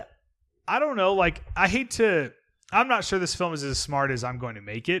mad at that? I don't know. Like I'm not sure this film is as smart as I'm going to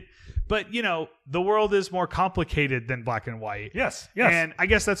make it, but the world is more complicated than black and white. Yes. And I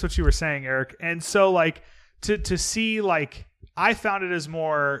guess that's what you were saying, Eric. And so like to see, like, I found it as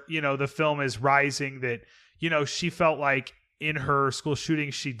more, the film is rising that, she felt like in her school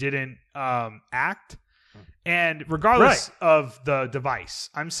shooting, she didn't act. And regardless of the device,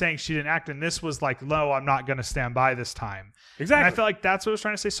 I'm saying she didn't act. And this was like, no, I'm not going to stand by this time. Exactly. And I feel like that's what I was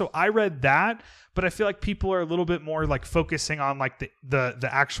trying to say. So I read that, but I feel like people are a little bit more like focusing on like the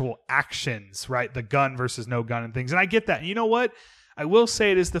actual actions, right? The gun versus no gun and things. And I get that. And you know what? I will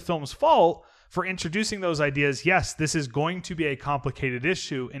say it is the film's fault for introducing those ideas. Yes, this is going to be a complicated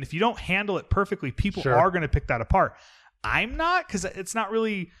issue. And if you don't handle it perfectly, people are going to pick that apart. I'm not, because it's not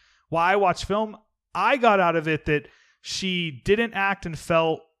really why I watch film. I got out of it that she didn't act and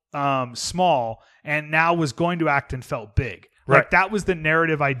felt small, and now was going to act and felt big. Right. Like that was the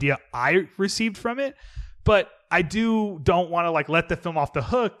narrative idea I received from it. But I don't want to like let the film off the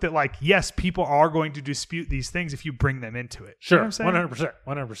hook that like, yes, people are going to dispute these things if you bring them into it. Sure. You know what I'm saying?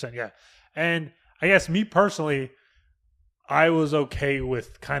 100%. Yeah. And I guess me personally, I was okay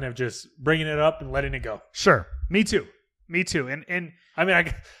with kind of just bringing it up and letting it go. Sure. Me too. Me too. And I mean,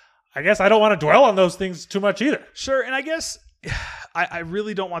 I guess I don't want to dwell on those things too much either. sure. And I guess I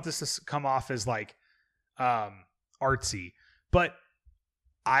really don't want this to come off as like artsy, but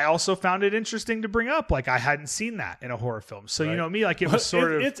I also found it interesting to bring up. Like I hadn't seen that in a horror film. So you know me, like it was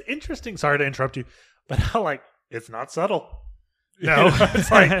sort of. It's interesting. Sorry to interrupt you, but how like it's not subtle. No,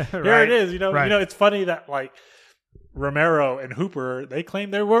 it's like here Right. it is. You know, Right. it's funny that like Romero and Hooper, they claim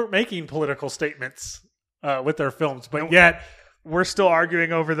they weren't making political statements with their films, but yet we're still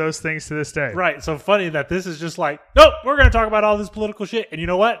arguing over those things to this day. right. So funny that this is just like, nope, we're going to talk about all this political shit, and you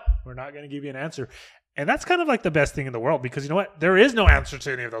know what? We're not going to give you an answer. And that's kind of like the best thing in the world because you know what? There is no answer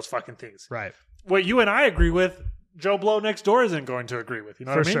to any of those fucking things. Right. What you and I agree with, Joe Blow next door isn't going to agree with. You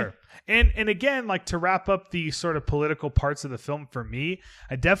know what I mean? For sure. And again, like to wrap up the sort of political parts of the film for me,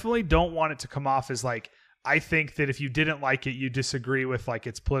 I definitely don't want it to come off as like, I think that if you didn't like it, you disagree with like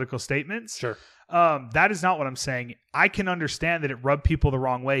its political statements. Sure. That is not what I'm saying. I can understand that it rubbed people the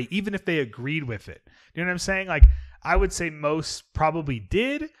wrong way, even if they agreed with it. You know what I'm saying? Like I would say most probably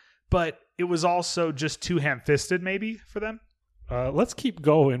did, but it was also just too ham-fisted maybe for them. Let's keep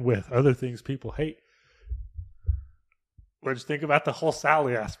going with other things people hate. What did you think about the whole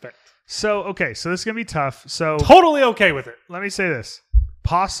Sally aspect? So, okay, so this is going to be tough. So Totally okay with it. let me say this.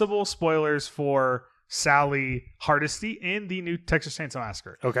 Possible spoilers for Sally Hardesty in the new Texas Chainsaw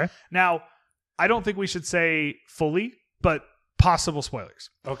Massacre. Okay. Now, I don't think we should say fully, but possible spoilers.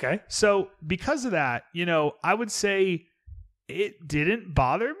 Okay. So because of that, you know, I would say it didn't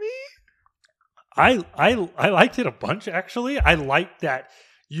bother me. I liked it a bunch, actually. I like that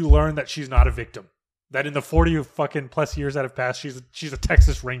you learn that she's not a victim. That in the 40 fucking plus years that have passed, she's a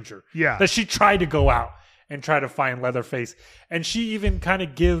Texas Ranger. Yeah. That she tried to go out and try to find Leatherface. And she even kind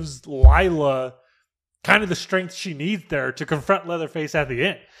of gives Lila kind of the strength she needs there to confront Leatherface at the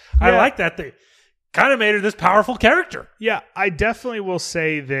end. I Yeah. like that they kind of made her this powerful character. Yeah, I definitely will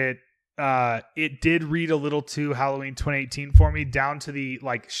say that it did read a little too Halloween 2018 for me, down to the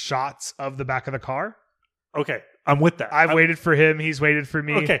like shots of the back of the car. Okay, I'm with that. I've waited for him. He's waited for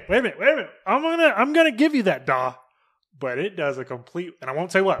me. Okay, wait a minute. I'm gonna give you that, but it does a complete, and I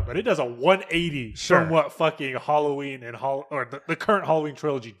won't say what, but it does a 180 Sure. from what fucking Halloween and the current Halloween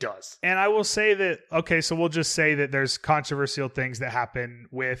trilogy does. And I will say that, okay, so we'll just say that there's controversial things that happen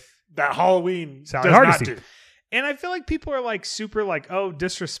with That Halloween Sally does Hardesty. not do. And I feel like people are like super like, oh,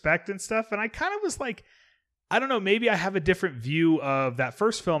 disrespect and stuff. And I kind of was like, I don't know, maybe I have a different view of that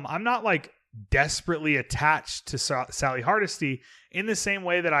first film. I'm not like desperately attached to Sally Hardesty in the same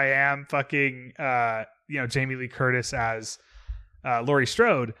way that I am fucking, Jamie Lee Curtis as Laurie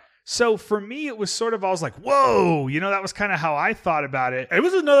Strode. So for me, it was sort of, I was like, whoa, that was kind of how I thought about it. It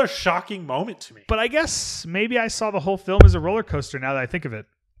was another shocking moment to me. But I guess maybe I saw the whole film as a roller coaster now that I think of it.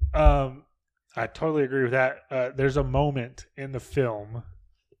 I totally agree with that. There's a moment in the film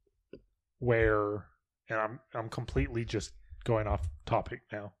where, and I'm completely just going off topic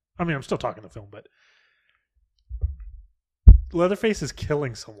now. I mean, I'm still talking the film, but Leatherface is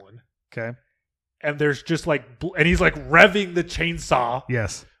killing someone, Okay. and there's just like, and he's like revving the chainsaw,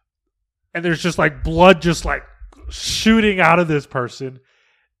 Yes. and there's just like blood just like shooting out of this person,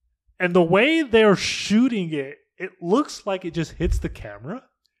 and the way they're shooting it, it looks like it just hits the camera.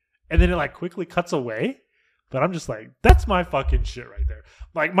 And then it like quickly cuts away. But I'm just like, that's my fucking shit right there.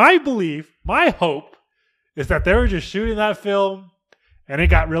 Like my belief, my hope is that they were just shooting that film and it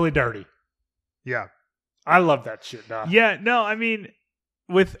got really dirty. Yeah. I love that shit, nah. Yeah. No, I mean,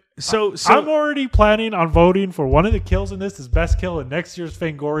 so I'm already planning on voting for one of the kills in this as best kill in next year's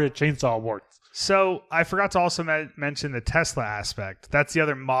Fangoria Chainsaw Awards. So I forgot to also mention the Tesla aspect. That's the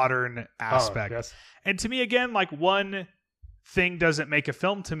other modern aspect. Oh, yes. And to me, again, like one thing doesn't make a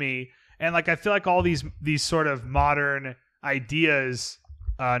film to me. And like I feel like all these sort of modern ideas,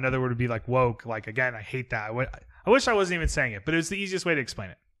 another word would be like woke. Like again, I hate that. I wish I wasn't even saying it, but it was the easiest way to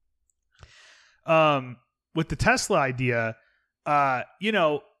explain it. With the Tesla idea,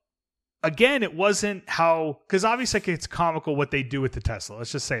 again, it wasn't because obviously it's comical what they do with the Tesla.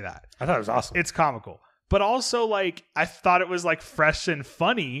 Let's just say that. I thought it was awesome. It's comical. But also, like, I thought it was, like, fresh and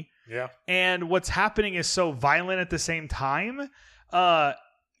funny. Yeah. And what's happening is so violent at the same time. The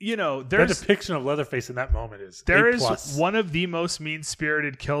There's depiction of Leatherface in that moment is there A+. is one of the most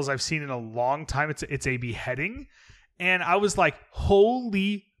mean-spirited kills I've seen in a long time. It's a beheading. And I was like,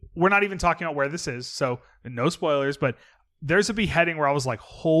 holy... We're not even talking about where this is, so no spoilers, but there's a beheading where I was like,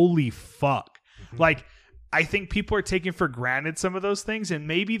 holy fuck. Mm-hmm. Like, I think people are taking for granted some of those things, and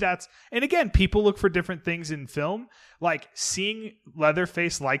maybe that's, and again, people look for different things in film. Like seeing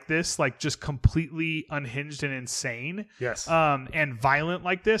Leatherface like this, like just completely unhinged and insane, Yes. and violent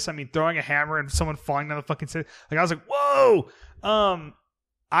like this. I mean, throwing a hammer and someone falling down the fucking stairs. Like I was like, whoa.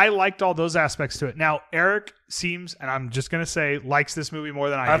 I liked all those aspects to it. Now Eric seems, and I'm just gonna say, likes this movie more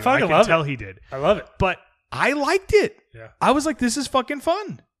than I do. fucking I can love tell it. he did, I love it. but I liked it. Yeah. I was like, this is fucking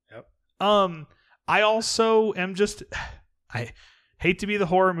fun. Yep. I also am just, I hate to be the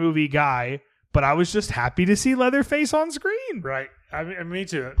horror movie guy, but I was just happy to see Leatherface on screen. Right. I mean, me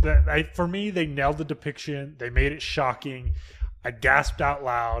too. For me, they nailed the depiction. They made it shocking. I gasped out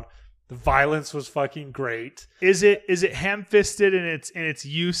loud. The violence was fucking great. Is it ham-fisted in its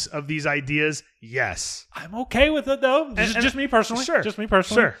use of these ideas? Yes. I'm okay with it though. Just me personally. Sure. Just me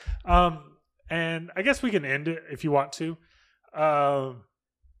personally. Sure. And I guess we can end it if you want to.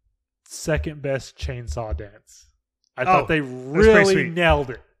 Second best chainsaw dance. I thought they pretty really sweet. nailed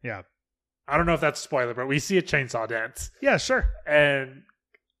it. Yeah. I don't know if that's a spoiler, but we see a chainsaw dance. Yeah, sure. And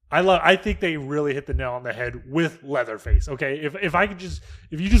I think they really hit the nail on the head with Leatherface. Okay. If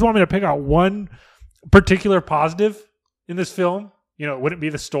you just want me to pick out one particular positive in this film, it wouldn't be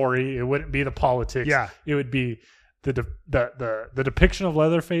the story. It wouldn't be the politics. Yeah. It would be the depiction of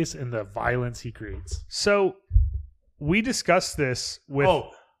Leatherface and the violence he creates. So we discussed this with. Oh,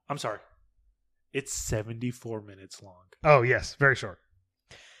 I'm sorry. It's 74 minutes long. Oh yes, very short.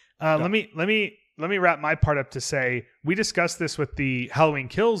 Let me wrap my part up to say we discussed this with the Halloween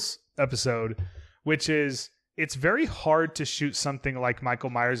Kills episode, which is it's very hard to shoot something like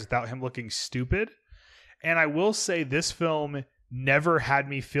Michael Myers without him looking stupid. And I will say this film never had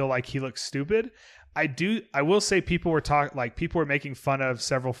me feel like he looked stupid. I will say people were making fun of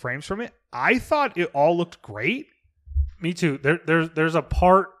several frames from it. I thought it all looked great. Me too. There's a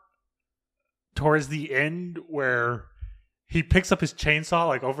part towards the end where he picks up his chainsaw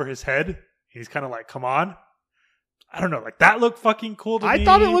like over his head. He's kind of like, come on. I don't know. Like that looked fucking cool to me. I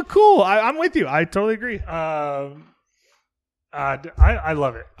thought it looked cool. I'm with you. I totally agree. I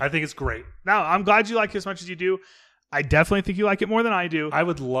love it. I think it's great. Now, I'm glad you like it as much as you do. I definitely think you like it more than I do. I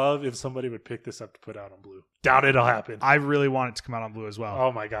would love if somebody would pick this up to put out on Blue. Doubt it'll happen. I really want it to come out on Blue as well.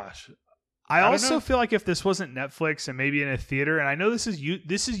 Oh my gosh. I don't also know. feel like if this wasn't Netflix and maybe in a theater, and I know this is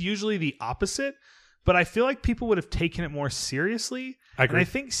usually the opposite, but I feel like people would have taken it more seriously. I agree. And I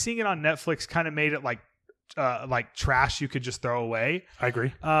think seeing it on Netflix kind of made it like trash you could just throw away. I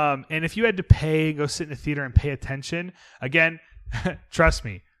agree. And if you had to pay, go sit in a theater and pay attention, again, trust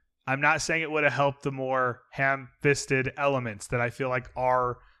me, I'm not saying it would have helped the more ham-fisted elements that I feel like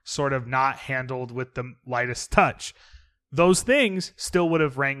are sort of not handled with the lightest touch. Those things still would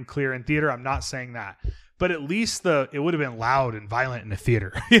have rang clear in theater. I'm not saying that. But at least it would have been loud and violent in the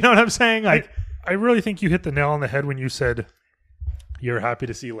theater. You know what I'm saying? Like, I really think you hit the nail on the head when you said you're happy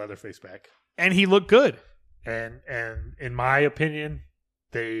to see Leatherface back. And he looked good. And in my opinion,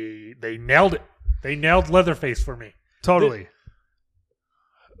 they nailed it. They nailed Leatherface for me. Totally.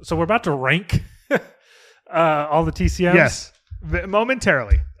 So we're about to rank all the TCMs. Yes.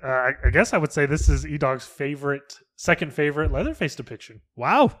 Momentarily. I guess I would say this is E-Dog's second favorite Leatherface depiction.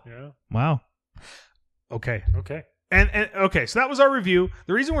 Wow. Yeah. Wow. Okay. Okay. And okay, so that was our review.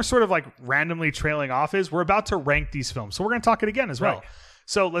 The reason we're sort of like randomly trailing off is we're about to rank these films. So we're going to talk it again as well. Right.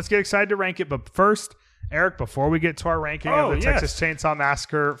 So let's get excited to rank it. But first, Eric, before we get to our ranking of the Texas Chainsaw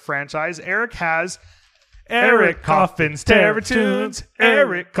Massacre franchise, Eric has Eric Coffin's Terror Tunes.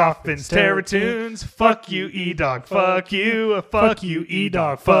 Eric Coffin's Terror Tunes. Fuck you, E-Dog. Fuck you. Fuck you,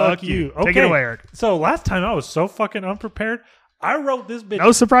 E-Dog. Fuck you. Okay. Take it away, Eric. So last time I was so fucking unprepared. I wrote this bitch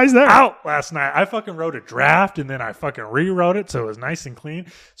No surprise there. out last night. I fucking wrote a draft and then I fucking rewrote it so it was nice and clean.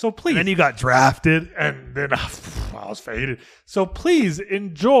 So please. And then you got drafted. And then I was faded. So please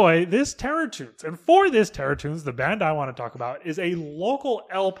enjoy this Terror Tunes. And for this Terror Tunes, the band I want to talk about is a local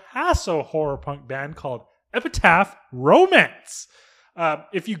El Paso horror punk band called Epitaph Romance.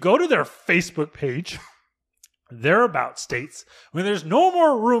 If you go to their Facebook page, their about states, when there's no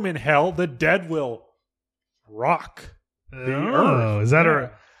more room in hell, the dead will rock the earth. Is that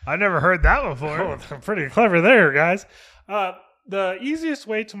I've never heard that before. Oh, I'm pretty clever there, guys. The easiest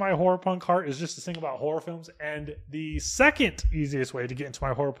way to my horror punk heart is just to sing about horror films, and the second easiest way to get into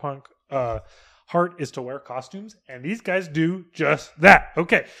my horror punk heart is to wear costumes, and these guys do just that.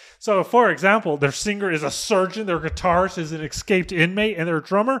 Okay, so for example, their singer is a surgeon, their guitarist is an escaped inmate, and their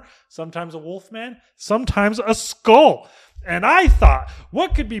drummer, sometimes a wolf man, sometimes a skull. And I thought,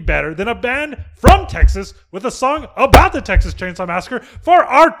 what could be better than a band from Texas with a song about the Texas Chainsaw Massacre for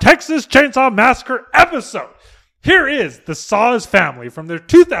our Texas Chainsaw Massacre episode? Here is the Saws Family from their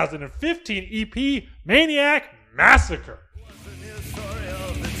 2015 EP, Maniac Massacre. The news story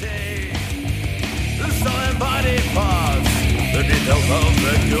of the day. The stolen body parts. The details of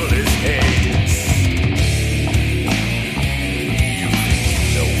the ghoulish haze. You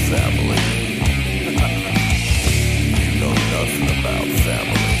know family. You know nothing about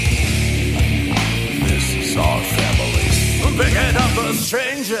family. This is our family. Picking up a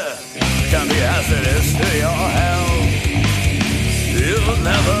stranger can be hazardous to your health. You'll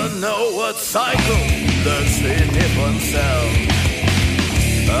never know what cycle lurks beneath oneself.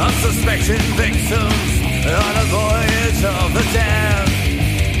 Unsuspecting victims on a voyage of the damned,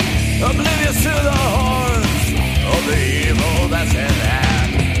 oblivious to the horrors of the evil that's in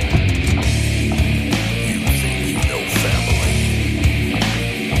hand. You think you know family.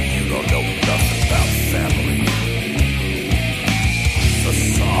 You don't know nothing about family. The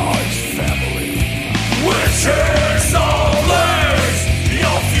Sarge family. Witches all learns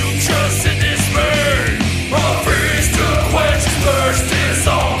your future's in dismay. A feast to quench thirst is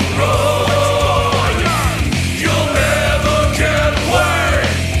on the road. You'll never get away.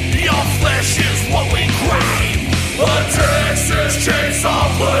 Your flesh is what we crave. A Texas chainsaw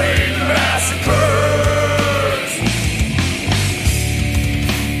bloody massacres.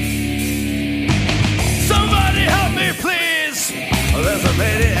 Somebody help me, please. There's a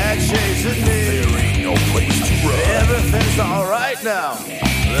maniac chasing me. There ain't no place to run. Everything's alright now.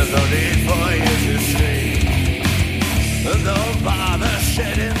 There's no need for you to scream. Don't bother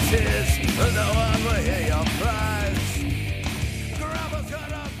shedding tears. No one will hear your cries. Grandma's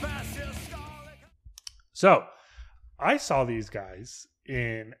gonna pass your skull. So, I saw these guys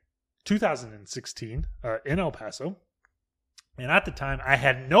in 2016 in El Paso. And at the time, I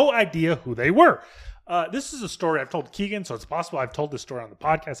had no idea who they were. This is a story I've told Keegan, so it's possible I've told this story on the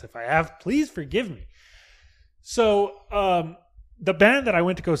podcast. If I have, please forgive me. So, the band that I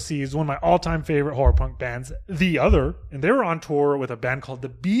went to go see is one of my all-time favorite horror punk bands, The Other, and they were on tour with a band called the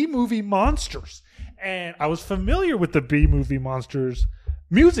B-Movie Monsters. And I was familiar with the B-Movie Monsters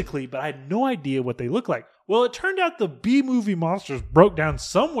musically, but I had no idea what they looked like. Well, it turned out the B-Movie Monsters broke down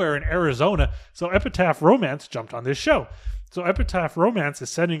somewhere in Arizona, so Epitaph Romance jumped on this show. So Epitaph Romance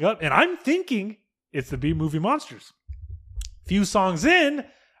is setting up, and I'm thinking it's the B-Movie Monsters. Few songs in,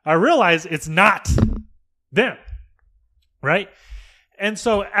 I realize it's not them, right? And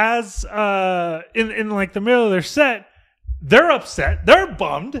so as in like the middle of their set, they're upset, they're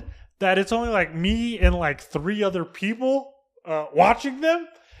bummed that it's only like me and like 3 other people watching them.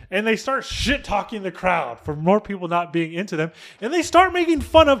 And they start shit-talking the crowd for more people not being into them. And they start making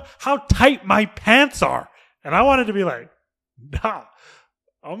fun of how tight my pants are. And I wanted to be like, nah,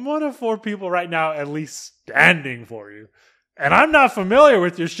 I'm one of 4 people right now at least standing for you. And I'm not familiar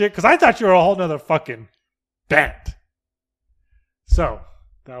with your shit because I thought you were a whole nother fucking band. So,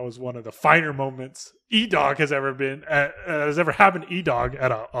 that was one of the finer moments E-Dog has ever happened to E-Dog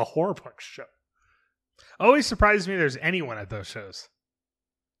at a horror punk show. Always surprises me there's anyone at those shows.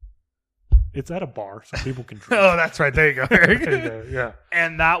 It's at a bar, so people can drink. Oh, that's right. There you go. Yeah.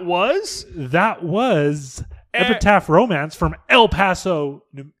 And that was? That was Epitaph Romance from El Paso,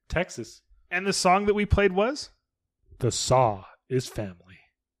 Texas. And the song that we played was? The Saw is Family.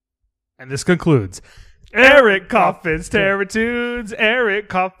 And this concludes Eric Coffin's Terror Tunes. Eric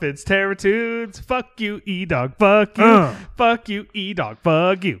Coffin's Terror Tunes. Fuck you, E-Dog. Fuck you. Fuck you, E-Dog.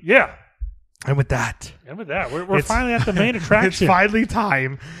 Fuck you. Yeah. And with that, we're finally at the main attraction. It's finally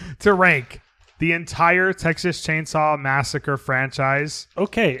time to rank the entire Texas Chainsaw Massacre franchise.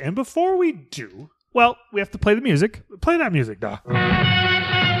 Okay, and before we do, well, we have to play the music. Play that music, Doc.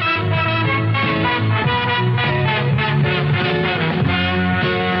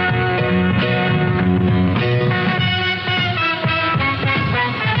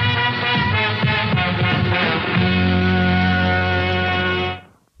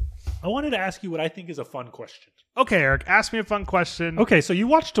 I wanted to ask you what I think is a fun question. Okay, Eric, ask me a fun question. Okay, so you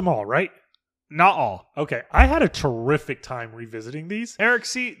watched them all, right? Not all. Okay, I had a terrific time revisiting these. Eric,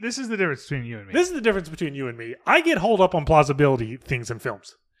 see, this is the difference between you and me. This is the difference between you and me. I get hold up on plausibility things in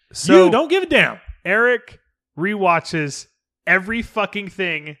films. So you don't give a damn. Eric rewatches every fucking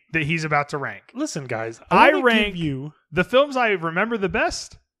thing that he's about to rank. Listen, guys, I rank you the films I remember the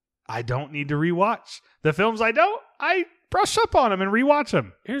best. I don't need to rewatch. The films I don't, I brush up on them and rewatch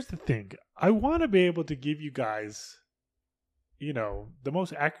them. Here's the thing. I want to be able to give you guys, the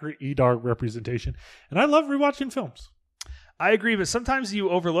most accurate E-Dog representation. And I love rewatching films. I agree, but sometimes you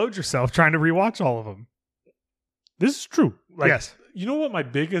overload yourself trying to rewatch all of them. This is true. Yes. You know what I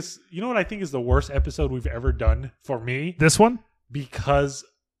think is the worst episode we've ever done for me? This one? Because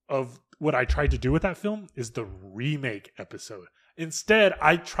of what I tried to do with that film is the remake episode. Instead,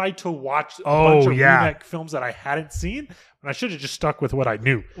 I tried to watch a Oh, bunch of yeah. remake films that I hadn't seen, and I should have just stuck with what I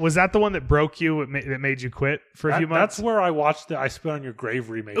knew. Was that the one that broke you, that made you quit for a few months? That's where I watched the I Spit on Your Grave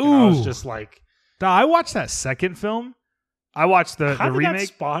remake, and I was Ooh. just like, I watched that second film. I watched the how did that remake.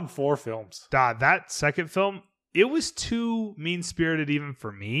 spawn 4 films? That second film, it was too mean-spirited even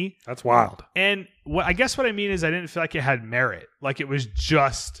for me. That's wild. And I guess what I mean is I didn't feel like it had merit. Like it was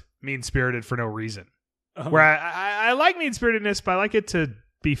just mean-spirited for no reason. Where I like mean-spiritedness, but I like it to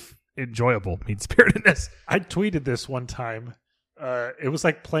be enjoyable mean-spiritedness. I tweeted this one time. It was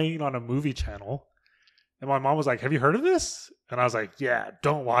like playing on a movie channel. And my mom was like, have you heard of this? And I was like, yeah,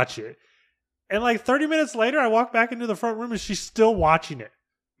 don't watch it. And like 30 minutes later, I walked back into the front room and she's still watching it.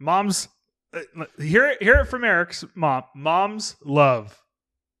 Moms, hear it from Eric's mom. Moms love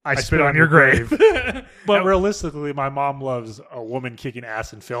I Spit on Your Grave. But realistically, my mom loves a woman kicking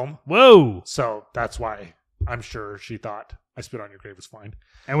ass in film. Whoa. So that's why I'm sure she thought I Spit on Your Grave was fine.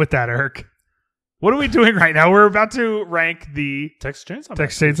 And with that, Eric, what are we doing right now? We're about to rank the Texas Chainsaw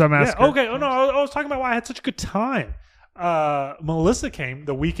Chainsaw Massacre. Yeah, okay. Oh, no, I was talking about why I had such a good time. Melissa came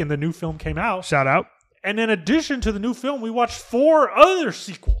the weekend the new film came out. Shout out. And in addition to the new film, we watched 4 other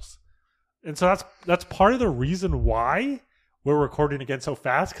sequels. And so that's part of the reason why we're recording again so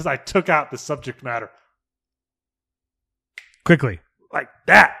fast, because I took out the subject matter. Quickly. Like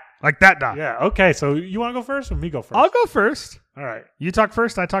that. Like that, Doc. Yeah, okay. So you want to go first or me go first? I'll go first. All right. You talk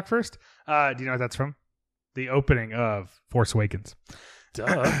first, I talk first. Do you know what that's from? The opening of Force Awakens.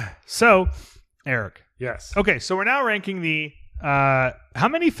 Duh. So, Eric. Yes. Okay, so we're now ranking the how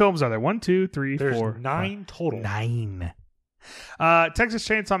many films are there? 1, 2, 3, There's 4, 9 total. 9. Texas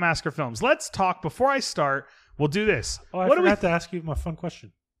Chainsaw Massacre films. Let's talk before I start. We'll do this. Oh, I what do we forgot to ask you my fun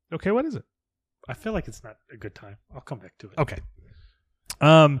question. Okay, what is it? I feel like it's not a good time. I'll come back to it. Okay.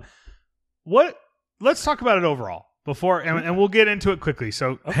 Let's talk about it overall before, and we'll get into it quickly.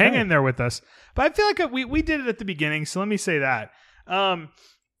 So hang in there with us. But I feel like we did it at the beginning, so let me say that.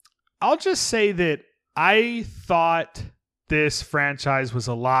 I'll just say that I thought this franchise was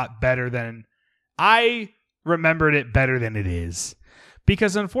a lot better than I remembered it better than it is.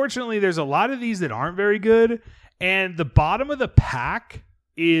 Because unfortunately, there's a lot of these that aren't very good, and the bottom of the pack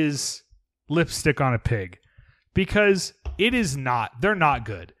is lipstick on a pig. Because it is not. They're not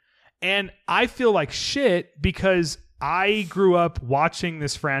good. And I feel like shit because I grew up watching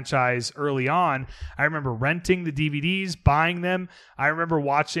this franchise early on. I remember renting the DVDs, buying them. I remember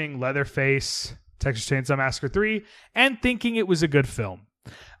watching Leatherface, Texas Chainsaw Massacre 3, and thinking it was a good film.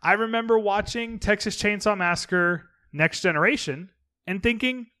 I remember watching Texas Chainsaw Massacre Next Generation and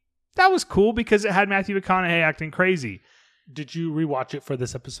thinking that was cool because it had Matthew McConaughey acting crazy. Did you rewatch it for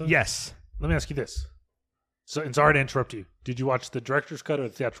this episode? Yes. Let me ask you this. So, and sorry to interrupt you. Did you watch the director's cut or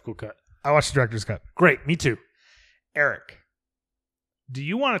the theatrical cut? I watched the director's cut. Great. Me too. Eric, do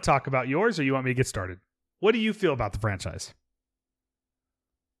you want to talk about yours or you want me to get started? What do you feel about the franchise?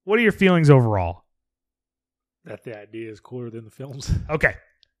 What are your feelings overall? That the idea is cooler than the films. Okay.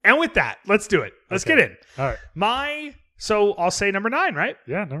 And with that, let's do it. Let's Okay. get in. All right. So I'll say number 9, right?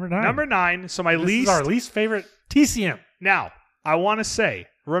 Yeah, number 9. Number 9. So my This least. is our least favorite TCM. Now, I want to say,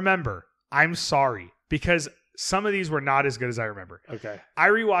 remember, I'm sorry because some of these were not as good as I remember. Okay. I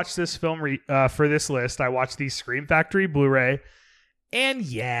rewatched this film for this list. I watched the Scream Factory Blu-ray. And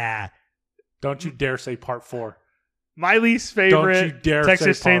yeah, Don't you dare say part 4. my least Don't you favorite dare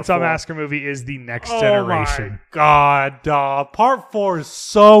Texas say part Chainsaw 4. Massacre movie is The Next Oh Generation. my God, dog. Part 4 is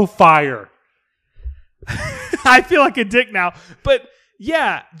so fire. I feel like a dick now. But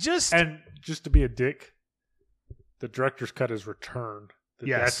yeah, just... And just to be a dick, the director's cut is Return.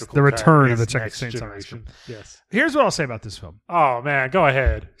 Yes, theatrical the return cut of the is Texas Next Chainsaw Generation. Yes. Here's what I'll say about this film. Oh, man. Go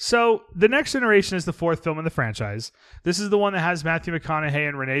ahead. So, The Next Generation is the 4th film in the franchise. This is the one that has Matthew McConaughey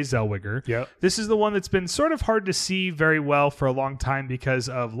and Renee Zellweger. Yep. This is the one that's been sort of hard to see very well for a long time because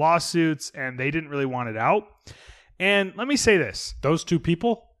of lawsuits, and they didn't really want it out. And let me say this. Those two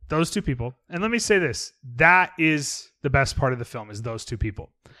people? Those two people. And let me say this. That is the best part of the film, is those two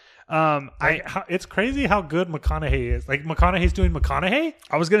people. It's crazy how good McConaughey is. Like, McConaughey's doing McConaughey?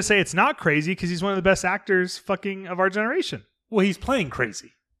 I was going to say it's not crazy because he's one of the best actors fucking of our generation. Well, he's playing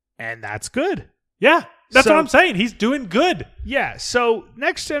crazy. And that's good. Yeah. That's So- what I'm saying. He's doing good. Yeah, so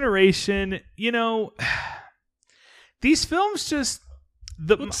Next Generation, these films just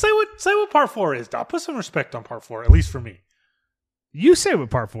Say what part 4 is, Doc. Put some respect on part 4, at least for me. you say what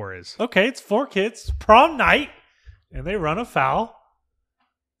part 4 is. Okay, it's 4 kids, prom night, and they run afoul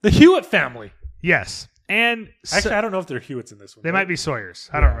the Hewitt family. Yes. And Actually, I don't know if they're Hewitts in this one. they might be Sawyers.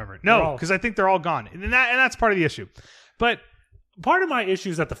 I Yeah, don't remember. they're No, all- because I think they're all gone. And that's part of the issue. But Part of my issue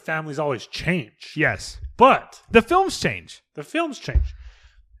is that the families always change. yes. But The films change. the films change.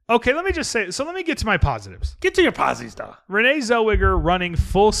 Okay, let me just say. So let me get to my positives. Get to your posies, dog. Renee Zellweger running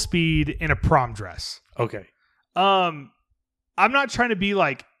full speed in a prom dress. Okay. I'm not trying to be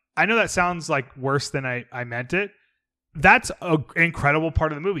like. I know that sounds like worse than I meant it. That's an incredible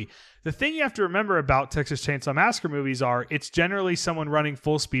part of the movie. The thing you have to remember about Texas Chainsaw Massacre movies are it's generally someone running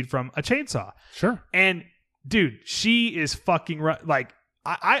full speed from a chainsaw. Sure. And dude, she is fucking like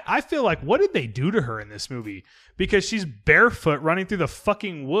I feel like what did they do to her in this movie? Because she's barefoot running through the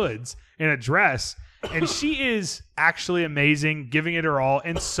fucking woods in a dress, and she is actually amazing, giving it her all,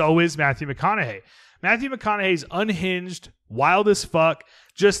 and so is Matthew McConaughey. Matthew McConaughey's unhinged, wild as fuck,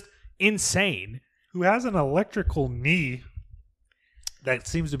 just insane. Who has an electrical knee that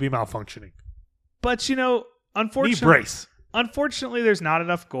seems to be malfunctioning. But you know, Knee brace. Unfortunately, there's not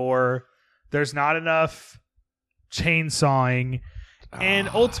enough gore. There's not enough chainsawing. And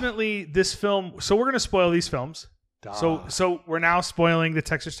ultimately, this film... So we're going to spoil these films. So we're now spoiling the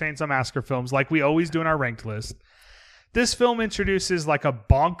Texas Chainsaw Massacre films like we always do in our ranked list. This film introduces like a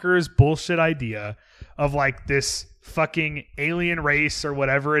bonkers bullshit idea of like this fucking alien race or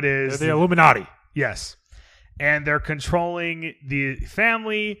whatever it is. They're the Illuminati. Yes. And they're controlling the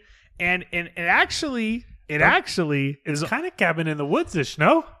family. And it actually is Kind of Cabin in the Woods-ish,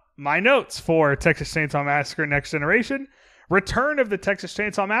 no? my notes for Texas Chainsaw Massacre Next Generation. Return of the Texas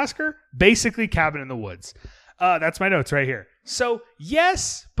Chainsaw Massacre, basically Cabin in the Woods. That's my notes right here. So,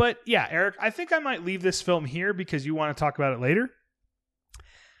 yes, but yeah, Eric, I think I might leave this film here because you want to talk about it later.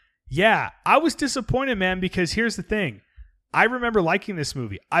 Yeah, I was disappointed, man, because here's the thing. I remember liking this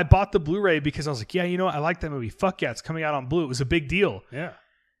movie. I bought the Blu-ray because I was like, yeah, you know what? I like that movie. Fuck yeah, it's coming out on Blu. It was a big deal. Yeah.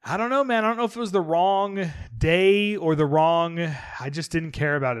 I don't know, man. I don't know if it was the wrong day or I just didn't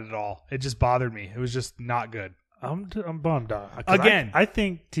care about it at all. It just bothered me. It was just not good. I'm bummed, dog. Again. I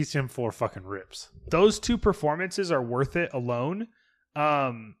think TCM4 fucking rips. Those two performances are worth it alone.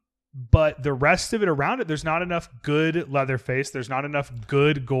 But the rest of it around it, there's not enough good Leatherface. There's not enough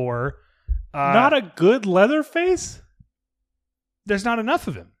good gore. Not a good Leatherface? There's not enough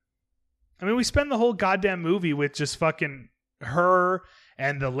of him. I mean, we spend the whole goddamn movie with just fucking her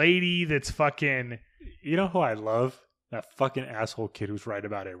and the lady that's fucking... You know who I love? That fucking asshole kid who's right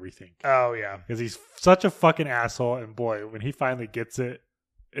about everything. Oh, yeah. Because he's such a fucking asshole, and boy, when he finally gets it,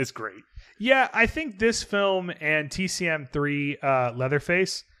 it's great. Yeah, I think this film and TCM3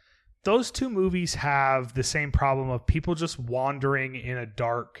 Leatherface, those two movies have the same problem of people just wandering in a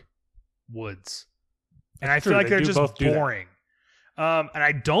dark woods. And I feel like they're just boring. And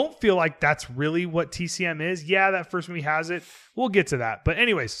I don't feel like that's really what TCM is. Yeah, that first movie has it. We'll get to that. But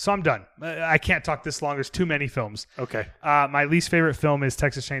anyways, so I'm done. I can't talk this long. There's too many films. Okay. My least favorite film is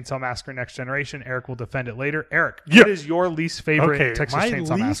Texas Chainsaw Massacre Next Generation. Eric will defend it later. Eric, what is your least favorite Texas Chainsaw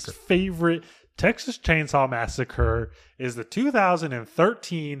Massacre? My least favorite Texas Chainsaw Massacre is the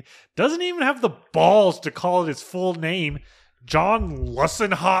 2013, doesn't even have the balls to call it its full name, John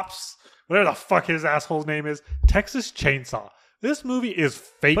Lussenhops, whatever the fuck his asshole's name is, Texas Chainsaw. This movie is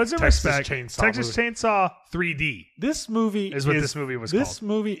fake Texas Chainsaw. Texas Chainsaw 3D. This movie is what this movie was called. This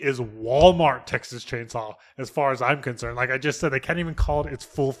movie is Walmart Texas Chainsaw, as far as I'm concerned. Like I just said, they can't even call it its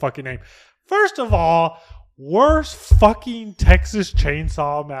full fucking name. First of all, worst fucking Texas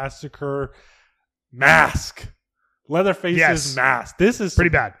Chainsaw Massacre mask. Leatherface's mask. This is pretty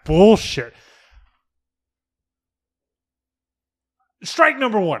bad. Bullshit. Strike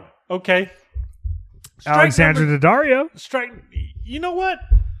number one. Okay. Alexandra Daddario. You know what?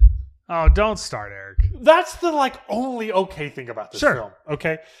 Oh, don't start, Eric. That's the only okay thing about this film.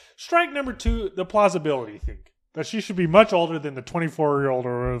 Okay. Strike number two, the plausibility thing. That she should be much older than the 24-year-old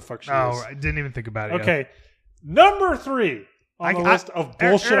or whatever the fuck she is. Oh, I didn't even think about it. Okay. Yet. Number three on the list of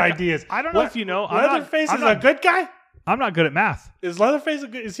bullshit ideas. I don't know if you know. Leatherface is a good guy? I'm not good at math. Is Leatherface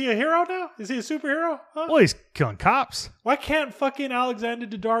is he a hero now? Is he a superhero? Huh? Well, he's killing cops. Why can't fucking Alexander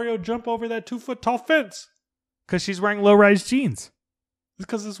Daddario jump over that 2-foot tall fence? Because she's wearing low-rise jeans. It's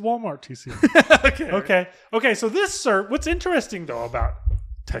because it's Walmart TC. Okay. So this, sir, what's interesting though about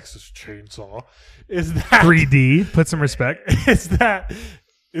Texas Chainsaw is that 3D. Put some respect. Is that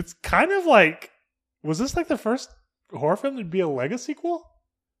it's kind of like, was this like the first horror film to be a Lego sequel?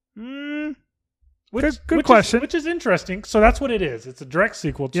 Good question. Which is interesting. So that's what it is. It's a direct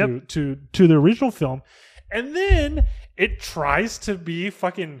sequel to the original film. And then it tries to be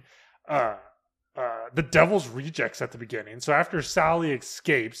fucking the Devil's Rejects at the beginning. So after Sally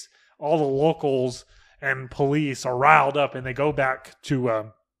escapes, all the locals and police are riled up and they go back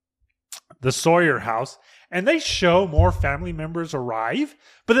to the Sawyer house and they show more family members arrive.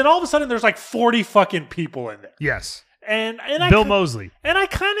 But then all of a sudden there's like 40 fucking people in there. Yes. And Bill Moseley. And I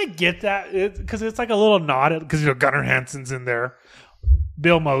kind of get that because it's like a little nod because Gunnar Hansen's in there,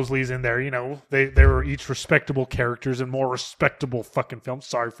 Bill Moseley's in there. They were each respectable characters in more respectable fucking films.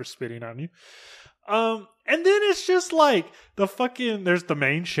 Sorry for spitting on you. And then it's just like there's the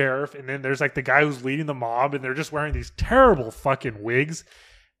main sheriff, and then there's like the guy who's leading the mob, and they're just wearing these terrible fucking wigs.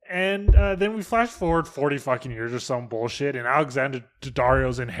 And then we flash forward 40 fucking years or some bullshit, and Alexander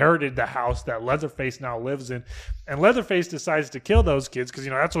Daddario's inherited the house that Leatherface now lives in, and Leatherface decides to kill those kids because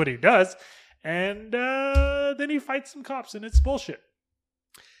that's what he does. And then he fights some cops, and it's bullshit.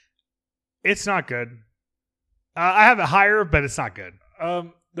 It's not good. I have it higher, but it's not good.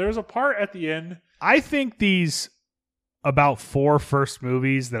 There's a part at the end. I think these about 4 first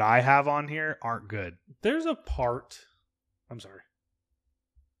movies that I have on here aren't good. There's a part. I'm sorry.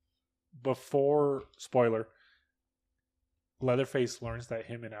 Before, spoiler, Leatherface learns that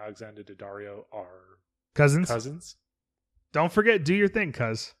him and Alexander Daddario are cousins. Don't forget, do your thing,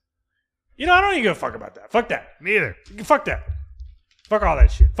 cuz. I don't even give a fuck about that. Fuck that. Me either. Fuck that. Fuck all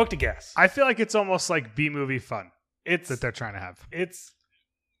that shit. Fuck the gas. I feel like it's almost like B-movie fun that they're trying to have.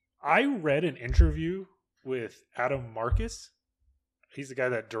 I read an interview with Adam Marcus. He's the guy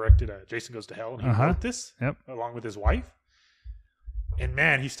that directed Jason Goes to Hell, and he wrote this along with his wife. And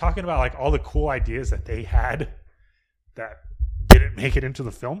man, he's talking about like all the cool ideas that they had that didn't make it into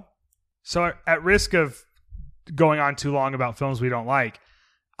the film. So at risk of going on too long about films we don't like,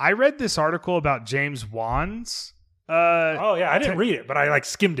 I read this article about James Wan's. I didn't read it, but I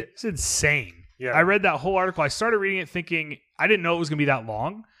skimmed it. It's insane. Yeah. I read that whole article. I started reading it thinking I didn't know it was going to be that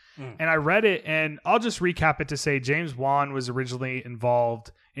long. And I read it, and I'll just recap it to say James Wan was originally involved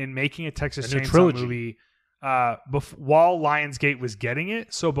in making a Texas Chainsaw movie while Lionsgate was getting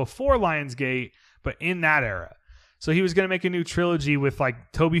it. So before Lionsgate, but in that era. So he was going to make a new trilogy with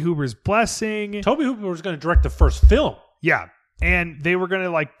like Tobe Hooper's blessing. Tobe Hooper was going to direct the first film. Yeah. And they were going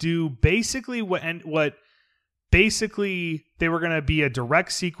to like do basically basically they were going to be a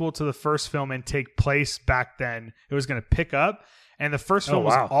direct sequel to the first film and take place back then. It was going to pick up. And the first film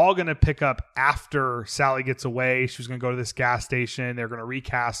was all going to pick up after Sally gets away. She was going to go to this gas station. They're going to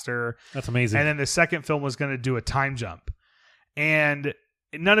recast her. That's amazing. And then the second film was going to do a time jump. And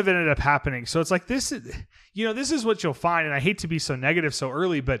none of it ended up happening. So it's like this is what you'll find. And I hate to be so negative so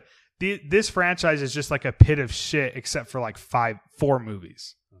early, but this franchise is just like a pit of shit except for like 4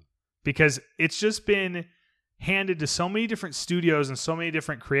 movies. Because it's just been handed to so many different studios and so many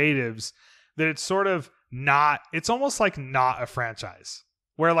different creatives that it's sort of it's almost like not a franchise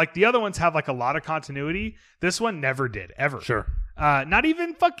where like the other ones have like a lot of continuity. This one never did ever. Sure. Not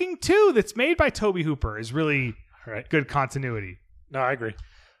even fucking 2 that's made by Tobe Hooper is really good continuity. No, I agree.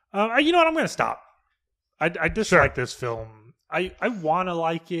 You know what? I'm going to stop. I dislike this film. I want to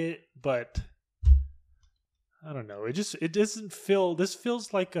like it, but I don't know. It doesn't feel, this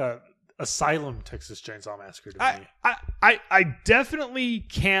feels like a Asylum Texas Chainsaw Massacre to me. I definitely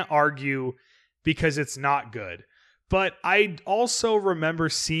can't argue because it's not good. But I also remember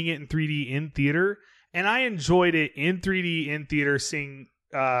seeing it in 3D in theater, and I enjoyed it in 3D in theater, seeing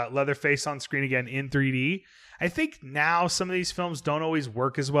Leatherface on screen again in 3D. I think now some of these films don't always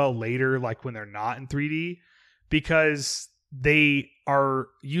work as well later, like when they're not in 3D, because they are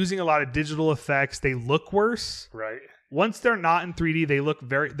using a lot of digital effects. They look worse. Right. Once they're not in 3D, they look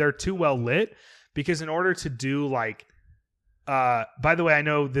they're too well lit, because in order to do like, by the way, I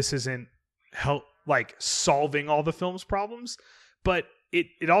know this isn't solving all the film's problems, but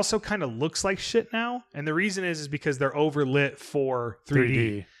it also kind of looks like shit now. And the reason is because they're overlit for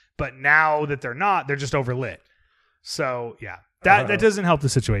 3D. But now that they're not, they're just overlit. So yeah, that doesn't help the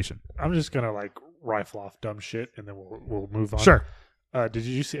situation. I'm just going to rifle off dumb shit and then we'll move on. Sure. Have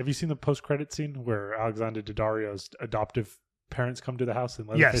you seen the post-credit scene where Alexander Daddario's adoptive parents come to the house and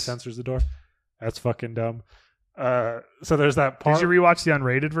Leatherface answers the door? That's fucking dumb. So there's that part. Did you rewatch the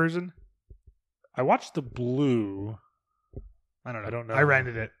unrated version? I watched the blue. I don't know. I don't know. I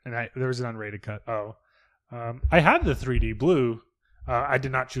rented it, and there was an unrated cut. Oh. I had the 3D blue. I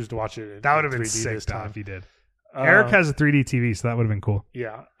did not choose to watch it. That would have been sick this time if you did. Eric has a 3D TV, so that would have been cool.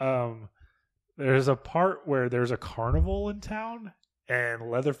 Yeah. There's a part where there's a carnival in town,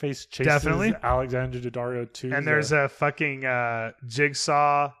 and Leatherface chases Alexander Daddario too. And there's a fucking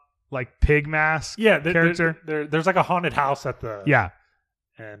Jigsaw pig mask character. There's like a haunted house at the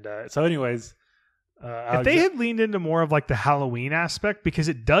And so anyways, if they had leaned into more of the Halloween aspect, because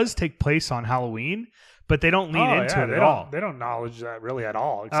it does take place on Halloween, but they don't lean into it at all. They don't acknowledge that really at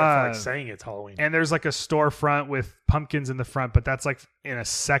all, except for saying it's Halloween. And there's a storefront with pumpkins in the front, but that's in a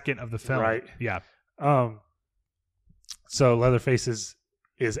second of the film. Right. Yeah. So Leatherface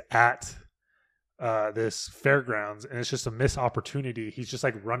is at this fairgrounds, and it's just a missed opportunity. He's just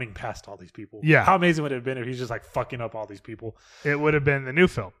like running past all these people. Yeah. How amazing would it have been if he's just like fucking up all these people? It would have been the new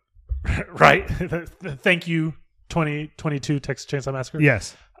film. Right? Thank you, 2022 Texas Chainsaw Massacre.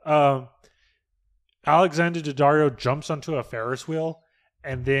 Yes. Alexander Daddario jumps onto a Ferris wheel,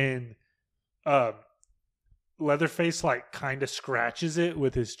 and then Leatherface like kind of scratches it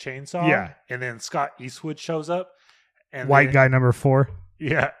with his chainsaw. Yeah. And then Scott Eastwood shows up. And White then- guy number 4.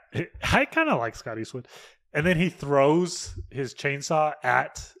 Yeah. I kind of like Scott Eastwood. And then he throws his chainsaw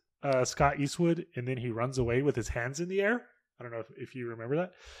at Scott Eastwood, and then he runs away with his hands in the air. I don't know if you remember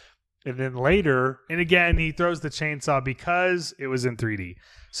that. And then later, And again, he throws the chainsaw because it was in 3D.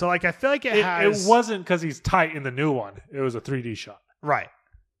 So like I feel like it has it wasn't because he's tight in the new one. It was a 3D shot. right.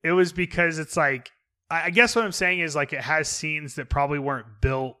 It was because it's like I guess what I'm saying is like it has scenes that probably weren't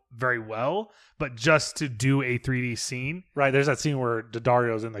built very well, but just to do a 3D scene. Right. There's that scene where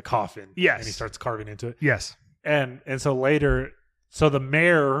Daddario's in the coffin. Yes. And he starts carving into it. Yes. And so later, so the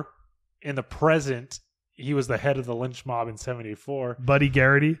mayor in the present, he was the head of the lynch mob in 74. Buddy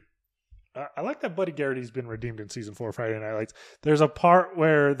Garrity. I like that Buddy Garrity's been redeemed in season 4 of Friday Night Lights. There's a part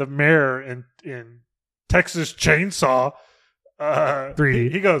where the mayor in Texas Chainsaw 3D.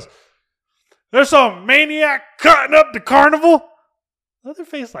 he goes, "There's some maniac cutting up the carnival."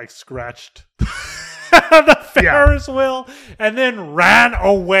 Leatherface like scratched the Ferris wheel and then ran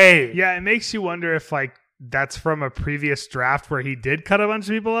away. Yeah, it makes you wonder if like that's from a previous draft where he did cut a bunch of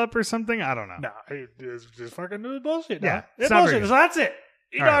people up or something. I don't know. No, it's just fucking new bullshit. Yeah, No. it's It's not very bullshit. good. So that's it.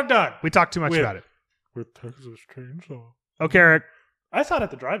 All right. Done. We talked too much With- about it. With Texas Chainsaw. Okay, Eric. I saw it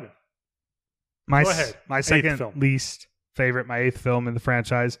at the drive-in. My Go ahead. my Eighth second film. least favorite, my 8th film in the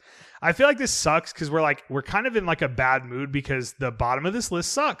franchise. I feel like this sucks because we're kind of in like a bad mood because the bottom of this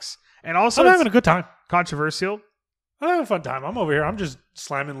list sucks, and also I'm it's having a good time. controversial. I'm having a fun time. I'm over here. I'm just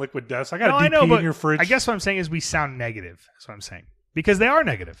slamming liquid deaths. I got No, a I DP know, but in your fridge. I guess what I'm saying is we sound negative. That's what I'm saying because they are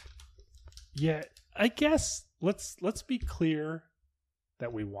negative. Yeah, I guess let's be clear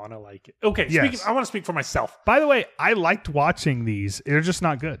that we want to like it. Okay, Yes. I want to speak for myself. By the way, I liked watching these. They're just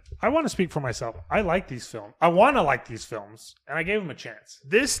not good. I want to speak for myself. I like these films. I want to like these films, and I gave them a chance.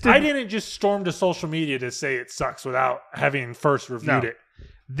 This I didn't just storm to social media to say it sucks without having first reviewed No. it.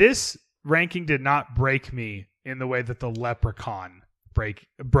 This ranking did not break me in the way that the Leprechaun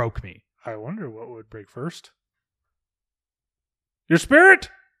broke me. I wonder what would break first. Your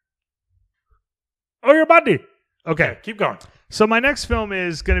spirit? Oh, your body. Okay, Keep going. so my next film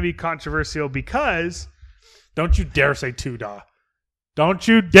is going to be controversial because Don't you dare say 2, Da. Don't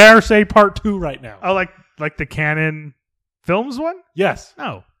you dare say part 2 right now. like the Canon Films one. Yes.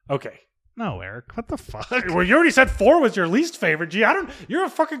 No, Okay. no, Eric, what the fuck? Well, you already said 4 was your least favorite. Gee, you're a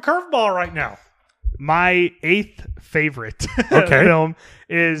fucking curveball right now. My 8th favorite Okay. film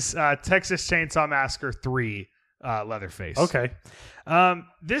is Texas Chainsaw Massacre 3, Leatherface. Okay.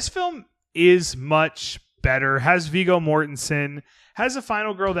 This film is much better, has Viggo Mortensen, has a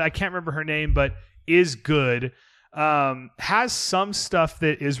final girl that I can't remember her name, but is good. Has some stuff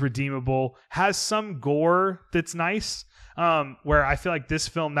that is redeemable, has some gore that's nice. Where I feel like this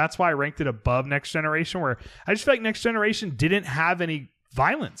film, that's why I ranked it above Next Generation, where I just feel like Next Generation didn't have any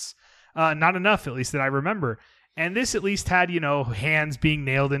violence. Not enough, at least that I remember. And this at least had, hands being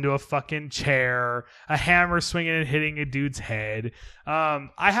nailed into a fucking chair, a hammer swinging and hitting a dude's head. I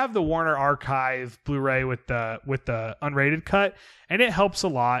have the Warner Archive Blu-ray with the unrated cut, and it helps a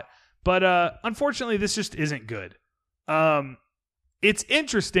lot. But unfortunately, this just isn't good. It's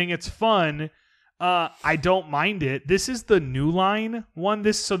interesting. It's fun. I don't mind it. This is the New Line one.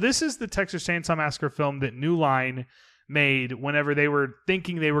 This is the Texas Chainsaw Massacre film that New Line made whenever they were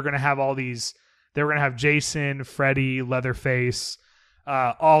thinking they were going to have all these. They were going to have Jason, Freddy, Leatherface,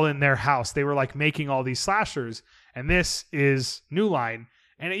 all in their house. They were like making all these slashers, and this is New Line,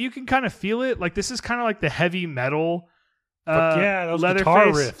 and you can kind of feel it. Like this is kind of like the heavy metal. Fuck yeah, those Leatherface. guitar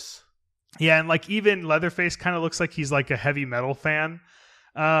riffs. Yeah, and like even Leatherface kind of looks like he's like a heavy metal fan.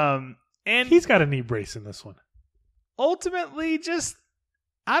 And He's got a knee brace in this one. ultimately just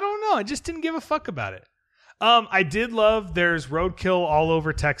I don't know. I just didn't give a fuck about it. I did love there's roadkill all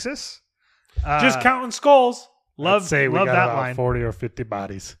over Texas. Just counting skulls. Love I'd say we love got that about line. 40 or 50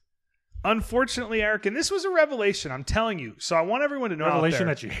 bodies. Unfortunately, Eric, and this was a revelation, I'm telling you. So I want everyone to know Revelation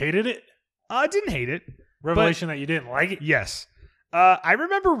out that you hated it. I didn't hate it. Revelation that you didn't like it. Yes. I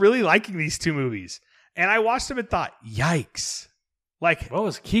remember really liking these two movies. And I watched them and thought, yikes. Like, What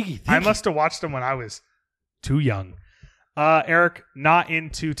was Kiki thinking? I must have watched them when I was too young. Eric, not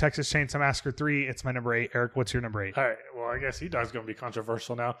into Texas Chainsaw Massacre 3. It's my number 8. Eric, what's your number 8? All right. Well, I guess E-Dog's going to be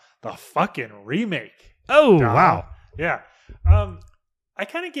controversial now. The fucking remake. Oh, Dog. wow. Yeah. I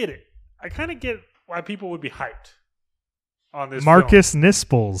kind of get it. I kind of get people would be hyped on this. Marcus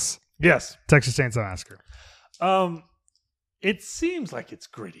Nispel's Yes. Texas Chainsaw Massacre. It seems like it's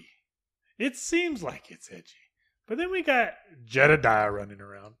gritty. It seems like it's edgy. But then we got Jedediah running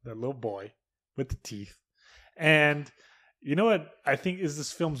around, that little boy with the teeth. And you know what I think is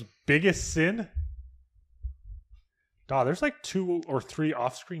this film's biggest sin? Dog, there's like 2 or 3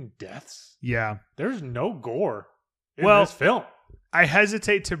 off-screen deaths. Yeah. There's no gore in Well, this film. I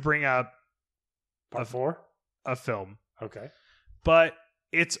hesitate to bring up Part 4? a film, Okay. but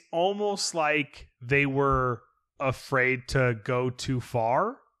it's almost like they were afraid to go too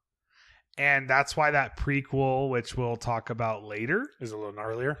far. And that's why that prequel, which we'll talk about later, Is a little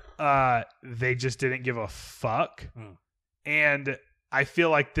gnarlier. they just didn't give a fuck. Mm. And I feel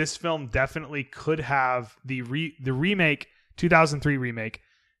like this film definitely could have the remake, 2003 remake,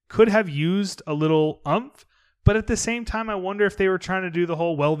 could have used a little oomph. But at the same time, I wonder if they were trying to do the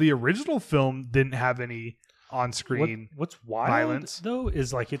whole, well, the original film didn't have any on-screen What's wild, violence. though,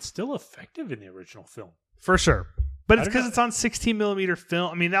 is like it's still effective in the original film. For sure. But it's I don't because know. it's on 16 millimeter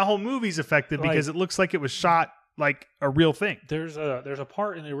film. I mean, that whole movie's effective Like- because it looks like it was shot like a real thing. There's a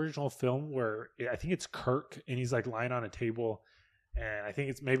part in the original film where I think it's Kirk and he's like lying on a table, and I think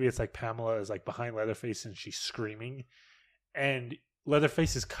it's like Pamela is like behind Leatherface and she's screaming, and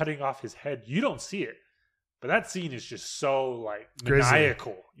Leatherface is cutting off his head. You don't see it, but that scene is just so like Grisly.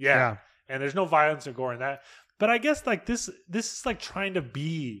 maniacal. Yeah. And there's no violence or gore in that. But I guess like this is like trying to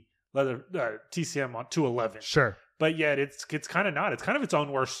be TCM on 211, Sure. but yet it's kind of not. It's kind of its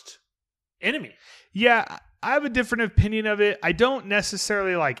own worst enemy. Yeah, I have a different opinion of it. I don't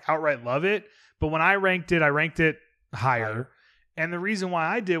necessarily like outright love it, but when I ranked it higher. Higher. And the reason why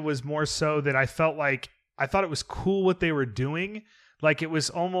I did was more so that I felt like I thought it was cool what they were doing. Like it was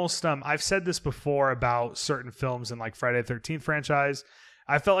almost I've said this before about certain films in like Friday the 13th franchise.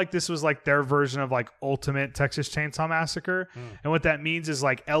 I felt like this was like their version of like Ultimate Texas Chainsaw Massacre. And what that means is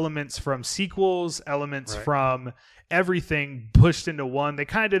like elements from sequels, elements Right. from everything pushed into one. They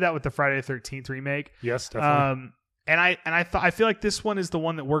kind of did that with the Friday the 13th remake. Yes, definitely. And I feel like this one is the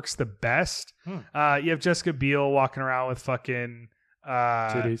one that works the best. You have Jessica Biel walking around with fucking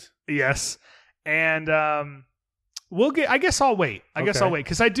Titties. yes. And I guess I'll wait. Okay.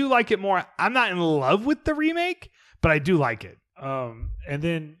 Because I do like it more. I'm not in love with the remake, but I do like it. And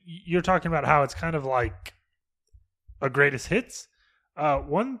then you're talking about how it's kind of like a greatest hits.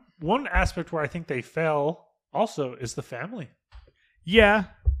 One aspect where I think they fell also is the family. Yeah.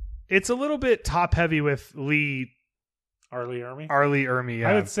 It's a little bit top heavy with Arlie Ermey. Ermey.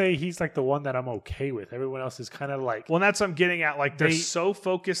 I Yeah. would say he's like the one that I'm okay with. Everyone else is kind of like, Well, that's what I'm getting at. Like they're They- so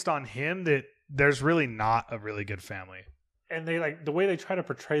focused on him that there's really not a really good family. and they like the way they try to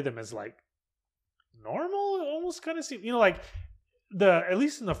portray them as like normal. It almost kind of seems, like at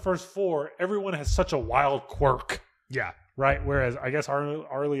least in the first 4, everyone has such a wild quirk, Yeah. right? Whereas I guess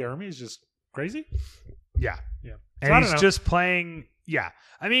Arlie Ermey is just crazy. Yeah. Yeah. And So I he's don't know. just playing. Yeah.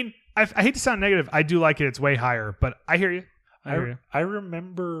 I mean, I hate to sound negative. I do like it. It's way higher, but I hear you. I hear you. I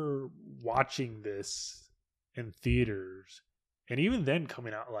remember watching this in theaters, and even then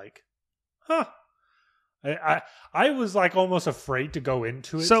coming out like, huh. I was like almost afraid to go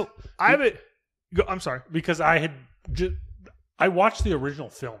into it. So I have it. I'm sorry. because I watched the original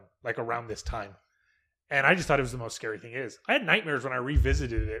film like around this time, and I just thought it was the most scary thing is. I had nightmares when I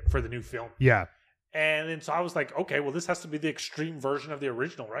revisited it for the new film, Yeah. and then so I was like, okay, well this has to be the extreme version of the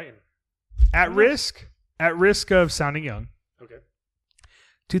original, right? And, At risk of sounding young, okay,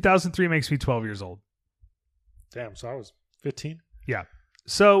 2003 makes me 12 years old. damn. So I was 15. Yeah.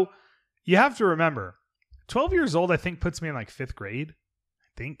 So you have to remember, 12 years old, I think puts me in like 5th grade.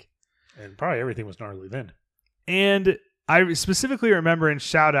 I think. And probably everything was gnarly then. And I specifically remember and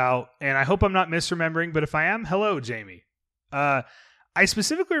shout out, and I hope I'm not misremembering, but if I am, hello, Jamie. I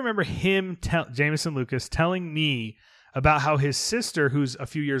specifically remember him, Jameson Lucas, telling me about how his sister, who's a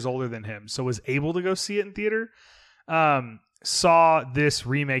few years older than him, so was able to go see it in theater, saw this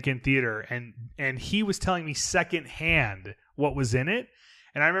remake in theater, and he was telling me secondhand what was in it.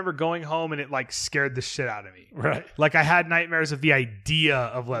 And I remember going home and it like scared the shit out of me. Right. Like I had nightmares of the idea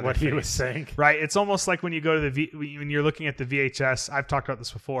of What Leatherface. he was saying. Right. It's almost like when you go to when you're looking at the VHS. I've talked about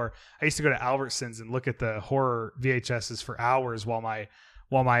this before. I used to go to Albertsons and look at the horror VHSs for hours while my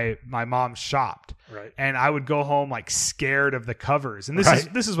mom shopped. Right. And I would go home like scared of the covers. And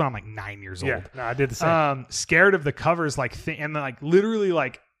this is when I'm like 9 years old. Yeah. No, I did the same. Scared of the covers, and then like literally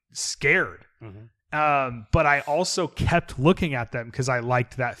like scared. Mhm. But I also kept looking at them because I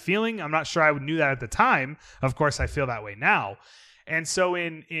liked that feeling. I'm not sure I knew that at the time. Of course, I feel that way now. And so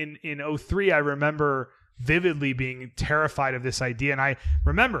in 03, I remember vividly being terrified of this idea. And I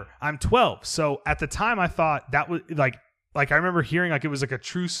remember I'm 12. So at the time I thought that was like I remember hearing like it was like a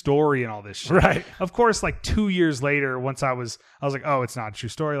true story and all this shit. Right. Of course, like 2 years later, once I was like, oh, it's not a true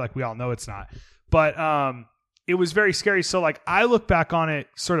story. Like we all know it's not. But it was very scary. So like I look back on it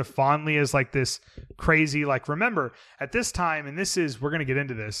sort of fondly as like this crazy, like remember at this time, and we're going to get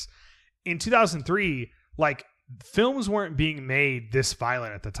into this in 2003, like films weren't being made this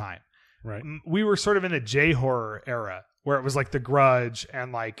violent at the time. Right. We were sort of in the J-horror era where it was like The Grudge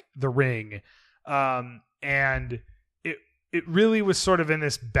and like The Ring. And it really was sort of in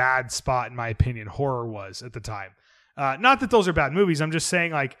this bad spot, in my opinion, horror was at the time. Not that those are bad movies. I'm just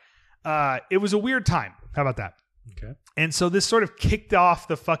saying like, it was a weird time. How about that? Okay. And so this sort of kicked off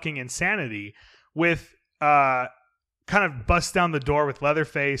the fucking insanity with kind of bust down the door with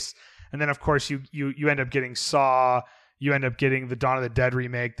Leatherface. And then of course you end up getting Saw. You end up getting the Dawn of the Dead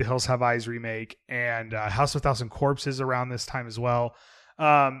remake, the Hills Have Eyes remake, and House of a Thousand Corpses around this time as well.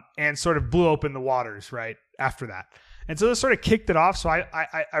 And sort of blew open the waters right after that. And so this sort of kicked it off. So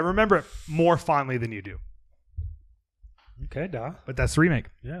I remember it more fondly than you do. Okay, Da. But that's the remake.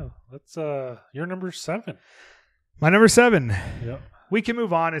 Yeah. Let's your number 7. My number 7. Yep. We can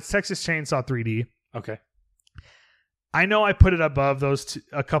move on. It's Texas Chainsaw 3D. Okay. I know I put it above those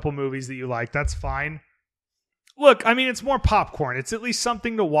a couple movies that you like. That's fine. Look, I mean, it's more popcorn. It's at least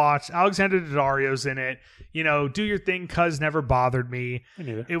something to watch. Alexander Daddario's in it. You know, Do Your Thing, Cuz never bothered me. Me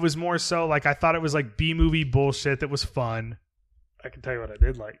neither. It was more so like I thought it was like B-movie bullshit that was fun. I can tell you what I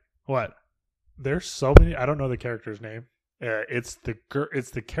did like. What? There's so many. I don't know the character's name. It's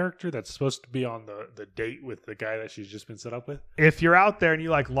the character that's supposed to be on the date with the guy that she's just been set up with. If you're out there and you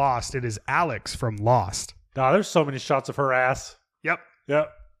like Lost, it is Alex from Lost. Nah, there's so many shots of her ass. Yep. Yep.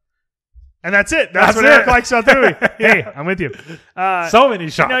 And that's it. That's what it. Eric likes about the movie. Yeah. Hey, I'm with you. So many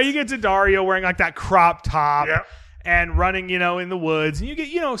shots. You know, you get to Dario wearing like that crop top Yep. and running, you know, in the woods. And you get,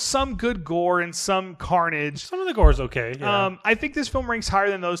 you know, some good gore and some carnage. Some of the gore's okay. Yeah. I think this film ranks higher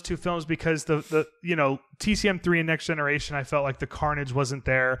than those two films because the you know, TCM3 and Next Generation, I felt like the carnage wasn't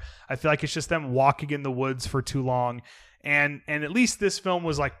there. I feel like it's just them walking in the woods for too long. And at least this film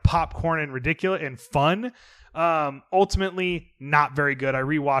was like popcorn and ridiculous and fun. Ultimately not very good. I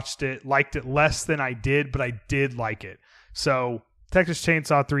rewatched it, liked it less than I did, but I did like it. So Texas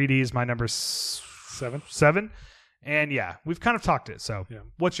Chainsaw 3D is my number 7. And yeah, we've kind of talked it. So Yeah.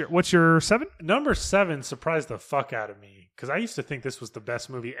 what's your 7? Number 7 surprised the fuck out of me because I used to think this was the best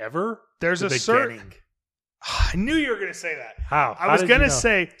movie ever. There's The a certain. beginning. I knew you were going to say that. How? I was did going you to know?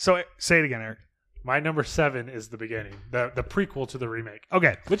 say. So say it again, Eric. My number 7 is the beginning, the prequel to the remake,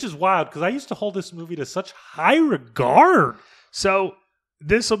 Okay. which is wild because I used to hold this movie to such high regard. So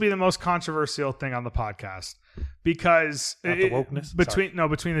this will be the most controversial thing on the podcast because Not the wokeness?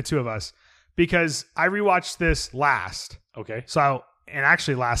 between the two of us, because I rewatched this last. Okay. So and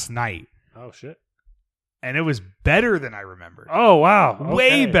actually last night, Oh shit. and it was better than I remembered. Oh wow.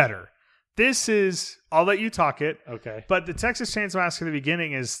 Way Okay. better. This is. I'll let you talk it. Okay. But the Texas Chainsaw Massacre at the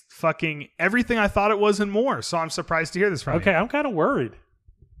beginning is fucking everything I thought it was and more. So I'm surprised to hear this from Okay, you. I'm kind of worried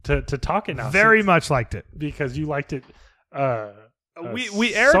to talk it now. Very since- much liked it. because you liked it. We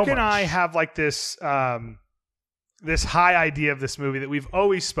so Eric and I much. have like this this high idea of this movie that we've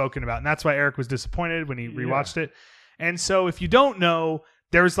always spoken about, and that's why Eric was disappointed when he rewatched it. And so, if you don't know,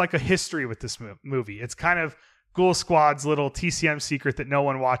 there's like a history with this movie. It's kind of Ghoul Squad's little TCM secret that no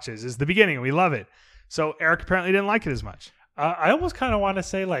one watches. Is the beginning, and we love it. So Eric apparently didn't like it as much. I almost kind of want to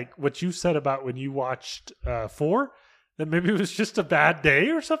say like what you said about when you watched 4, that maybe it was just a bad day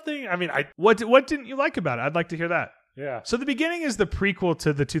or something. I mean, What didn't you like about it? I'd like to hear that. yeah. So the beginning is the prequel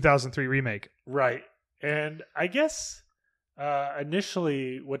to the 2003 remake. Right. And I guess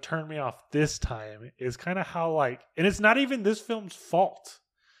initially what turned me off this time is kind of how like, and it's not even this film's fault.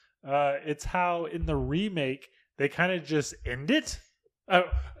 It's how in the remake, they kind of just end it.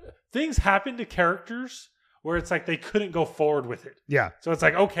 Things happen to characters where it's like they couldn't go forward with it. Yeah. So it's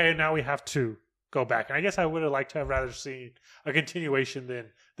like, okay, now we have to go back. And I guess I would have liked to have rather seen a continuation than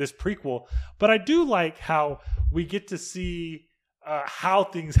this prequel. But I do like how we get to see how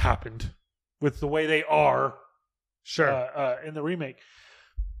things happened with the way they are Sure. in the remake.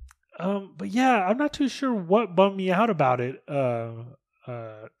 But yeah, I'm not too sure what bummed me out about it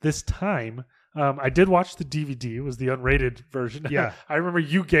this time. I did watch the DVD. It was the unrated version. Yeah. I remember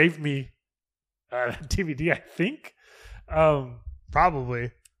you gave me DVD, I think.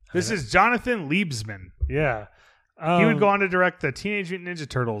 Probably. This is Jonathan Liebsman. Yeah. He would go on to direct the Teenage Mutant Ninja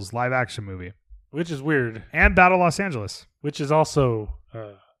Turtles live action movie Which is weird. and Battle Los Angeles Which is also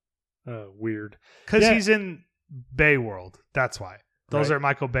weird. because Yeah. he's in Bay World. That's why. Those Right. are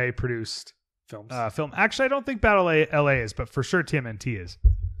Michael Bay produced films. film. Actually, I don't think Battle LA is, but for sure TMNT is.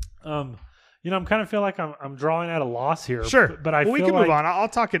 I'm kind of feel like I'm drawing at a loss here. Sure, but I feel we can like, move on. I'll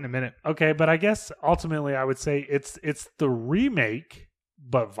talk in a minute. Okay, but I guess ultimately I would say it's the remake,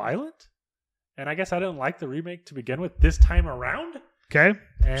 but violent. And I guess I didn't like the remake to begin with this time around. Okay,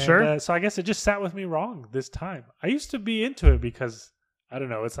 And, sure. So I guess it just sat with me wrong this time. I used to be into it because, I don't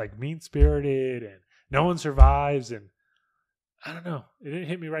know, it's like mean-spirited and no one survives. And I don't know. It didn't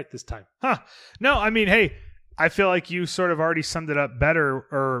hit me right this time. Huh. No, I mean, hey, I feel like you sort of already summed it up better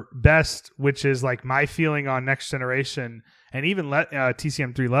or best, which is like my feeling on Next Generation and even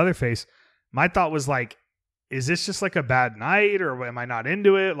TCM3 Leatherface. My thought was like, is this just like a bad night or am I not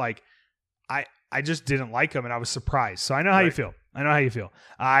into it? Like, I just didn't like them and I was surprised. So I know how you feel.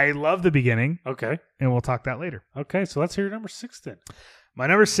 I love the beginning. Okay. And we'll talk that later. Okay, so let's hear your number 6 then. My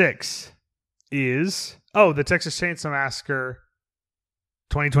number 6 is, the Texas Chainsaw Massacre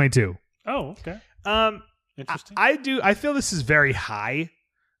 2022. Oh, okay. Interesting. I feel this is very high.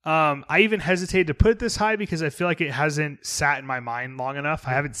 I even hesitate to put it this high because I feel like it hasn't sat in my mind long enough.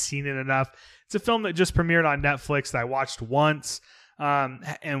 I haven't seen it enough. It's a film that just premiered on Netflix that I watched once.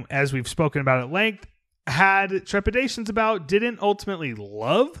 And as we've spoken about at length, had trepidations about, didn't ultimately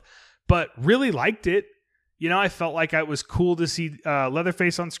love, but really liked it. You know, I felt like it was cool to see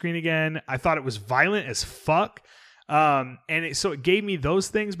Leatherface on screen again. I thought it was violent as fuck. So it gave me those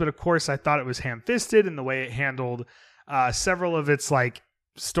things, but of course I thought it was ham-fisted in the way it handled several of its like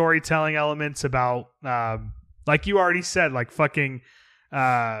storytelling elements about, like you already said, like fucking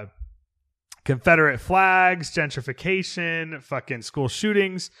Confederate flags, gentrification, fucking school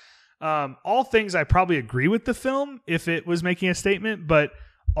shootings, all things I probably agree with the film if it was making a statement, but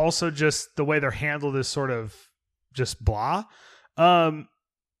also just the way they're handled is sort of just blah.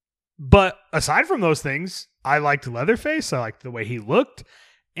 But aside from those things, I liked Leatherface. I liked the way he looked,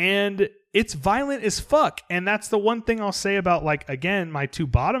 and it's violent as fuck. And that's the one thing I'll say about, like, again, my two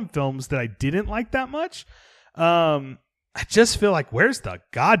bottom films that I didn't like that much. I just feel like, where's the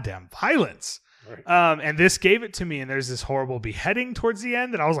goddamn violence? Right. And this gave it to me, and there's this horrible beheading towards the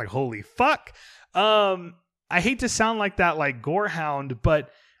end that I was like, holy fuck. I hate to sound like that, like Gorehound,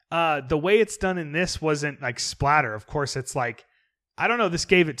 but the way it's done in this wasn't like splatter. Of course, it's like, I don't know, this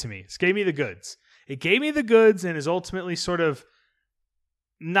gave it to me. This gave me the goods. It gave me the goods and is ultimately sort of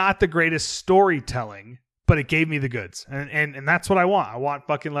not the greatest storytelling, but it gave me the goods. And that's what I want. I want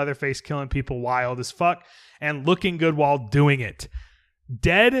fucking Leatherface killing people wild as fuck and looking good while doing it.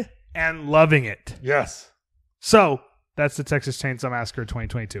 Dead and loving it. Yes. So that's the Texas Chainsaw Massacre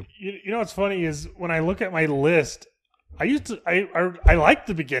 2022. You know what's funny is when I look at my list, I liked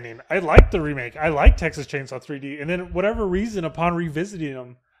the beginning. I liked the remake. I liked Texas Chainsaw 3D. And then whatever reason, upon revisiting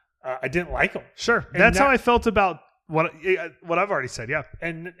them, I didn't like them. Sure. That's how I felt about what I've already said. Yeah.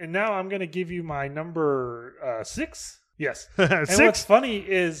 And now I'm going to give you my number 6. Yes. And 6? what's funny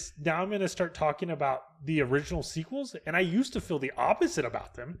is now I'm going to start talking about the original sequels, and I used to feel the opposite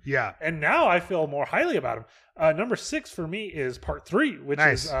about them. Yeah. And now I feel more highly about them. Number 6 for me is part 3, which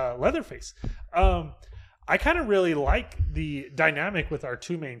is Leatherface. I kind of really like the dynamic with our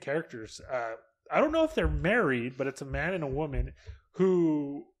two main characters. I don't know if they're married, but it's a man and a woman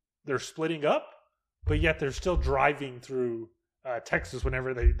who they're splitting up, but yet they're still driving through Texas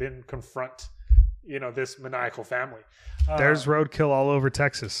whenever they then confront, this maniacal family. There's roadkill all over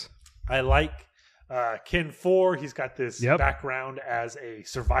Texas. I like Ken 4. He's got this background as a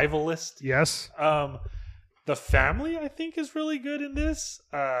survivalist. Yes. The family, I think, is really good in this.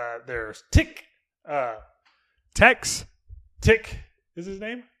 There's Tick. Tex. Tick is his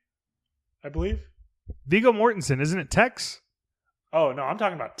name, I believe. Viggo Mortensen, isn't it Tex? Oh, no, I'm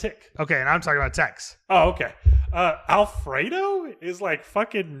talking about Tick. Okay, and I'm talking about Tex. Oh, okay. Alfredo is like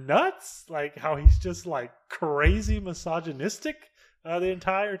fucking nuts. Like how he's just like crazy misogynistic the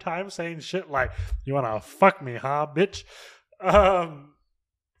entire time, saying shit like, "You want to fuck me, huh, bitch?"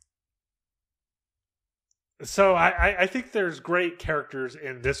 So I think there's great characters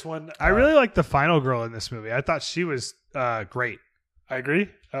in this one. I really like the final girl in this movie. I thought she was great. I agree.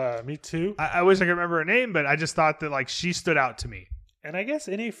 Me too. I wish I could remember her name, but I just thought that like she stood out to me. And I guess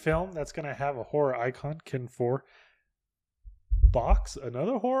any film that's going to have a horror icon, Ken 4, box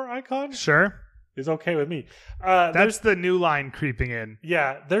another horror icon, sure, is okay with me. That's the new line creeping in.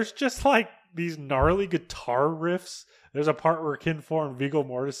 Yeah, there's just like these gnarly guitar riffs. There's a part where Ken 4 and Viggo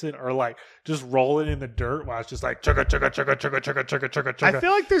Mortensen are like just rolling in the dirt while it's just like chugga chugga chugga chugga chugga chugga chugga chugga. I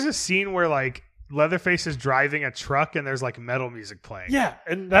feel like there's a scene where like Leatherface is driving a truck and there's like metal music playing. Yeah,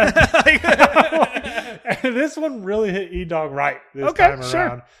 and that and this one really hit E-Dog right this time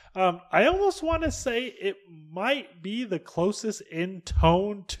around. Sure. I almost want to say it might be the closest in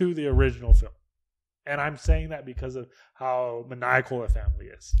tone to the original film. And I'm saying that because of how maniacal the family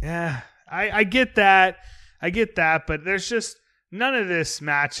is. Yeah, I get that. But there's just none of this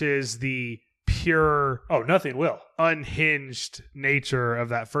matches the pure, Oh, nothing will. unhinged nature of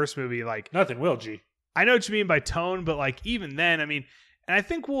that first movie. Like, Nothing will, G. I know what you mean by tone, but like even then, I mean, and I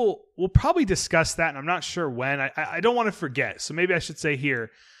think we'll probably discuss that, and I'm not sure when. I don't want to forget, so maybe I should say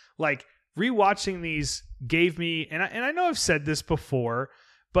here, like rewatching these gave me, and I know I've said this before,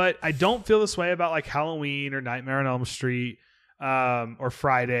 but I don't feel this way about like Halloween or Nightmare on Elm Street, or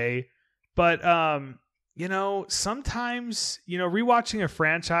Friday, but you know, sometimes, you know, rewatching a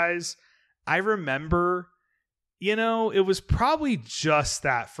franchise, I remember, you know, it was probably just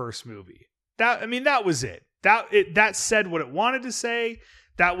that first movie. That was it. That said what it wanted to say.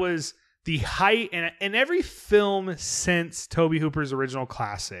 That was the height, and every film since Tobe Hooper's original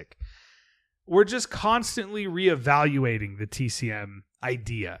classic, we're just constantly reevaluating the TCM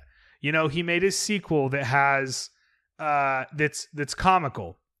idea. You know, he made a sequel that has that's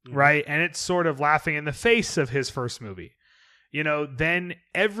comical, right? And it's sort of laughing in the face of his first movie. You know, then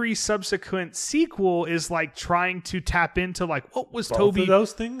every subsequent sequel is like trying to tap into like what was Both Tobe of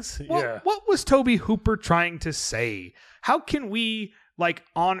those things? Yeah. what was Tobe Hooper trying to say? How can we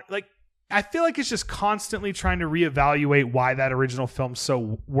I feel like it's just constantly trying to reevaluate why that original film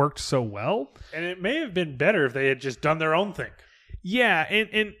worked so well. And it may have been better if they had just done their own thing. Yeah,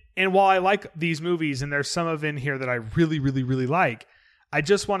 and while I like these movies, and there's some of in here that I really, really, really like, I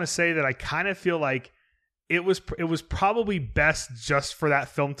just want to say that I kind of feel like it was probably best just for that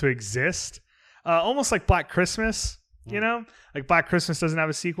film to exist. Almost like Black Christmas, you know? Like Black Christmas doesn't have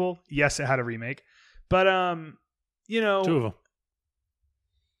a sequel. Yes, it had a remake. But you know, 2 of them.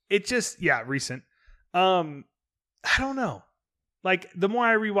 it just recent. I don't know. Like the more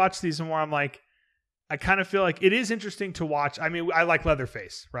I rewatch these, the more I'm like, I kind of feel like it is interesting to watch. I mean, I like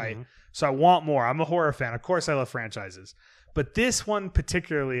Leatherface, right? Mm-hmm. So I want more. I'm a horror fan. Of course I love franchises. But this one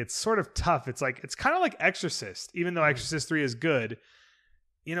particularly, it's sort of tough. It's kind of like Exorcist, even though Exorcist 3 is good.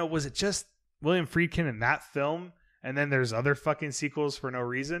 You know, was it just William Friedkin in that film? And then there's other fucking sequels for no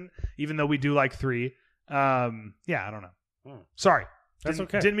reason, even though we do like 3. I don't know. Sorry. That's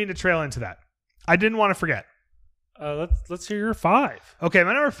okay. Didn't mean to trail into that. I didn't want to forget. Let's hear your 5. Okay,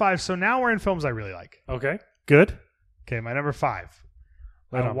 my number 5. So now we're in films I really like. Okay. Good. Okay, my number 5.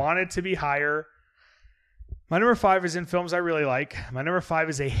 Right I on. want it to be higher. My number 5 is in films I really like. My number 5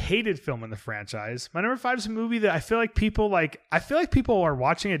 is a hated film in the franchise. My number 5 is a movie that I feel like people like. I feel like people are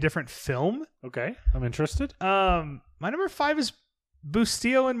watching a different film. Okay. I'm interested. My number 5 is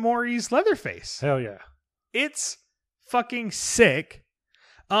Bustillo and Maury's Leatherface. Hell yeah. It's fucking sick.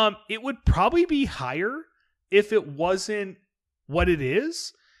 It would probably be higher if it wasn't what it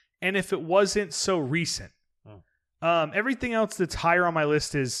is, and if it wasn't so recent. Everything else that's higher on my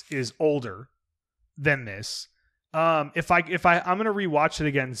list is older than this. I'm gonna rewatch it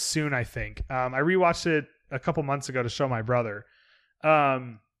again soon. I think I rewatched it a couple months ago to show my brother.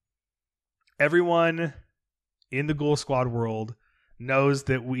 Everyone in the Ghoul Squad world knows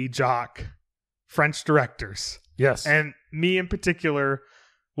that we jock French directors. Yes. And me in particular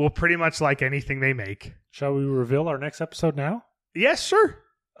will pretty much like anything they make. Shall we reveal our next episode now? Yes, sure.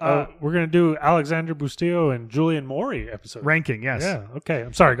 We're going to do Alexander Bustillo and Julian Maury episode. Ranking, yes. Yeah, okay.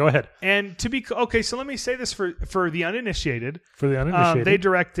 I'm sorry. Go ahead. And to be okay, so let me say this for the uninitiated. For the uninitiated. They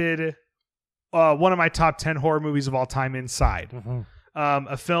directed one of my top 10 horror movies of all time, Inside. Mm-hmm.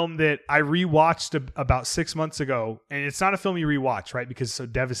 A film that I rewatched about 6 months ago, and it's not a film you rewatch, right? Because it's so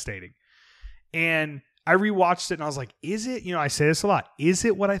devastating. And I rewatched it and I was like, is it, I say this a lot, is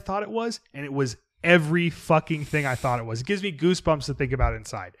it what I thought it was? And it was every fucking thing I thought it was. It gives me goosebumps to think about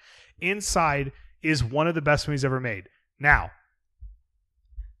Inside. Inside is one of the best movies ever made. Now,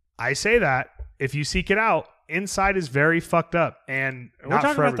 I say that if you seek it out, Inside is very fucked up, and we're not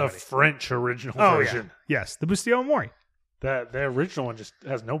talking for about everybody. the French original version. Yeah. Yes, the Bustillo and Maury. The original one just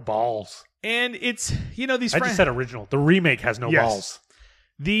has no balls. And it's, these I French... just said original. The remake has no balls.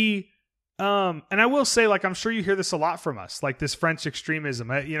 And I will say, like, I'm sure you hear this a lot from us, like this French extremism.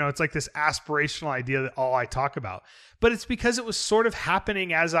 It's like this aspirational idea that all I talk about. But it's because it was sort of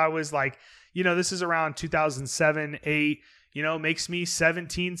happening as I was like, this is around 2007, 8, makes me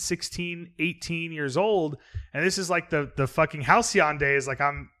 17, 16, 18 years old. And this is like the fucking halcyon days. Like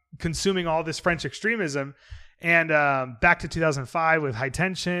I'm consuming all this French extremism. And back to 2005 with High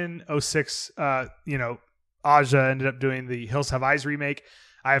Tension, 06, Aja ended up doing the Hills Have Eyes remake.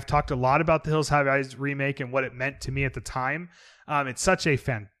 I have talked a lot about the Hills Have Eyes remake and what it meant to me at the time. It's such a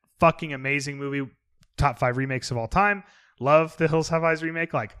fucking amazing movie. Top 5 remakes of all time. Love the Hills Have Eyes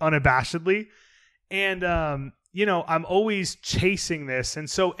remake, like unabashedly. And I'm always chasing this. And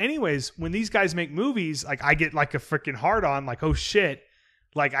so anyways, when these guys make movies, like I get like a freaking hard on, like, oh shit,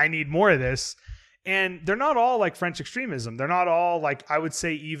 like I need more of this. And they're not all like French extremism. They're not all like, I would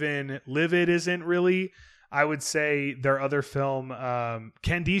say even Livid isn't really. I would say their other film,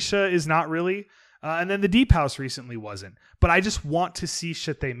 Candisha, is not really. And then The Deep House recently wasn't. But I just want to see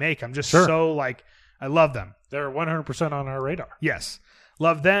shit they make. I'm just so like, I love them. They're 100% on our radar. Yes.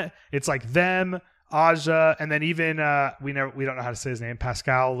 Love them. It's like them, Aja, and then even, we don't know how to say his name,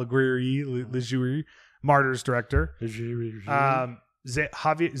 Pascal Legoury, Martyrs director.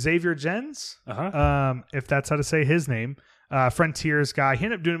 Xavier Gens, if that's how to say his name. Frontiers guy. He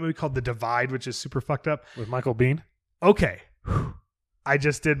ended up doing a movie called The Divide, which is super fucked up. With Michael Biehn. Okay. I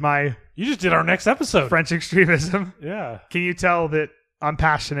just did my... You just did our next episode. French extremism. Yeah. Can you tell that I'm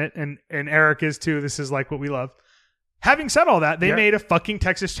passionate and Eric is too? This is like what we love. Having said all that, they made a fucking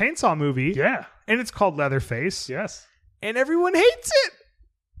Texas Chainsaw movie. Yeah. And it's called Leatherface. Yes. And everyone hates it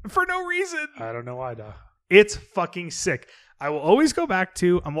for no reason. I don't know why, though. It's fucking sick. I will always go back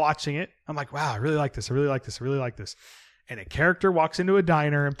to, I'm watching it. I'm like, wow, I really like this. I really like this. I really like this. And a character walks into a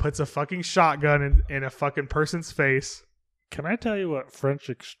diner and puts a fucking shotgun in a fucking person's face. Can I tell you what French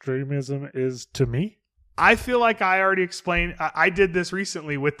extremism is to me? I feel like I already explained. I did this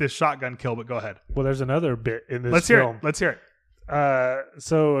recently with this shotgun kill, but go ahead. Well, there's another bit in this Let's film. Let's hear it.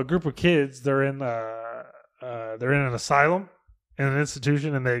 So a group of kids, they're in an asylum, in an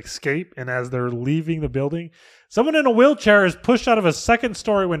institution, and they escape. And as they're leaving the building, someone in a wheelchair is pushed out of a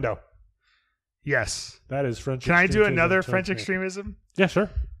second-story window. Yes. That is French Can I do extremism. another French extremism? Yeah, sure.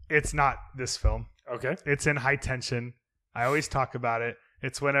 It's not this film. Okay. It's in High Tension. I always talk about it.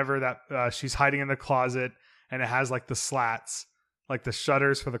 It's whenever that she's hiding in the closet and it has like the slats, like the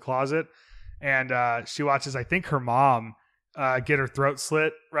shutters for the closet. And she watches, I think, her mom get her throat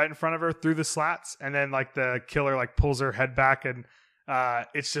slit right in front of her through the slats. And then like the killer like pulls her head back and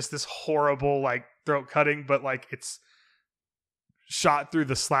it's just this horrible like throat cutting, but like it's shot through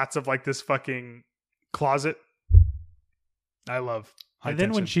the slats of like this fucking closet. I love High And then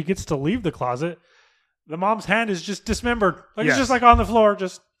when Tension. she gets to leave the closet, the mom's hand is just dismembered. Like Yes. it's just like on the floor,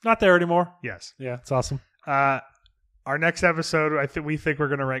 just not there anymore. Yes. Yeah, it's awesome. Our next episode, we think we're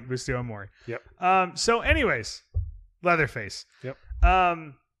going to rank Bustio and Mori. Yep. So anyways, Leatherface. Yep.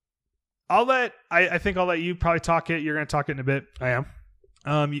 I think I'll let you probably talk it. You're going to talk it in a bit. I am.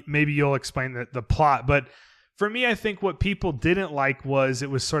 Maybe you'll explain the plot, but for me, I think what people didn't like was it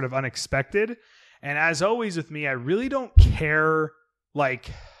was sort of unexpected. And as always with me, I really don't care, like,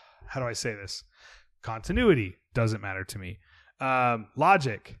 how do I say this? Continuity doesn't matter to me.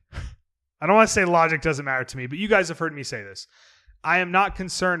 Logic. I don't want to say logic doesn't matter to me, but you guys have heard me say this. I am not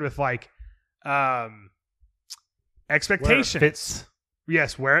concerned with like expectations. Where it fits.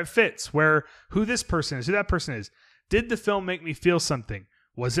 Yes, where it fits, who this person is, who that person is. Did the film make me feel something?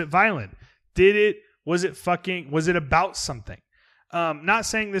 Was it violent? Was it about something? Not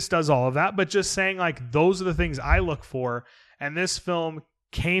saying this does all of that, but just saying like those are the things I look for. And this film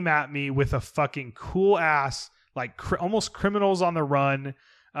came at me with a fucking cool ass, like almost Criminals on the Run,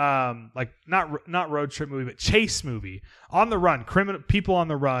 like not road trip movie, but chase movie on the run, people on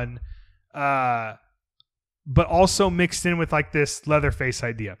the run, but also mixed in with like this Leatherface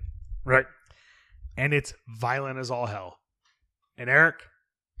idea. Right. And it's violent as all hell. And Eric,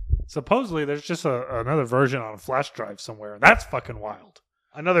 Supposedly, there's just another version on a flash drive somewhere. That's fucking wild.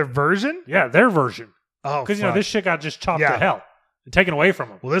 another version? Yeah, their version. Oh, Because, this shit got just chopped Yeah. to hell and taken away from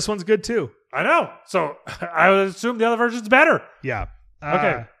them. Well, this one's good too. I know. So I would assume the other version's better. Yeah.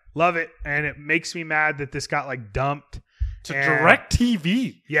 Okay. Love it. And it makes me mad that this got like dumped To And- direct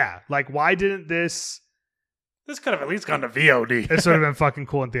TV. Yeah. Like, why didn't this? This could have at least gone to VOD. This would have been fucking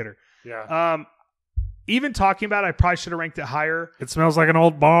cool in theater. Yeah. Even talking about it, I probably should have ranked it higher. It smells like an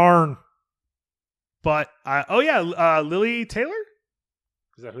old barn. But, Lily Taylor?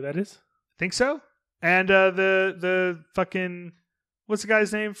 Is that who that is? Think so? And the fucking, what's the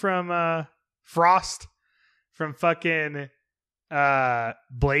guy's name from Frost? From fucking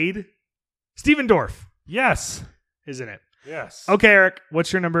Blade? Steven Dorff Yes. is in it. Yes. Okay, Eric,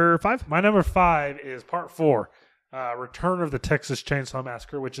 what's your number 5? My number 5 is part 4, Return of the Texas Chainsaw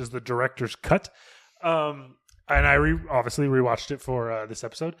Massacre, which is the director's cut. And I obviously rewatched it for this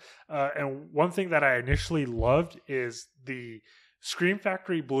episode. And one thing that I initially loved is the Scream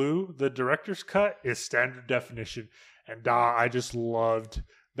Factory Blue, the director's cut, is standard definition. And I just loved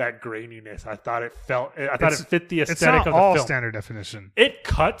that graininess. I thought it fit the It's aesthetic not of the all film. standard definition. It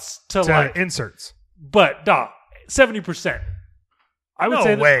cuts to To like inserts. but 70%. I would No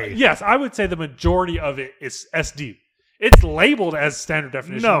say way. Yes, I would say the majority of it is SD. It's labeled as standard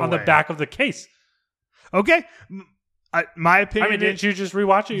definition No on the way. back of the case. Okay. My opinion. I mean, didn't you just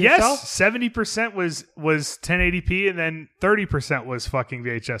rewatch it yes, yourself? 70% was 1080p, and then 30% was fucking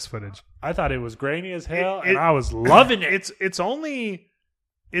VHS footage. I thought it was grainy as hell, and I was loving it. It's only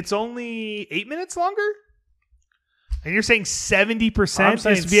 8 minutes longer, and you're saying 70% I'm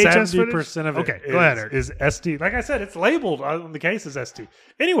saying is VHS 70% of it Okay, go ahead, Eric. is SD. Like I said, it's labeled on the case as SD.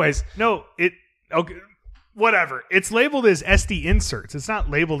 Anyways, No, okay. Whatever. It's labeled as SD inserts. It's not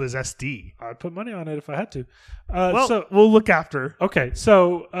labeled as SD. I'd put money on it if I had to. Well, we'll look after. Okay,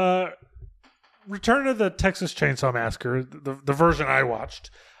 so Return of the Texas Chainsaw Massacre, the version I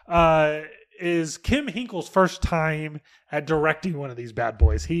watched, is Kim Hinkle's first time at directing one of these bad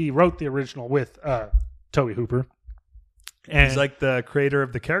boys. He wrote the original with Tobe Hooper. And, He's like the creator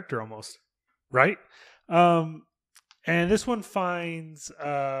of the character almost. right? And this one finds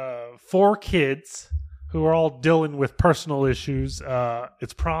 4 kids who are all dealing with personal issues.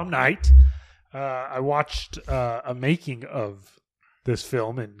 It's prom night. I watched a making of this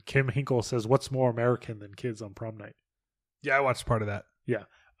film, and Kim Hinkle says, "What's more American than kids on prom night?" Yeah, I watched part of that. Yeah,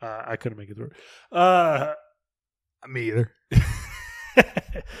 I couldn't make it through. Me either.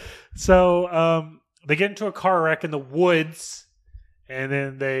 So they get into a car wreck in the woods, and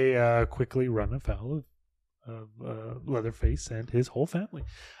then they quickly run afoul of Leatherface and his whole family.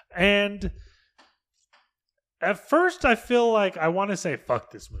 And at first, I feel like I want to say,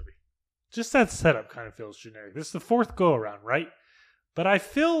 fuck this movie. Just that setup kind of feels generic. This is the 4th go around, right? But I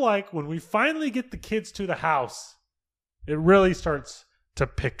feel like when we finally get the kids to the house, it really starts to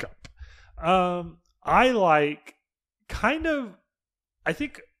pick up. I like kind of, I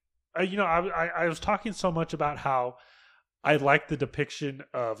think, I was talking so much about how I like the depiction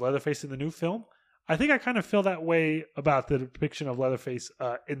of Leatherface in the new film. I think I kind of feel that way about the depiction of Leatherface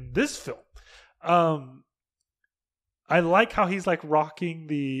in this film. I like how he's like rocking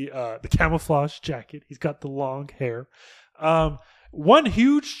the camouflage jacket. He's got the long hair. One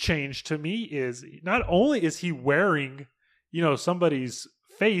huge change to me is not only is he wearing, somebody's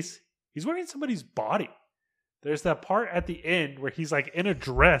face, he's wearing somebody's body. There's that part at the end where he's like in a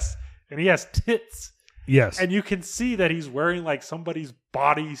dress and he has tits. Yes. And you can see that he's wearing like somebody's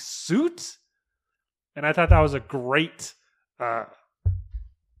body suit. And I thought that was a great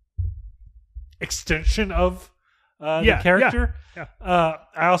extension of the character. Yeah.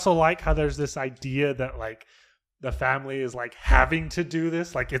 I also like how there's this idea that like the family is like having to do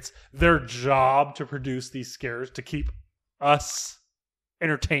this. Like it's their job to produce these scares to keep us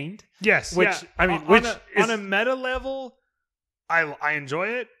entertained. Yes. Which, yeah. I mean, on a meta level, I enjoy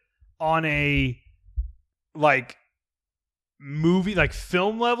it. On a like movie, like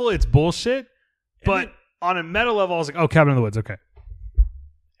film level, it's bullshit. But on a meta level, I was like, oh, Cabin in the Woods, okay.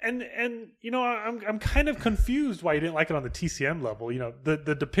 And I'm kind of confused why you didn't like it on the TCM level.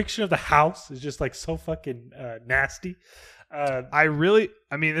 The depiction of the house is just like so fucking nasty.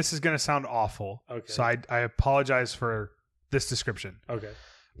 This is going to sound awful. Okay. So I apologize for this description. Okay.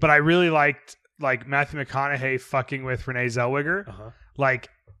 But I really liked like Matthew McConaughey fucking with Renee Zellweger. Uh-huh. Like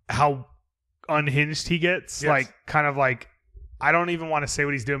how unhinged he gets. Yes. Like kind of like, I don't even want to say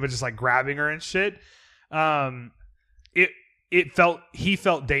what he's doing, but just like grabbing her and shit. He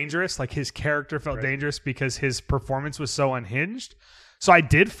felt dangerous. Like his character felt dangerous because his performance was so unhinged. So I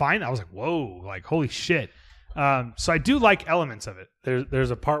was like, whoa, like holy shit. So I do like elements of it. There's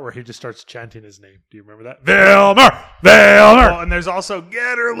a part where he just starts chanting his name. Do you remember that? Vilmer! Oh, and there's also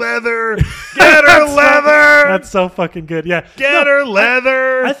get her leather, get her leather. That's so fucking good. Yeah. Get her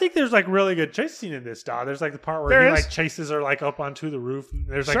leather. I think there's like really good chase scene in this, dog. There's like the part where he like chases her like up onto the roof.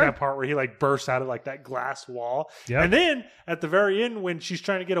 There's like that part where he like bursts out of like that glass wall. Yep. And then at the very end when she's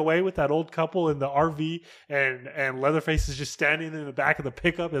trying to get away with that old couple in the RV and Leatherface is just standing in the back of the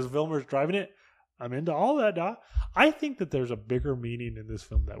pickup as Vilmer's driving it. I'm into all that, dog. I think that there's a bigger meaning in this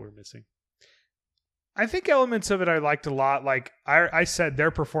film that we're missing. I think elements of it I liked a lot. Like I said,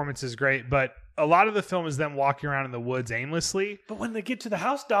 their performance is great, but a lot of the film is them walking around in the woods aimlessly. But when they get to the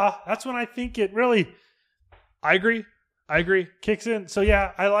house, dog, that's when I think it really... I agree. Kicks in. So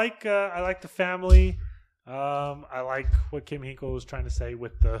yeah, I like the family. I like what Kim Hinkle was trying to say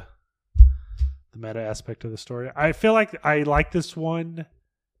with the meta aspect of the story. I feel like I like this one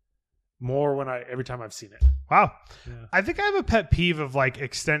more every time I've seen it. Wow. Yeah. I think I have a pet peeve of like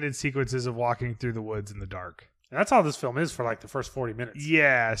extended sequences of walking through the woods in the dark. And that's how this film is for like the first 40 minutes.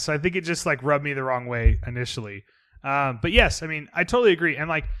 Yeah. So I think it just like rubbed me the wrong way initially. But yes, I mean, I totally agree. And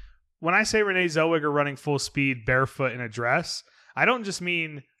like when I say Renee Zellweger running full speed barefoot in a dress, I don't just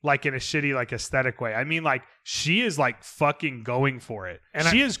mean like in a shitty like aesthetic way. I mean like she is like fucking going for it. And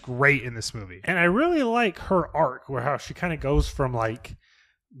she is great in this movie. And I really like her arc where how she kind of goes from like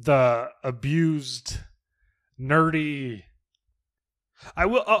the abused nerdy I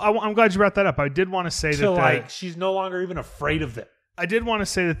will. I'm glad you brought that up. I did want to say to like she's no longer even afraid of it. I did want to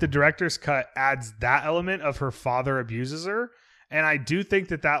say that the director's cut adds that element of her father abuses her, and I do think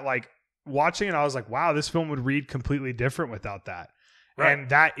that like watching it, I was like, wow, this film would read completely different without that. Right. And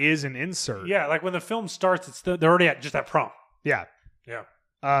that is an insert. Yeah, like when the film starts, they're already at just that prompt. Yeah.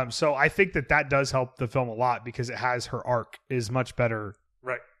 Yeah. So I think that does help the film a lot because it has her arc is much better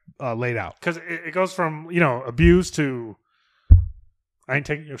Right. Laid out. Because it goes from, abuse to I ain't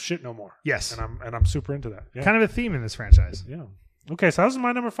taking your shit no more. Yes. And I'm super into that. Yeah. Kind of a theme in this franchise. Yeah. Okay, so that was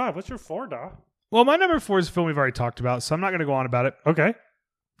my number 5. What's your 4, Da? Well, my number 4 is a film we've already talked about, so I'm not going to go on about it. Okay.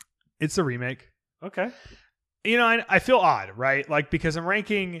 It's a remake. Okay. I feel odd, right? Like, because I'm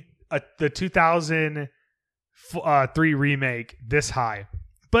ranking the 2003 remake this high.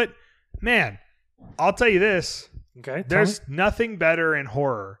 But, man, I'll tell you this. Okay. There's nothing better in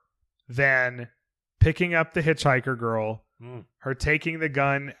horror than picking up the hitchhiker girl, her taking the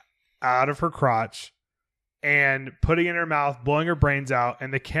gun out of her crotch, and putting it in her mouth, blowing her brains out,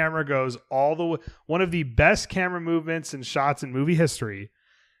 and the camera goes all the way. One of the best camera movements and shots in movie history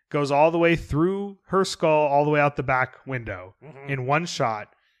goes all the way through her skull, all the way out the back window in one shot.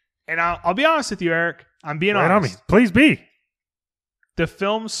 And I'll be honest with you, Eric. I'm being honest. On me. Please be. The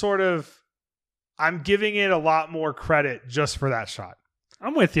film I'm giving it a lot more credit just for that shot.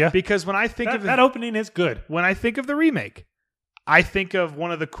 I'm with you. Because when I think of that opening is good. When I think of the remake, I think of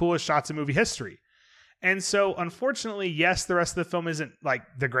one of the coolest shots in movie history. And so, unfortunately, yes, the rest of the film isn't like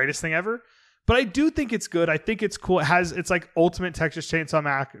the greatest thing ever, but I do think it's good. I think it's cool. It's like ultimate Texas Chainsaw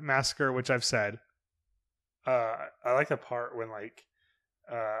Massacre, which I've said. I like the part when I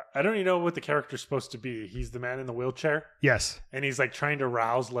don't even know what the character's supposed to be. He's the man in the wheelchair. Yes. And he's like trying to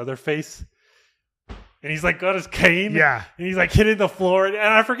rouse Leatherface. And he's like got his cane. Yeah. And he's like hitting the floor. And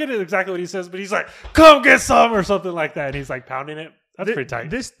I forget exactly what he says, but he's like, come get some or something like that. And he's like pounding it. That's pretty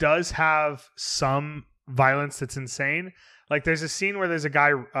tight. This does have some violence that's insane. Like there's a scene where there's a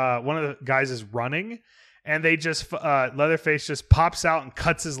guy, one of the guys is running and they just, Leatherface just pops out and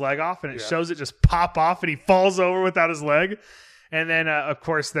cuts his leg off and it shows it just pop off and he falls over without his leg. And then, of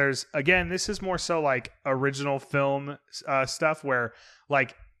course, there's, again, this is more so like original film stuff where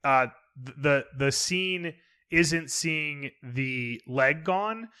like the scene isn't seeing the leg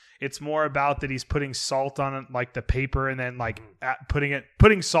gone. It's more about that he's putting salt on like the paper and then like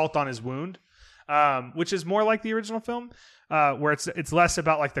putting salt on his wound, which is more like the original film, where it's less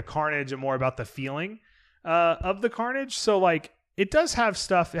about like the carnage and more about the feeling of the carnage. So like it does have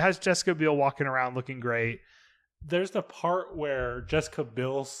stuff. It has Jessica Biel walking around looking great. There's the part where Jessica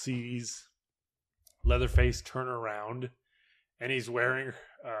Biel sees Leatherface turn around and he's wearing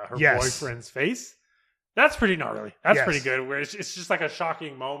her boyfriend's face. That's pretty gnarly. That's pretty good. Where it's just like a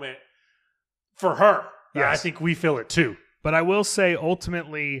shocking moment for her. Yeah, I think we feel it too. But I will say,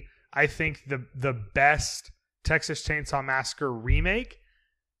 ultimately, I think the best Texas Chainsaw Massacre remake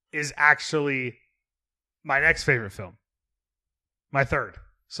is actually my next favorite film. My third.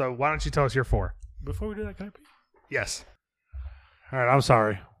 So why don't you tell us your 4? Before we do that, can I pee? Yes. All right, I'm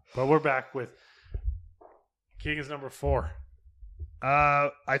sorry. But we're back with King is number 4.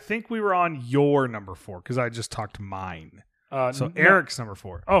 I think we were on your number 4 because I just talked mine. Eric's number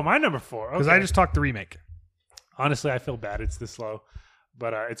 4. Oh, my number 4. Because I just talked the remake. Honestly, I feel bad it's this low,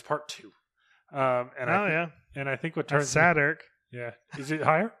 but it's part 2. And I think what turns That's sad, Eric. Yeah, is it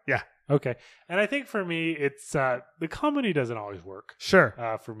higher? Yeah. Okay, and I think for me, it's the comedy doesn't always work. Sure.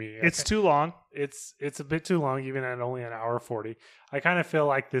 For me, it's too long. It's a bit too long, even at only an hour 40. I kind of feel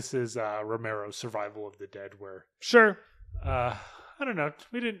like this is Romero's Survival of the Dead, where sure. I don't know.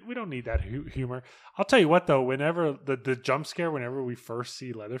 We don't need that humor. I'll tell you what though. Whenever the jump scare, whenever we first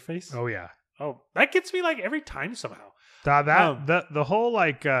see Leatherface, that gets me like every time somehow. The whole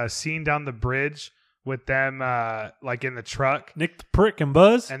like scene down the bridge with them like in the truck, Nick the Prick and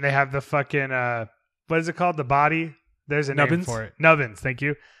Buzz, and they have the fucking what is it called? The body. There's a name for it. Nubbins. Thank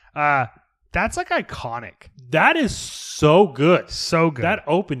you. That's like iconic. That is so good. So good. That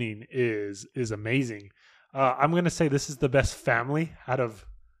opening is amazing. I'm going to say this is the best family out of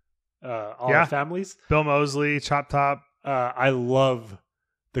all the families. Bill Moseley, Chop Top. I love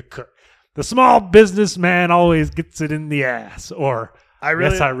the small businessman always gets it in the ass. Or I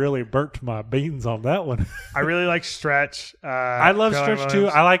really burnt my beans on that one. I really like Stretch. I love Stretch too.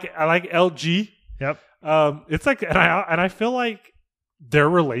 I like LG. Yep. It's like, and I feel like their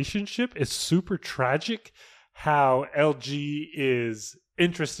relationship is super tragic. How LG is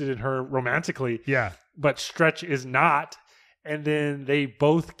interested in her romantically. Yeah. But Stretch is not. And then they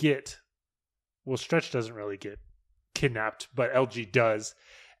both Stretch doesn't really get kidnapped, but LG does.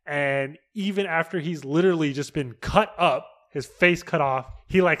 And even after he's literally just been cut up, his face cut off,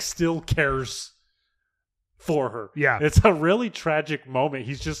 he like still cares for her. Yeah. It's a really tragic moment.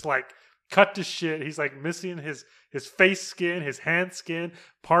 He's just like cut to shit. He's like missing his face skin, his hand skin,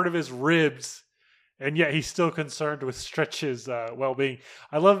 part of his ribs. And yet he's still concerned with Stretch's well-being.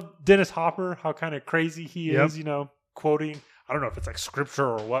 I love Dennis Hopper, how kind of crazy he is, you know, quoting, I don't know if it's like scripture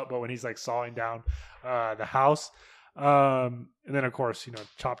or what, but when he's like sawing down the house. And then, of course, you know,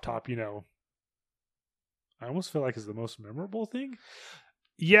 Chop Top, you know, I almost feel like is the most memorable thing.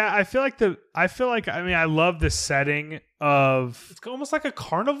 Yeah, I feel like, I mean, I love the setting of... It's almost like a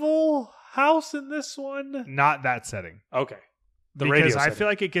carnival house in this one. Not that setting. Okay. Because I feel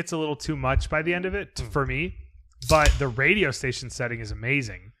like it gets a little too much by the end of it for me. But the radio station setting is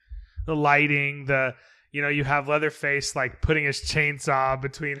amazing. The lighting, you know, you have Leatherface like putting his chainsaw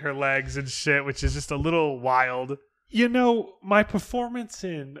between her legs and shit, which is just a little wild. You know, my performance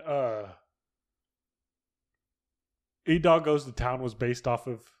in E-Dog Goes to Town was based off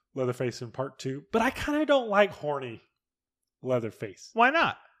of Leatherface in part 2, but I kind of don't like horny Leatherface. Why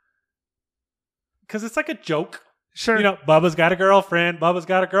not? Because it's like a joke. Sure. You know, Bubba's got a girlfriend.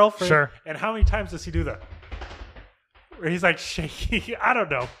 Sure. And how many times does he do that? Where he's like shaky. I don't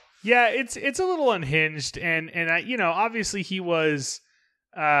know. Yeah, it's a little unhinged, and I, you know, obviously he was,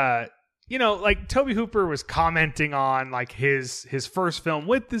 you know, like Tobe Hooper was commenting on like his first film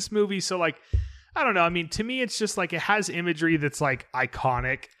with this movie, so like, I don't know. I mean, to me, it's just like it has imagery that's like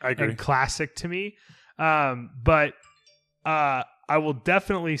iconic and classic to me. But I will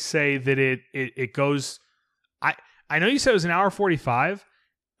definitely say that it goes. I know you said it was an hour 45.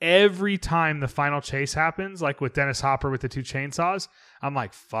 Every time the final chase happens, like with Dennis Hopper with the 2 chainsaws, I'm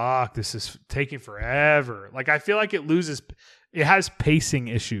like, fuck, this is taking forever. Like, I feel like it has pacing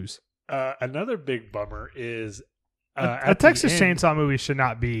issues. Another big bummer is a Texas Chainsaw movie should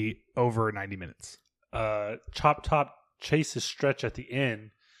not be over 90 minutes. Chop Top chases Stretch at the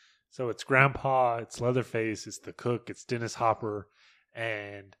end. So it's Grandpa, it's Leatherface, it's the cook, it's Dennis Hopper,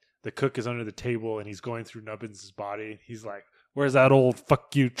 and the cook is under the table and he's going through Nubbins' body. He's like, where's that old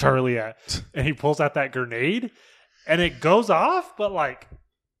fuck you Charlie at? And he pulls out that grenade and it goes off, but like,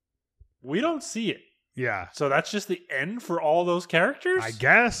 we don't see it. Yeah. So that's just the end for all those characters? I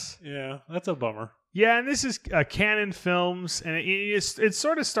guess. Yeah, that's a bummer. Yeah, and this is Canon Films, and it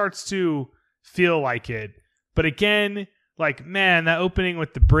sort of starts to feel like it. But again, like, man, that opening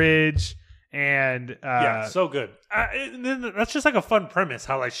with the bridge and... yeah, so good. And then that's just like a fun premise,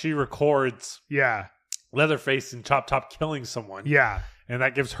 how like she records Leatherface and Chop Top killing someone. Yeah. And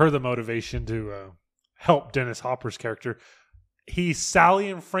that gives her the motivation to help Dennis Hopper's character. He's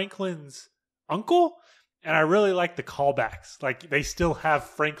Sally and Franklin's uncle, and I really like the callbacks. Like, they still have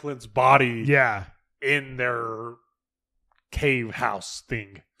Franklin's body in their cave house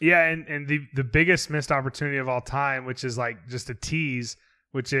thing. Yeah, and the biggest missed opportunity of all time, which is like just a tease,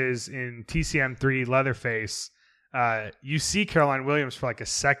 which is in TCM 3 Leatherface, you see Caroline Williams for like a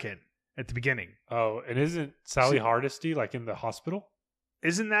second at the beginning. Oh, and isn't Sally Hardesty like in the hospital?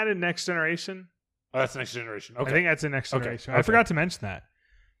 Isn't that in Next Generation? Oh, that's Next Generation. Okay. I think that's in Next Generation. Okay. I forgot to mention that.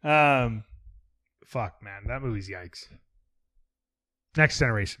 Fuck, man. That movie's yikes. Next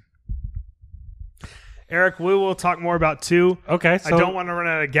Generation. Eric, we will talk more about 2. Okay. So I don't want to run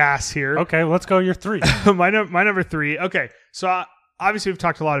out of gas here. Okay, let's go your 3. my number 3. Okay. So obviously we've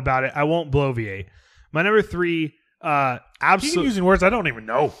talked a lot about it. I won't bloviate. My number 3, absolutely using words I don't even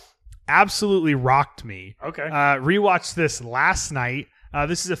know. Absolutely rocked me. Okay. Rewatched this last night.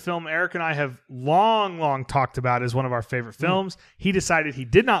 This is a film Eric and I have long talked about as one of our favorite films. He decided he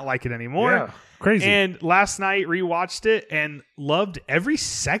did not like it anymore. Yeah, crazy. And last night rewatched it and loved every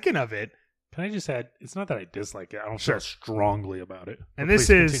second of it. Can I just add, it's not that I dislike it. I don't feel strongly about it. And this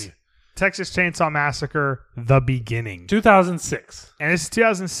is Texas Chainsaw Massacre, The Beginning. 2006. And this is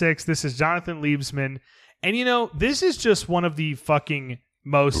 2006. This is Jonathan Liebsman. And you know, this is just one of the fucking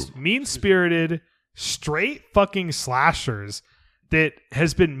most mean-spirited, straight fucking slashers that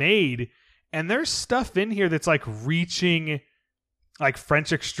has been made. And there's stuff in here that's like reaching like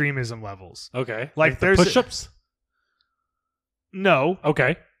French extremism levels. Okay. Like the there's push-ups? No.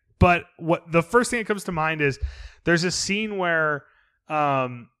 Okay. But what the first thing that comes to mind is there's a scene where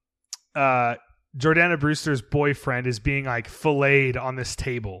Jordana Brewster's boyfriend is being like filleted on this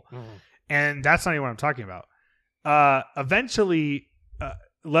table. And that's not even what I'm talking about. Eventually,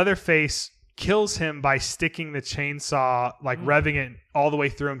 Leatherface kills him by sticking the chainsaw, like revving it all the way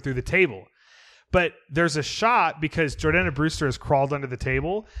through him through the table. But there's a shot, because Jordana Brewster has crawled under the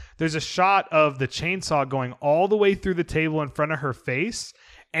table, there's a shot of the chainsaw going all the way through the table in front of her face,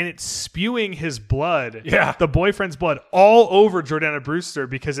 and it's spewing his blood, Yeah. the boyfriend's blood, all over Jordana Brewster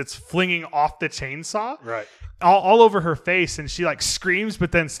because it's flinging off the chainsaw. Right. All over her face, and she like screams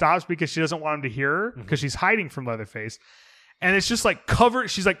but then stops because she doesn't want him to hear her because she's hiding from Leatherface. And it's just like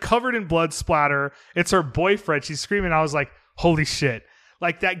she's like covered in blood splatter. It's her boyfriend. She's screaming. I was like, holy shit.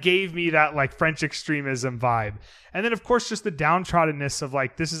 Like that gave me that like French extremism vibe. And then of course just the downtroddenness of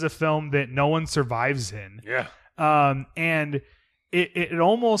like, this is a film that no one survives in. Yeah. And it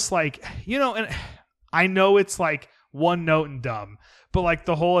almost like, you know, and I know it's like one note and dumb, but like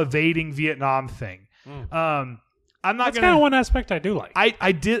the whole evading Vietnam thing. I'm not That's gonna. kind of one aspect I do like.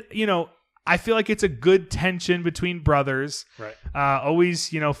 I did, you know, I feel like it's a good tension between brothers. Right.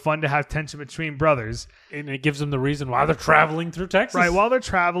 Always, you know, fun to have tension between brothers. And it gives them the reason why they're traveling through Texas. Right. While they're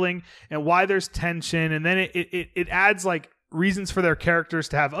traveling and why there's tension. And then it adds like reasons for their characters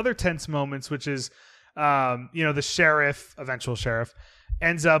to have other tense moments, which is, you know, the eventual sheriff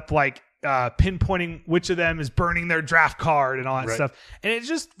ends up like pinpointing which of them is burning their draft card and all that stuff. And it's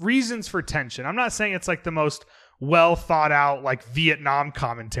just reasons for tension. I'm not saying it's like the most well thought out like Vietnam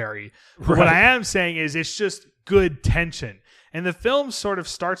commentary. But what I am saying is it's just good tension. And the film sort of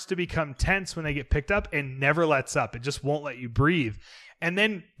starts to become tense when they get picked up and never lets up. It just won't let you breathe. And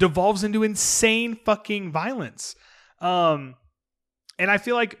then devolves into insane fucking violence. And I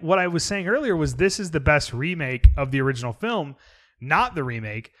feel like what I was saying earlier was this is the best remake of the original film, not the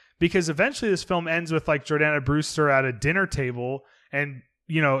remake, because eventually this film ends with like Jordana Brewster at a dinner table and,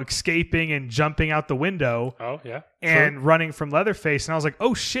 you know, escaping and jumping out the window. Oh, yeah. And running from Leatherface. And I was like,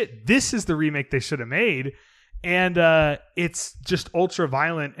 oh shit, this is the remake they should have made. And it's just ultra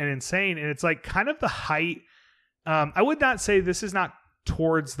violent and insane. And it's like kind of the height. I would not say this is not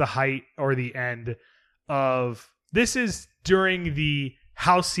towards the height or the end of, this is during the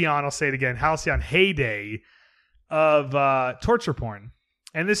halcyon, I'll say it again, halcyon heyday of torture porn.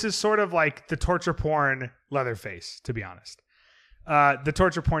 And this is sort of like the torture porn Leatherface, to be honest. The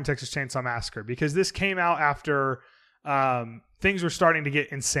torture porn Texas Chainsaw Massacre, because this came out after things were starting to get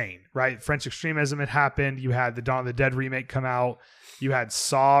insane, right? French extremism had happened. You had the Dawn of the Dead remake come out. You had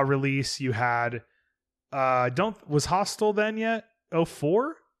Saw release. You had was Hostel then yet?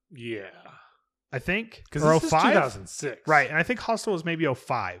 04? Yeah. I think. Because or this 05? is 2006. Right. And I think Hostel was maybe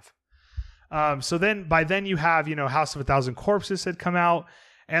 05. So then by then you have, you know, House of a Thousand Corpses had come out.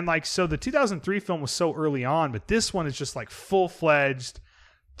 And like, so the 2003 film was so early on, but this one is just like full-fledged,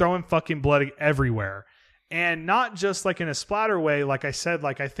 throwing fucking blood everywhere. And not just like in a splatter way. Like I said,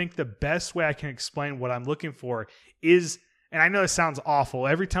 like I think the best way I can explain what I'm looking for is, and I know it sounds awful.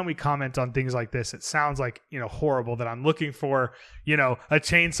 Every time we comment on things like this, it sounds like, you know, horrible that I'm looking for, you know, a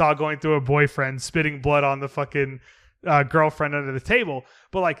chainsaw going through a boyfriend, spitting blood on the fucking girlfriend under the table.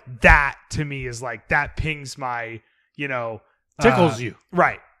 But like that to me is like, that pings my, you know, Tickles you.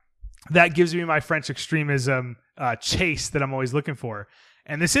 Right. That gives me my French extremism chase that I'm always looking for.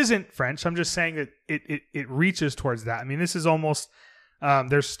 And this isn't French. I'm just saying that it reaches towards that. I mean, this is almost,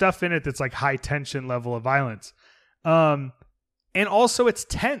 there's stuff in it that's like high tension level of violence. And also it's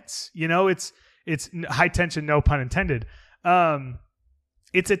tense, you know, it's high tension, no pun intended.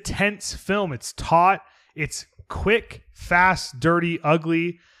 It's a tense film. It's taut. It's quick, fast, dirty,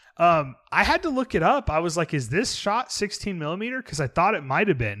 ugly. I had to look it up. I was like, is this shot 16 millimeter? Cause I thought it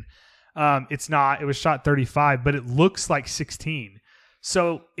might've been. It's not, it was shot 35, but it looks like 16.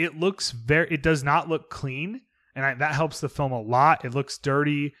 So it looks it does not look clean. And that helps the film a lot. It looks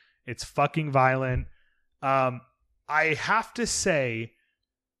dirty. It's fucking violent. I have to say,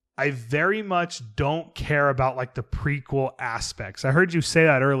 I very much don't care about like the prequel aspects. I heard you say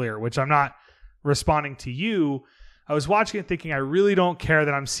that earlier, which I'm not responding to you. I was watching it thinking I really don't care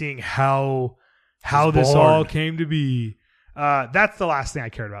that I'm seeing how this all came to be. That's the last thing I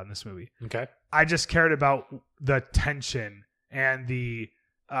cared about in this movie. Okay. I just cared about the tension and the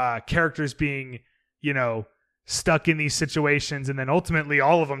characters being, you know, stuck in these situations and then ultimately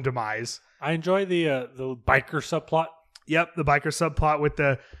all of them demise. I enjoy the biker subplot. Yep, the biker subplot with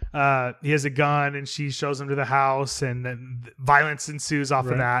the he has a gun and she shows him to the house and then violence ensues off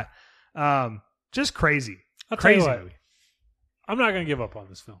of that. Just crazy. I'll tell you Crazy what, movie. I'm not going to give up on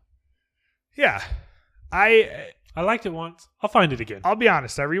this film. Yeah. I liked it once. I'll find it again. I'll be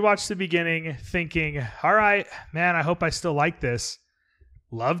honest. I rewatched the beginning thinking, all right, man, I hope I still like this.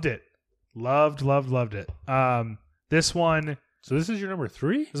 Loved it. Loved it. This one. So this is your number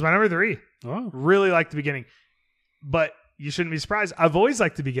 3? This is my number 3. Oh. Really liked the beginning. But you shouldn't be surprised. I've always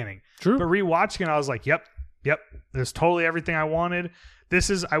liked the beginning. True. But rewatching it, I was like, yep. There's totally everything I wanted.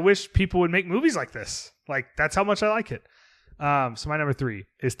 I wish people would make movies like this. Like, that's how much I like it. So my number 3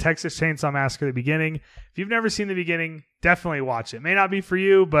 is Texas Chainsaw Massacre: The Beginning. If you've never seen The Beginning, definitely watch it. May not be for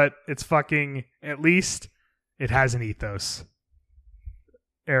you, but it's fucking, at least it has an ethos.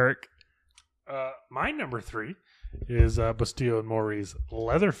 Eric. My number 3 is Bastille and Maury's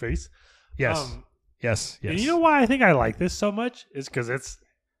Leatherface. Yes. Yes. And you know why I think I like this so much? Is because it's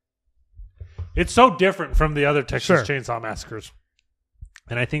so different from the other Texas Chainsaw Massacres.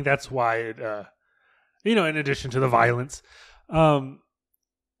 And I think that's why it, in addition to the violence,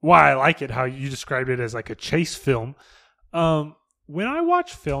 why I like it, how you described it as like a chase film. When I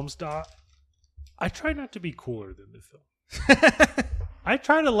watch films, Doc, I try not to be cooler than the film. I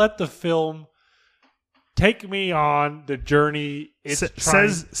try to let the film take me on the journey.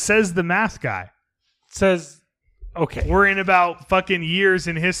 Says the math guy. Says, okay. Worrying about fucking years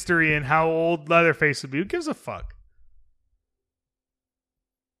in history and how old Leatherface would be. Who gives a fuck?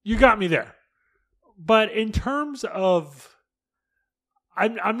 You got me there. But in terms of,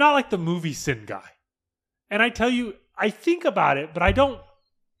 I'm not like the movie sin guy. And I tell you, I think about it, but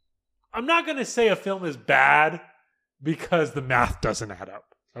I'm not going to say a film is bad because the math doesn't add up.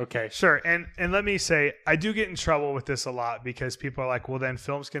 Okay. Sure. And let me say, I do get in trouble with this a lot because people are like, well, then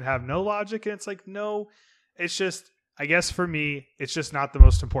films can have no logic. And it's like, no, it's just, I guess for me, it's just not the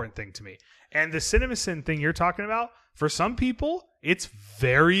most important thing to me. And the CinemaSin thing you're talking about, for some people, it's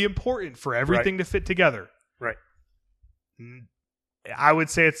very important for everything to fit together. Right. I would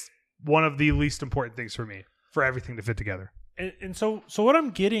say it's one of the least important things for me, for everything to fit together. And so what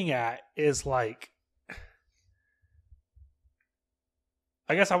I'm getting at is like,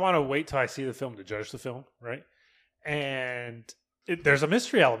 I guess I want to wait till I see the film to judge the film, right? And there's a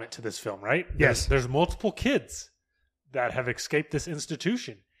mystery element to this film, right? Yes. There's multiple kids that have escaped this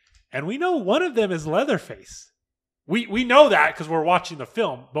institution. And we know one of them is Leatherface. We know that because we're watching the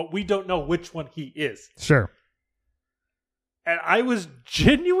film, but we don't know which one he is. Sure. And I was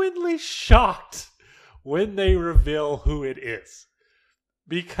genuinely shocked when they reveal who it is.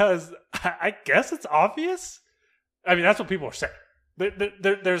 Because I guess it's obvious. I mean, that's what people are saying.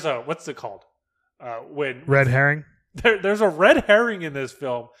 There's a, what's it called? When Red herring? There's a red herring in this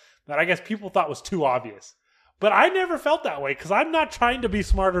film that I guess people thought was too obvious. But I never felt that way because I'm not trying to be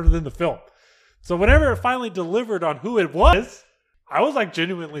smarter than the film. So whenever it finally delivered on who it was, I was like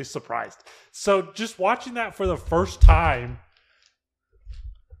genuinely surprised. So just watching that for the first time,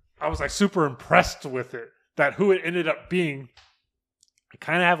 I was like super impressed with it. That who it ended up being. I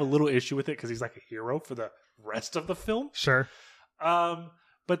kind of have a little issue with it because he's like a hero for the rest of the film. Sure.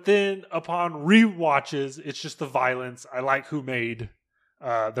 But then upon rewatches, it's just the violence. I like who made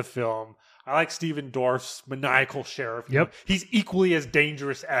the film. I like Stephen Dorff's maniacal sheriff. Yep. You know, he's equally as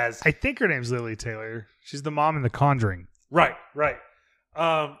dangerous as... I think her name's Lily Taylor. She's the mom in The Conjuring. Right.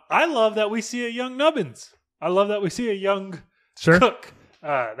 I love that we see a young Nubbins. I love that we see a young Cook.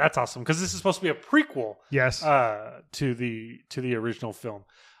 That's awesome because this is supposed to be a prequel. Yes. To the original film.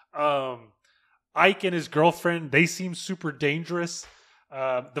 Ike and his girlfriend, they seem super dangerous.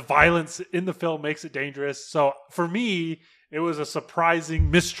 The violence in the film makes it dangerous. So for me, it was a surprising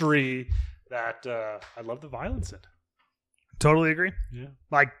mystery that I love the violence in. Totally agree.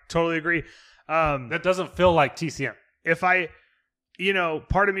 Yeah. Totally agree. That doesn't feel like TCM. If I,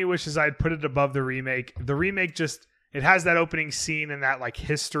 part of me wishes I'd put it above the remake. The remake just, it has that opening scene and that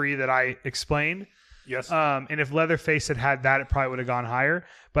history that I explained. Yes. And if Leatherface had that, it probably would have gone higher.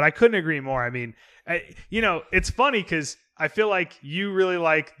 But I couldn't agree more. I mean, it's funny because I feel like you really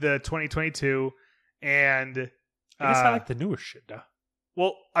like the 2022 and... I guess I like the newer shit, though.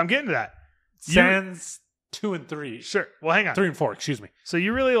 Well, I'm getting to that. Sans 2 and 3. Sure. Well, hang on. 3 and 4, excuse me. So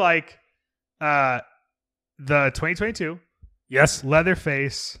you really like the 2022. Yes.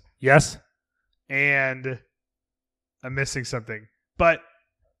 Leatherface. Yes. And I'm missing something. But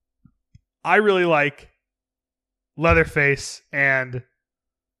I really like Leatherface and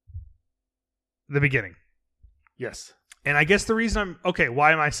The Beginning. Yes. And I guess the reason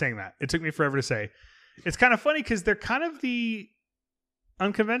why am I saying that? It took me forever to say. It's kind of funny because they're kind of the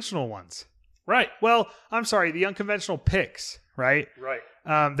unconventional ones. Right. Well, I'm sorry, the unconventional picks, right? Right.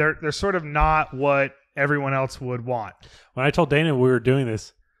 They're sort of not what everyone else would want. When I told Dana we were doing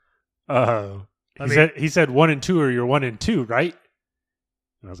this, he said 1 and 2 or you're 1 and 2, right?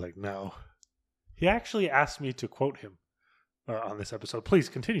 And I was like, no. He actually asked me to quote him on this episode. Please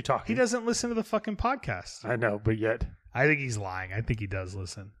continue talking. He doesn't listen to the fucking podcast. I know, but yet. I think he's lying. I think he does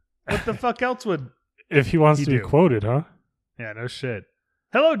listen. What the fuck else would... If he wants to be quoted, huh? Yeah, no shit.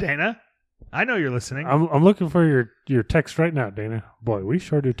 Hello, Dana. I know you're listening. I'm looking for your text right now, Dana. Boy, we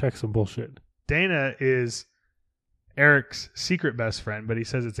sure do text some bullshit. Dana is Eric's secret best friend, but he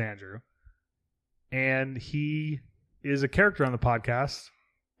says it's Andrew. And he is a character on the podcast,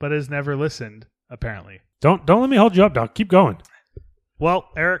 but has never listened, apparently. Don't let me hold you up, dog. Keep going. Well,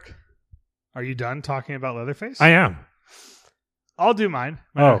 Eric, are you done talking about Leatherface? I am. I'll do mine.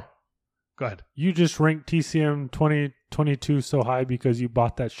 Oh. Go ahead. You just ranked TCM 2022 so high because you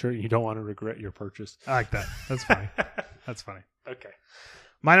bought that shirt and you don't want to regret your purchase. I like that. That's funny. That's funny. Okay.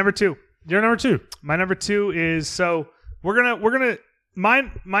 My number 2. Your number 2. My number 2 is, so we're gonna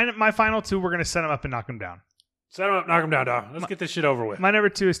my final 2, we're gonna set them up and knock them down. Set him up, knock him down, dog. Let's get this shit over with. My number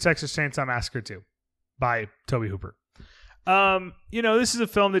 2 is Texas Chainsaw Massacre 2 by Tobe Hooper. This is a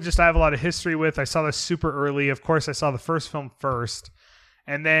film that just I have a lot of history with. I saw this super early. Of course, I saw the first film first.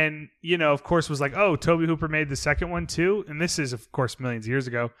 And then, of course, was like, oh, Tobe Hooper made the second one too. And this is, of course, millions of years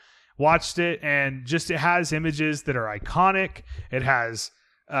ago. Watched it, and just it has images that are iconic. It has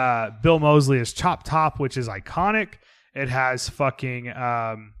Bill Moseley as Chop Top, which is iconic. It has fucking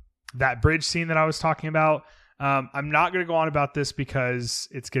that bridge scene that I was talking about. I'm not going to go on about this because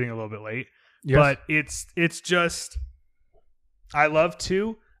it's getting a little bit late. Yes. But it's just, I love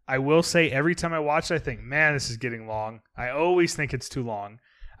 2. I will say every time I watch it, I think, man, this is getting long. I always think it's too long.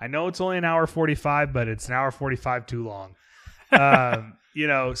 I know it's only an hour 45, but it's an hour 45 too long.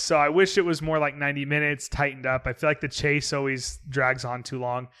 So I wish it was more like 90 minutes, tightened up. I feel like the chase always drags on too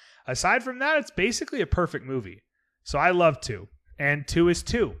long. Aside from that, it's basically a perfect movie. So I love 2. And 2 is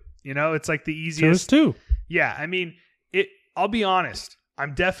 2. It's like the easiest. 2 is 2. Yeah, I mean, I'll be honest.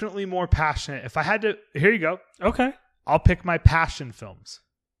 I'm definitely more passionate. If I had to, here you go. Okay. I'll pick my passion films.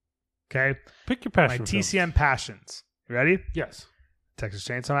 Okay? Pick your passion My films. TCM passions. You ready? Yes. Texas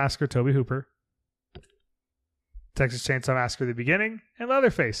Chainsaw Massacre, Tobe Hooper. Texas Chainsaw Massacre, The Beginning, and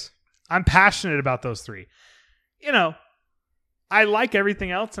Leatherface. I'm passionate about those 3. I like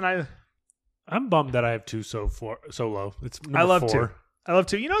everything else, and I'm bummed that I have 2 so low. It's number I love 4. 2. I love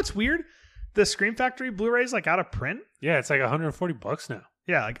 2. It's weird? The Scream Factory Blu-ray is like out of print. Yeah, it's like $140 now.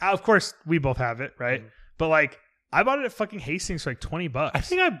 Yeah, like of course we both have it, right? Mm-hmm. But like I bought it at fucking Hastings for like $20. I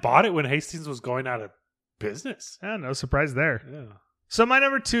think I bought it when Hastings was going out of business. Yeah, no surprise there. Yeah. So my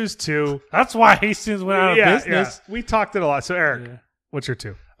number 2 is 2. That's why Hastings went out of business. Yeah. We talked it a lot. So Eric, what's your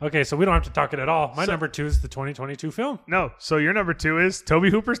 2? Okay, so we don't have to talk it at all. My number 2 is the 2022 film. No, so your number 2 is Tobe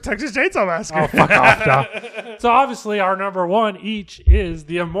Hooper's Texas Chainsaw Massacre. Oh, fuck off, Joe. So obviously our number 1 each is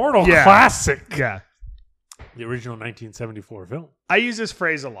the immortal classic. Yeah. The original 1974 film. I use this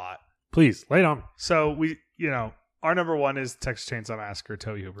phrase a lot. Please, lay it on. So we, our number 1 is Texas Chainsaw Massacre,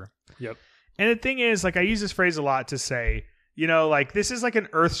 Tobe Hooper. Yep. And the thing is, like, I use this phrase a lot to say, like, this is like an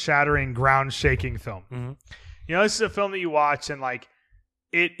earth-shattering, ground-shaking film. Mm-hmm. This is a film that you watch and, like,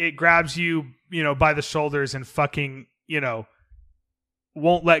 it grabs you, by the shoulders and fucking,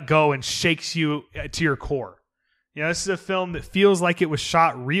 won't let go and shakes you to your core. This is a film that feels like it was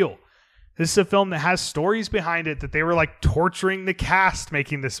shot real. This is a film that has stories behind it that they were like torturing the cast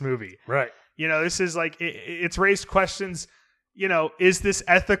making this movie. Right. This is like, it's raised questions, is this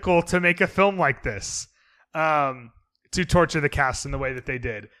ethical to make a film like this? To torture the cast in the way that they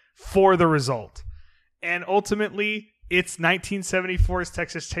did for the result. And ultimately, it's 1974's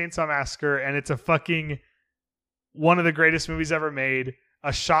Texas Chainsaw Massacre, and it's a fucking one of the greatest movies ever made,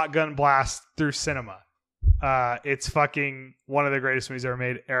 a shotgun blast through cinema. It's fucking one of the greatest movies ever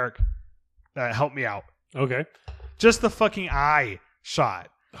made. Eric, help me out. Okay. Just the fucking eye shot.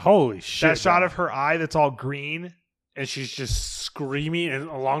 Holy shit. That shot of her eye that's all green. And she's just screaming and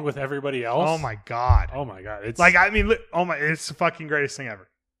along with everybody else. Oh my God. Oh my God. It's like, it's the fucking greatest thing ever.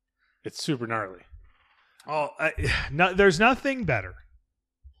 It's super gnarly. Oh, there's nothing better.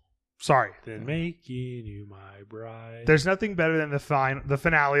 Sorry. Than making you my bride. There's nothing better than the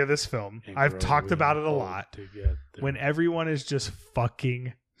finale of this film. I've talked about it a lot. Together. When everyone is just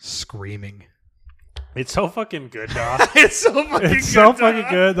fucking screaming. It's so fucking good, dog. It's so fucking good. It's so fucking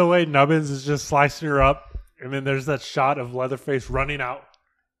good. The way Nubbins is just slicing her up. And then there's that shot of Leatherface running out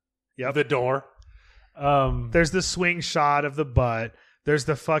the door. There's the swing shot of the butt. There's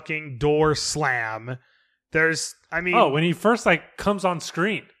the fucking door slam. When he first comes on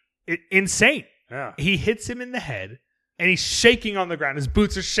screen. Insane. Yeah. He hits him in the head and he's shaking on the ground. His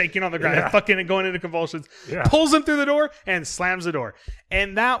boots are shaking on the ground. Fucking going into convulsions. Yeah. Pulls him through the door and slams the door.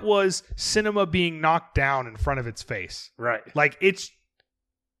 And that was cinema being knocked down in front of its face. Right. Like it's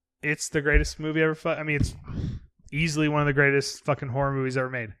the greatest movie ever. It's easily one of the greatest fucking horror movies ever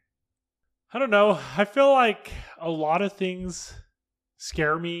made. I don't know. I feel like a lot of things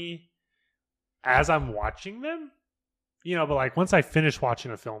scare me as I'm watching them. But once I finish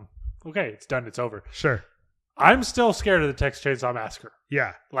watching a film, okay, it's done. It's over. Sure. I'm still scared of the Texas Chainsaw Massacre.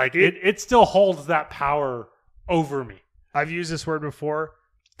 Yeah. It still holds that power over me. I've used this word before.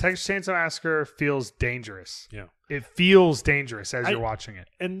 Texas Chainsaw Massacre feels dangerous. Yeah. It feels dangerous as you're watching it.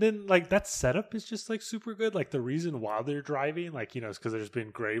 And then like that setup is just like super good. Like the reason why they're driving, like, you know, is because there's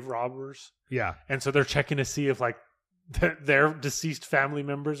been grave robbers. Yeah. And so they're checking to see if like their deceased family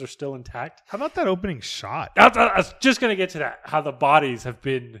members are still intact. How about that opening shot? I was just going to get to that. How the bodies have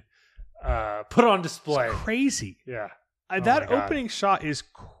been put on display. It's crazy. Yeah. That my God. opening shot is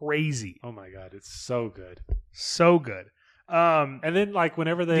crazy. Oh my God. It's so good. So good. And then like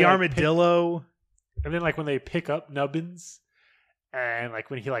whenever they the like, armadillo. and then like when they pick up Nubbins and like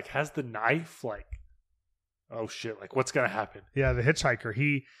when he like has the knife, like, oh shit, like what's going to happen? Yeah, the hitchhiker.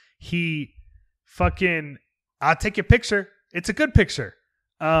 He fucking, I'll take your picture. It's a good picture.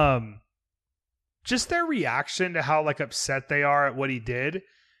 Just their reaction to how like upset they are at what he did,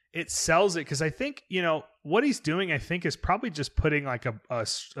 it sells it. Cause I think, you know, what he's doing, I think, is probably just putting like a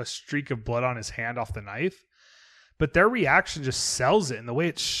streak of blood on his hand off the knife. But their reaction just sells it. And the way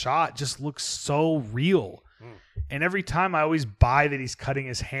it's shot just looks so real. And every time I always buy that he's cutting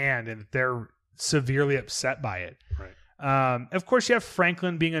his hand and that they're severely upset by it. Right. Of course, you have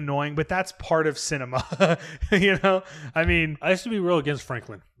Franklin being annoying, but that's part of cinema. You know, I mean, I used to be real against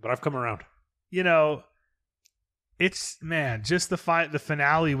Franklin, but I've come around. You know, it's, man, just the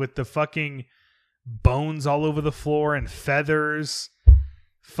finale with the fucking bones all over the floor and feathers,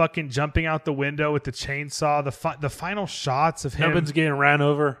 fucking jumping out the window with the chainsaw. The final shots of him. Nubbins getting ran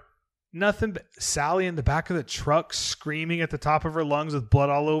over. Nothing but Sally in the back of the truck screaming at the top of her lungs with blood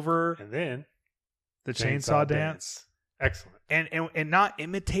all over her. And then The chainsaw dance. Excellent. And not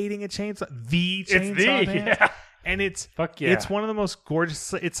imitating a chainsaw. The chainsaw dance. Yeah. And it's Fuck yeah. It's one of the most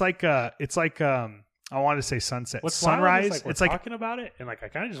gorgeous. It's like I wanted to say sunset. What's sunrise. wild is, like, we're talking about it, and like I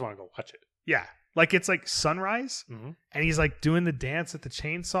kind of just want to go watch it. Yeah. Like it's like sunrise, Mm-hmm. and he's like doing the dance at the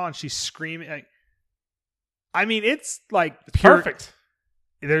chainsaw, and she's screaming. Like, I mean, it's like pure, Perfect.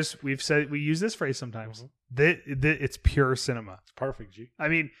 We use this phrase sometimes. It's pure cinema. It's perfect, G. I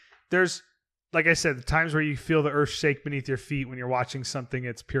mean, there's, like I said, the times where you feel the earth shake beneath your feet when you're watching something.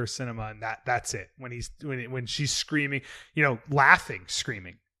 It's pure cinema, and that's it. When she's screaming, you know, laughing,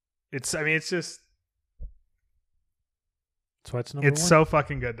 screaming. It's just. That's why it's number It's one. so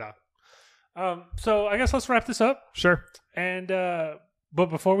fucking good, Doc. So I guess let's wrap this up. Sure. And but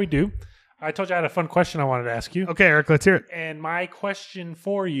before we do, I told you I had a fun question I wanted to ask you. Okay, Eric, let's hear it. And my question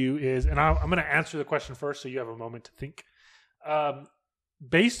for you is, and I'm going to answer the question first so you have a moment to think.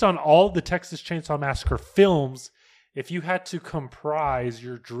 Based on all the Texas Chainsaw Massacre films, if you had to comprise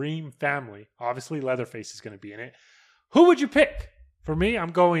your dream family, obviously Leatherface is going to be in it, who would you pick? For me,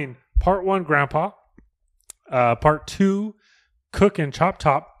 I'm going part 1, Grandpa. Part 2, Cook and Chop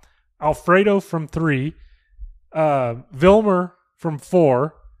Top. Alfredo from 3. Vilmer from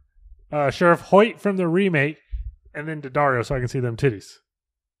 4. Sheriff Hoyt from the remake. And then Daddario so I can see them titties.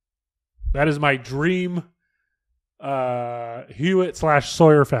 That is my dream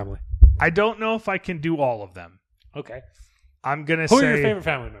Hewitt/Sawyer family. I don't know if I can do all of them. Okay. I'm gonna Who say. are your favorite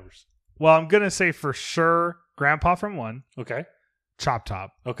family members? Well, I'm gonna say for sure, Grandpa from 1, Okay. Chop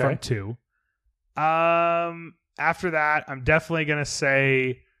Top Okay. from 2. After that, I'm definitely gonna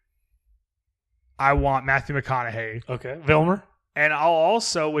say I want Matthew McConaughey, Okay. Vilmer. and I'll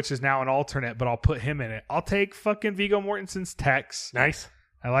also, which is now an alternate, but I'll put him in it. I'll take fucking Viggo Mortensen's Tex. Nice.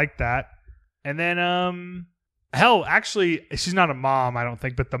 I like that. And then, hell, actually, she's not a mom, I don't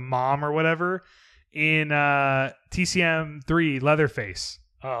think, but the mom or whatever in TCM 3, Leatherface,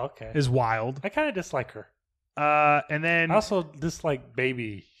 Oh, okay. is wild. I kind of dislike her. And then I also dislike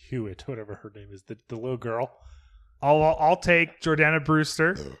Baby Hewitt, whatever her name is, the little girl. I'll take Jordana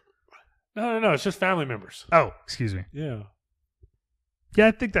Brewster. No. It's just family members. Oh, excuse me. Yeah. Yeah,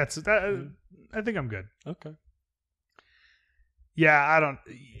 I think that's that. I think I'm good. Okay. Yeah, I don't.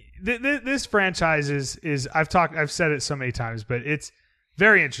 This franchise is I've said it so many times, but it's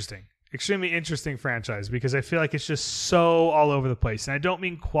very interesting, extremely interesting franchise because I feel like it's just so all over the place, and I don't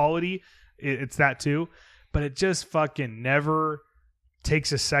mean quality. It's that too, but it just fucking never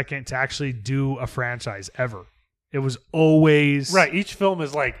takes a second to actually do a franchise ever. It was always Right. Each film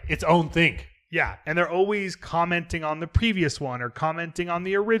is like its own thing. Yeah, and they're always commenting on the previous one or commenting on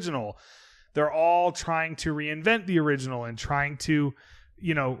the original. They're all trying to reinvent the original and trying to,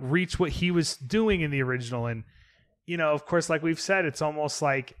 you know, reach what he was doing in the original. And, you know, of course, like we've said, it's almost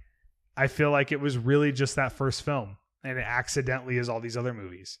like I feel like it was really just that first film and it accidentally is all these other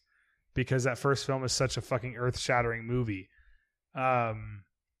movies because that first film is such a fucking earth-shattering movie. And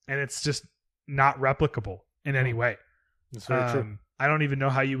it's just not replicable in any way. That's very true. I don't even know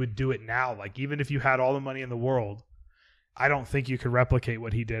how you would do it now. Like, even if you had all the money in the world, I don't think you could replicate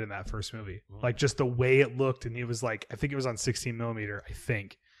what he did in that first movie. Like, just the way it looked. And he was like, I think it was on 16 millimeter, I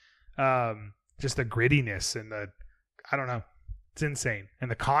think. Just the grittiness and I don't know. It's insane.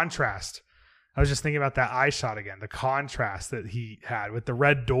 And the contrast. I was just thinking about that eye shot again. The contrast that he had with the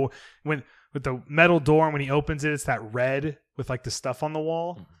red door, with the metal door, and when he opens it, it's that red with like the stuff on the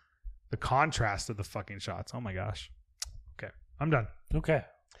wall. Mm-hmm. The contrast of the fucking shots. Oh my gosh. Okay, I'm done. Okay.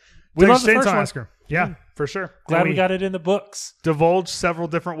 We love the first one. Oscar. Yeah, for sure. Glad we got it in the books. Divulged several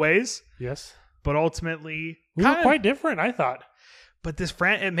different ways. Yes. But ultimately, we were quite different, I thought. But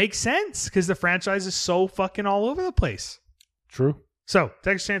it makes sense because the franchise is so fucking all over the place. True. So,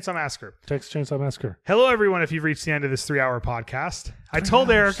 Texas Chainsaw Massacre. Texas Chainsaw Massacre. Hello, everyone. If you've reached the end of this 3-hour podcast, I told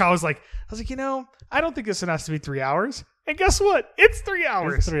Eric, I was like, I don't think this has to be 3 hours. And guess what? It's 3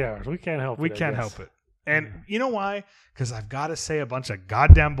 hours. It's 3 hours. We can't help it. We can't help it. And you know why? Because I've got to say a bunch of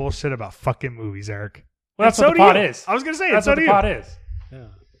goddamn bullshit about fucking movies, Eric. Well, that's what the pot is. I was going to say, that's what the pot is. Yeah.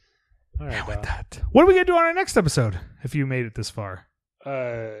 All right. With that, what are we going to do on our next episode if you made it this far?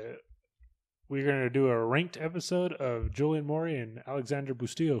 We're going to do a ranked episode of Julian Maury and Alexander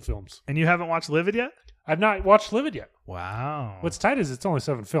Bustillo films. And you haven't watched Livid yet? I've not watched Livid yet. Wow. What's tight is it's only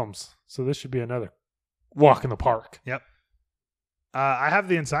 7 films, so this should be another walk in the park. Yep. I have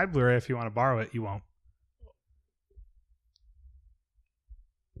the Inside Blu-ray if you want to borrow it. You won't.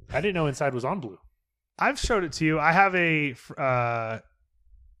 I didn't know Inside was on Blue. I've showed it to you. I have a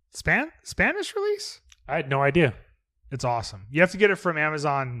Spanish release. I had no idea. It's awesome. You have to get it from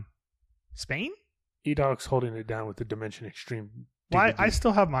Amazon Spain? E-Dog's holding it down with the Dimension Extreme. Well, I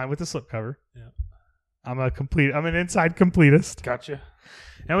still have mine with the slipcover. Yeah. I'm an inside completist. Gotcha.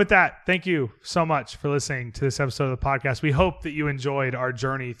 And with that, thank you so much for listening to this episode of the podcast. We hope that you enjoyed our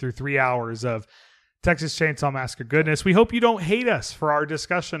journey through 3 hours of Texas Chainsaw Massacre goodness. We hope you don't hate us for our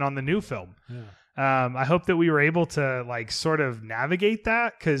discussion on the new film. Yeah. I hope that we were able to sort of navigate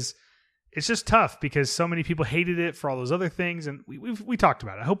that because it's just tough because so many people hated it for all those other things. And we talked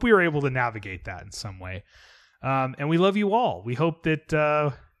about it. I hope we were able to navigate that in some way. And we love you all. We hope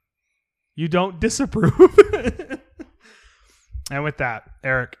that you don't disapprove. And with that,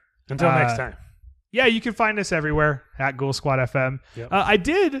 Eric. Until next time. Yeah, you can find us everywhere at Ghoul Squad FM. Yep. I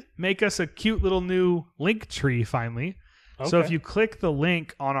did make us a cute little new link tree finally. Okay. So if you click the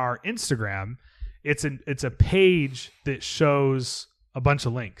link on our Instagram, it's a page that shows a bunch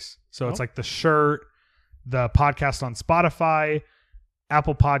of links. So it's like the shirt, the podcast on Spotify,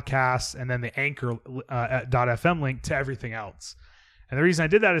 Apple Podcasts, and then the Anchor.fm link to everything else. And the reason I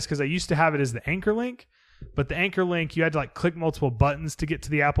did that is because I used to have it as the Anchor link, but the Anchor link, you had to click multiple buttons to get to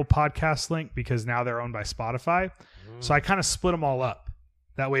the Apple Podcast link because now they're owned by Spotify. So I kind of split them all up.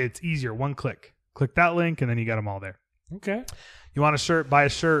 That way it's easier. One click. Click that link, and then you got them all there. Okay. You want a shirt? Buy a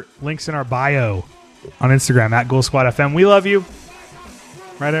shirt. Links in our bio on Instagram at Ghoul Squad FM. We love you.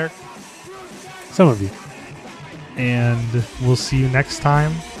 Right, Eric? Some of you. And we'll see you next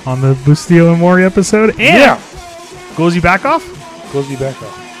time on the Bustillo and Maury episode. And Ghouls you back off? Ghouls you back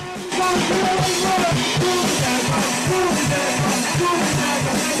off.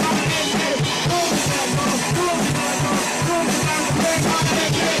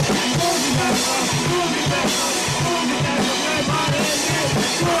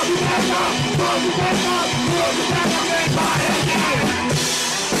 Everybody